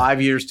 Yeah.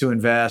 5 years to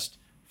invest,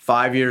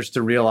 5 years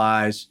to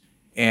realize,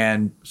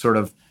 and sort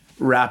of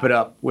wrap it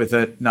up with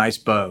a nice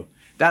bow.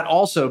 That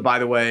also, by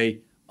the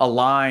way,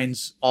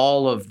 aligns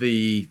all of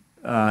the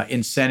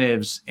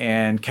incentives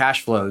and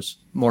cash flows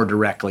more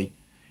directly.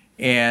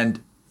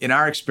 And in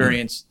our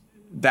experience,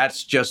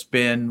 that's just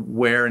been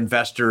where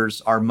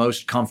investors are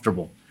most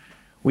comfortable.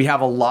 We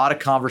have a lot of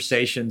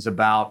conversations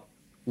about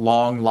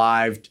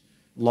long-lived,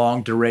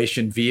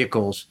 long-duration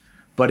vehicles,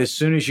 but as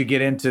soon as you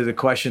get into the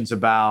questions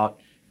about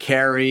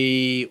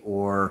carry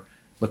or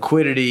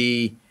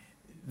liquidity,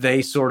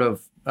 they sort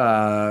of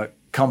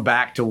come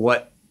back to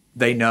what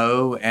they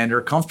know and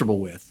are comfortable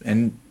with.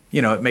 And,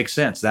 it makes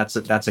sense.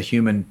 That's a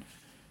human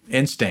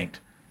instinct.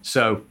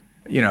 So,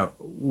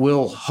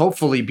 we'll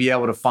hopefully be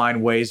able to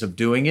find ways of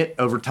doing it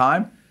over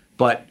time.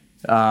 But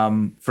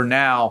for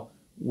now,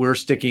 we're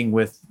sticking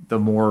with the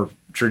more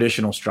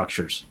traditional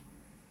structures.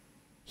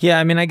 Yeah,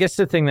 I mean, I guess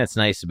the thing that's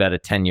nice about a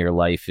 10-year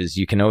life is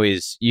you can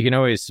always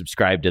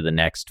subscribe to the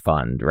next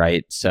fund,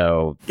 right?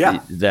 So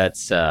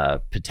that's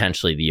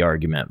potentially the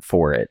argument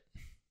for it.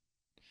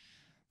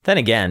 Then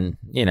again,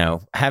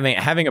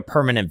 having a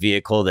permanent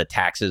vehicle that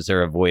taxes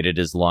are avoided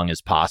as long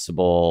as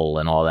possible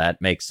and all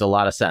that makes a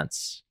lot of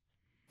sense.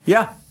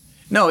 Yeah.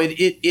 No, it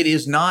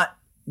is not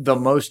the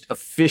most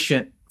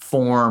efficient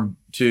form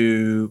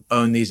to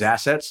own these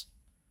assets,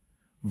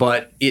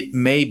 but it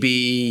may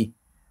be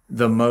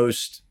the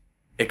most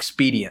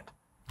expedient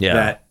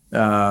that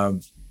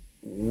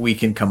we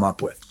can come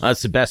up with.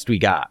 That's the best we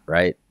got,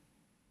 right?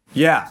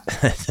 Yeah.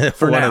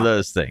 For one of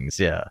those things,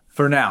 yeah.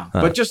 For now.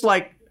 Huh. But just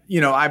like,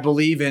 I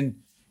believe in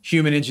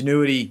human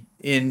ingenuity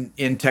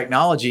in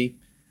technology,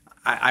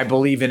 I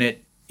believe in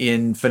it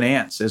in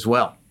finance as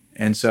well.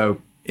 And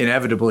so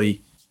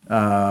inevitably,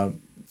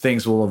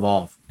 things will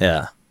evolve.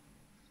 Yeah.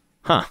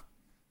 Huh.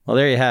 Well,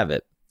 there you have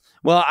it.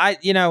 Well,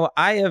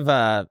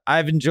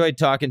 I've enjoyed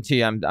talking to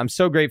you. I'm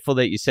so grateful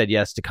that you said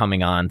yes to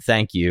coming on.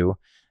 Thank you.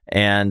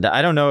 And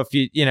I don't know if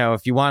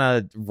you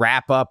want to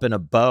wrap up in a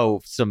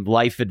bow some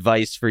life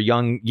advice for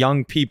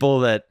young people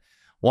that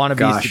want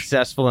to be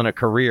successful in a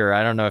career.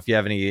 I don't know if you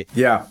have any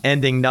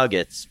ending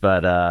nuggets,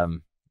 but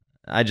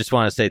I just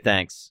want to say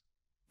thanks.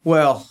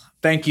 Well,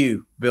 thank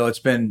you, Bill. It's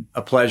been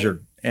a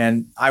pleasure.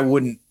 And I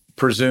wouldn't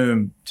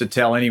presume to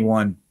tell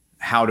anyone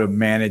how to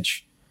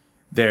manage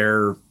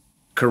their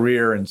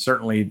career and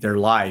certainly their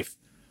life.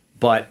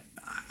 But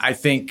I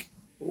think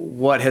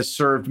what has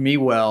served me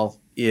well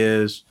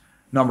is,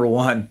 number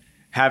one,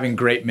 having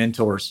great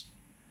mentors.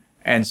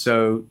 And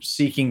so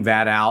seeking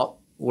that out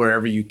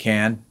wherever you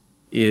can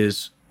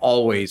is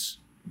always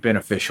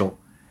beneficial.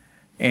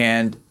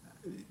 And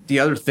the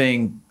other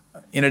thing,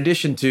 in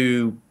addition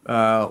to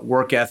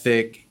work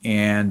ethic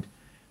and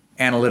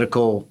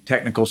analytical,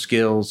 technical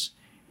skills,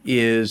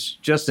 is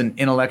just an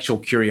intellectual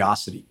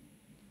curiosity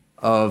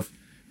of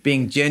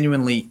being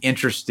genuinely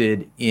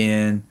interested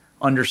in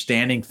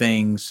understanding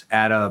things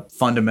at a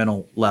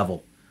fundamental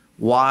level.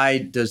 Why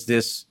does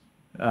this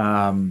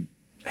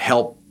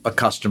help a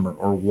customer,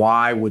 or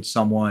why would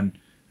someone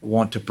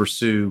want to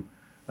pursue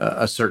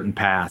a certain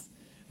path?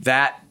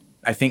 That,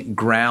 I think,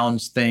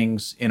 grounds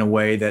things in a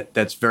way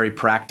that's very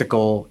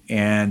practical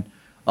and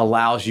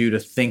allows you to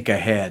think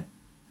ahead,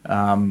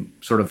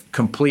 sort of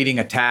completing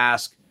a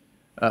task,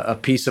 a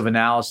piece of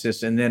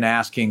analysis, and then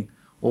asking,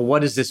 well, what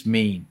does this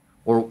mean?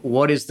 Or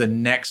what is the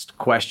next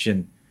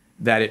question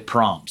that it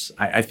prompts?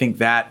 I think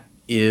that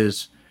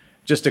is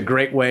just a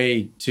great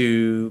way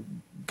to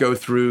go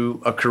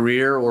through a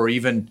career or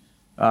even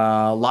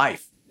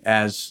life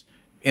as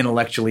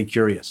intellectually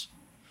curious.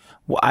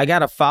 Well, I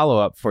got a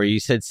follow-up for you. You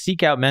said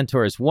seek out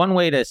mentors. One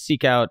way to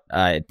seek out,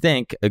 I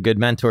think, a good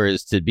mentor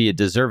is to be a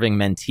deserving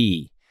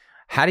mentee.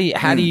 How do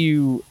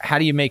you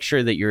make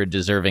sure that you're a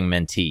deserving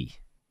mentee?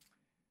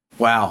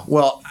 Wow.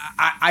 Well,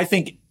 I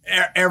think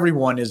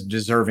everyone is a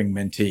deserving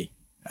mentee.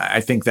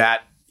 I think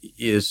that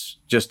is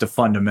just a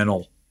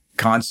fundamental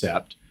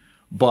concept.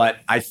 But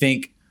I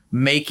think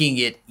making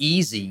it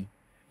easy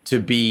to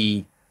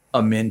be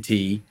a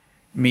mentee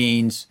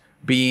means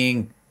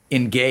being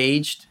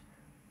engaged,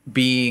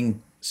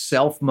 being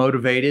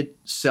self-motivated,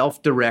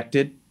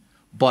 self-directed,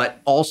 but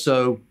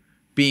also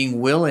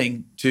being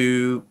willing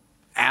to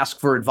ask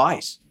for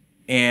advice.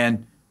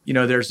 And,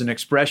 there's an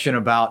expression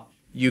about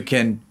you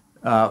can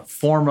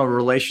form a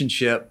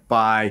relationship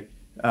by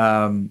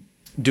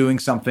doing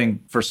something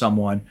for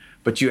someone,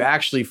 but you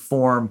actually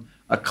form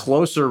a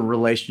closer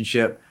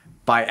relationship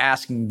by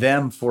asking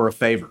them for a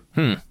favor.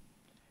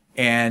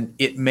 And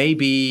it may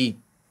be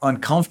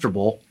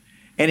uncomfortable,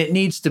 and it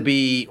needs to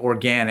be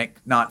organic,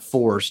 not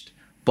forced,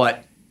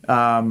 but,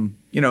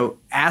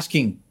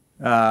 asking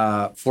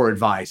for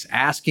advice,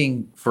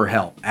 asking for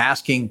help,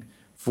 asking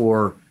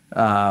for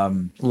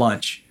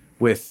lunch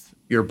with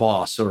your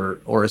boss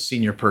or a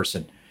senior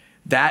person.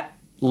 That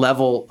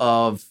level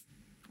of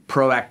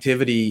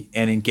proactivity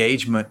and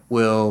engagement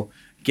will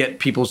get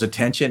people's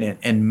attention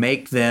and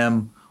make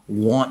them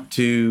want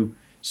to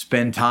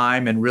spend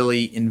time and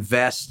really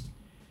invest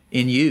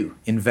in you,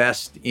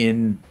 invest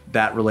in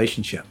that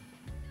relationship.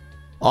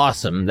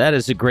 Awesome. That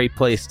is a great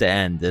place to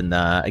end. And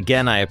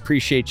again, I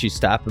appreciate you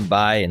stopping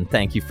by and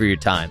thank you for your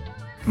time.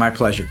 My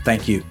pleasure.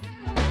 Thank you.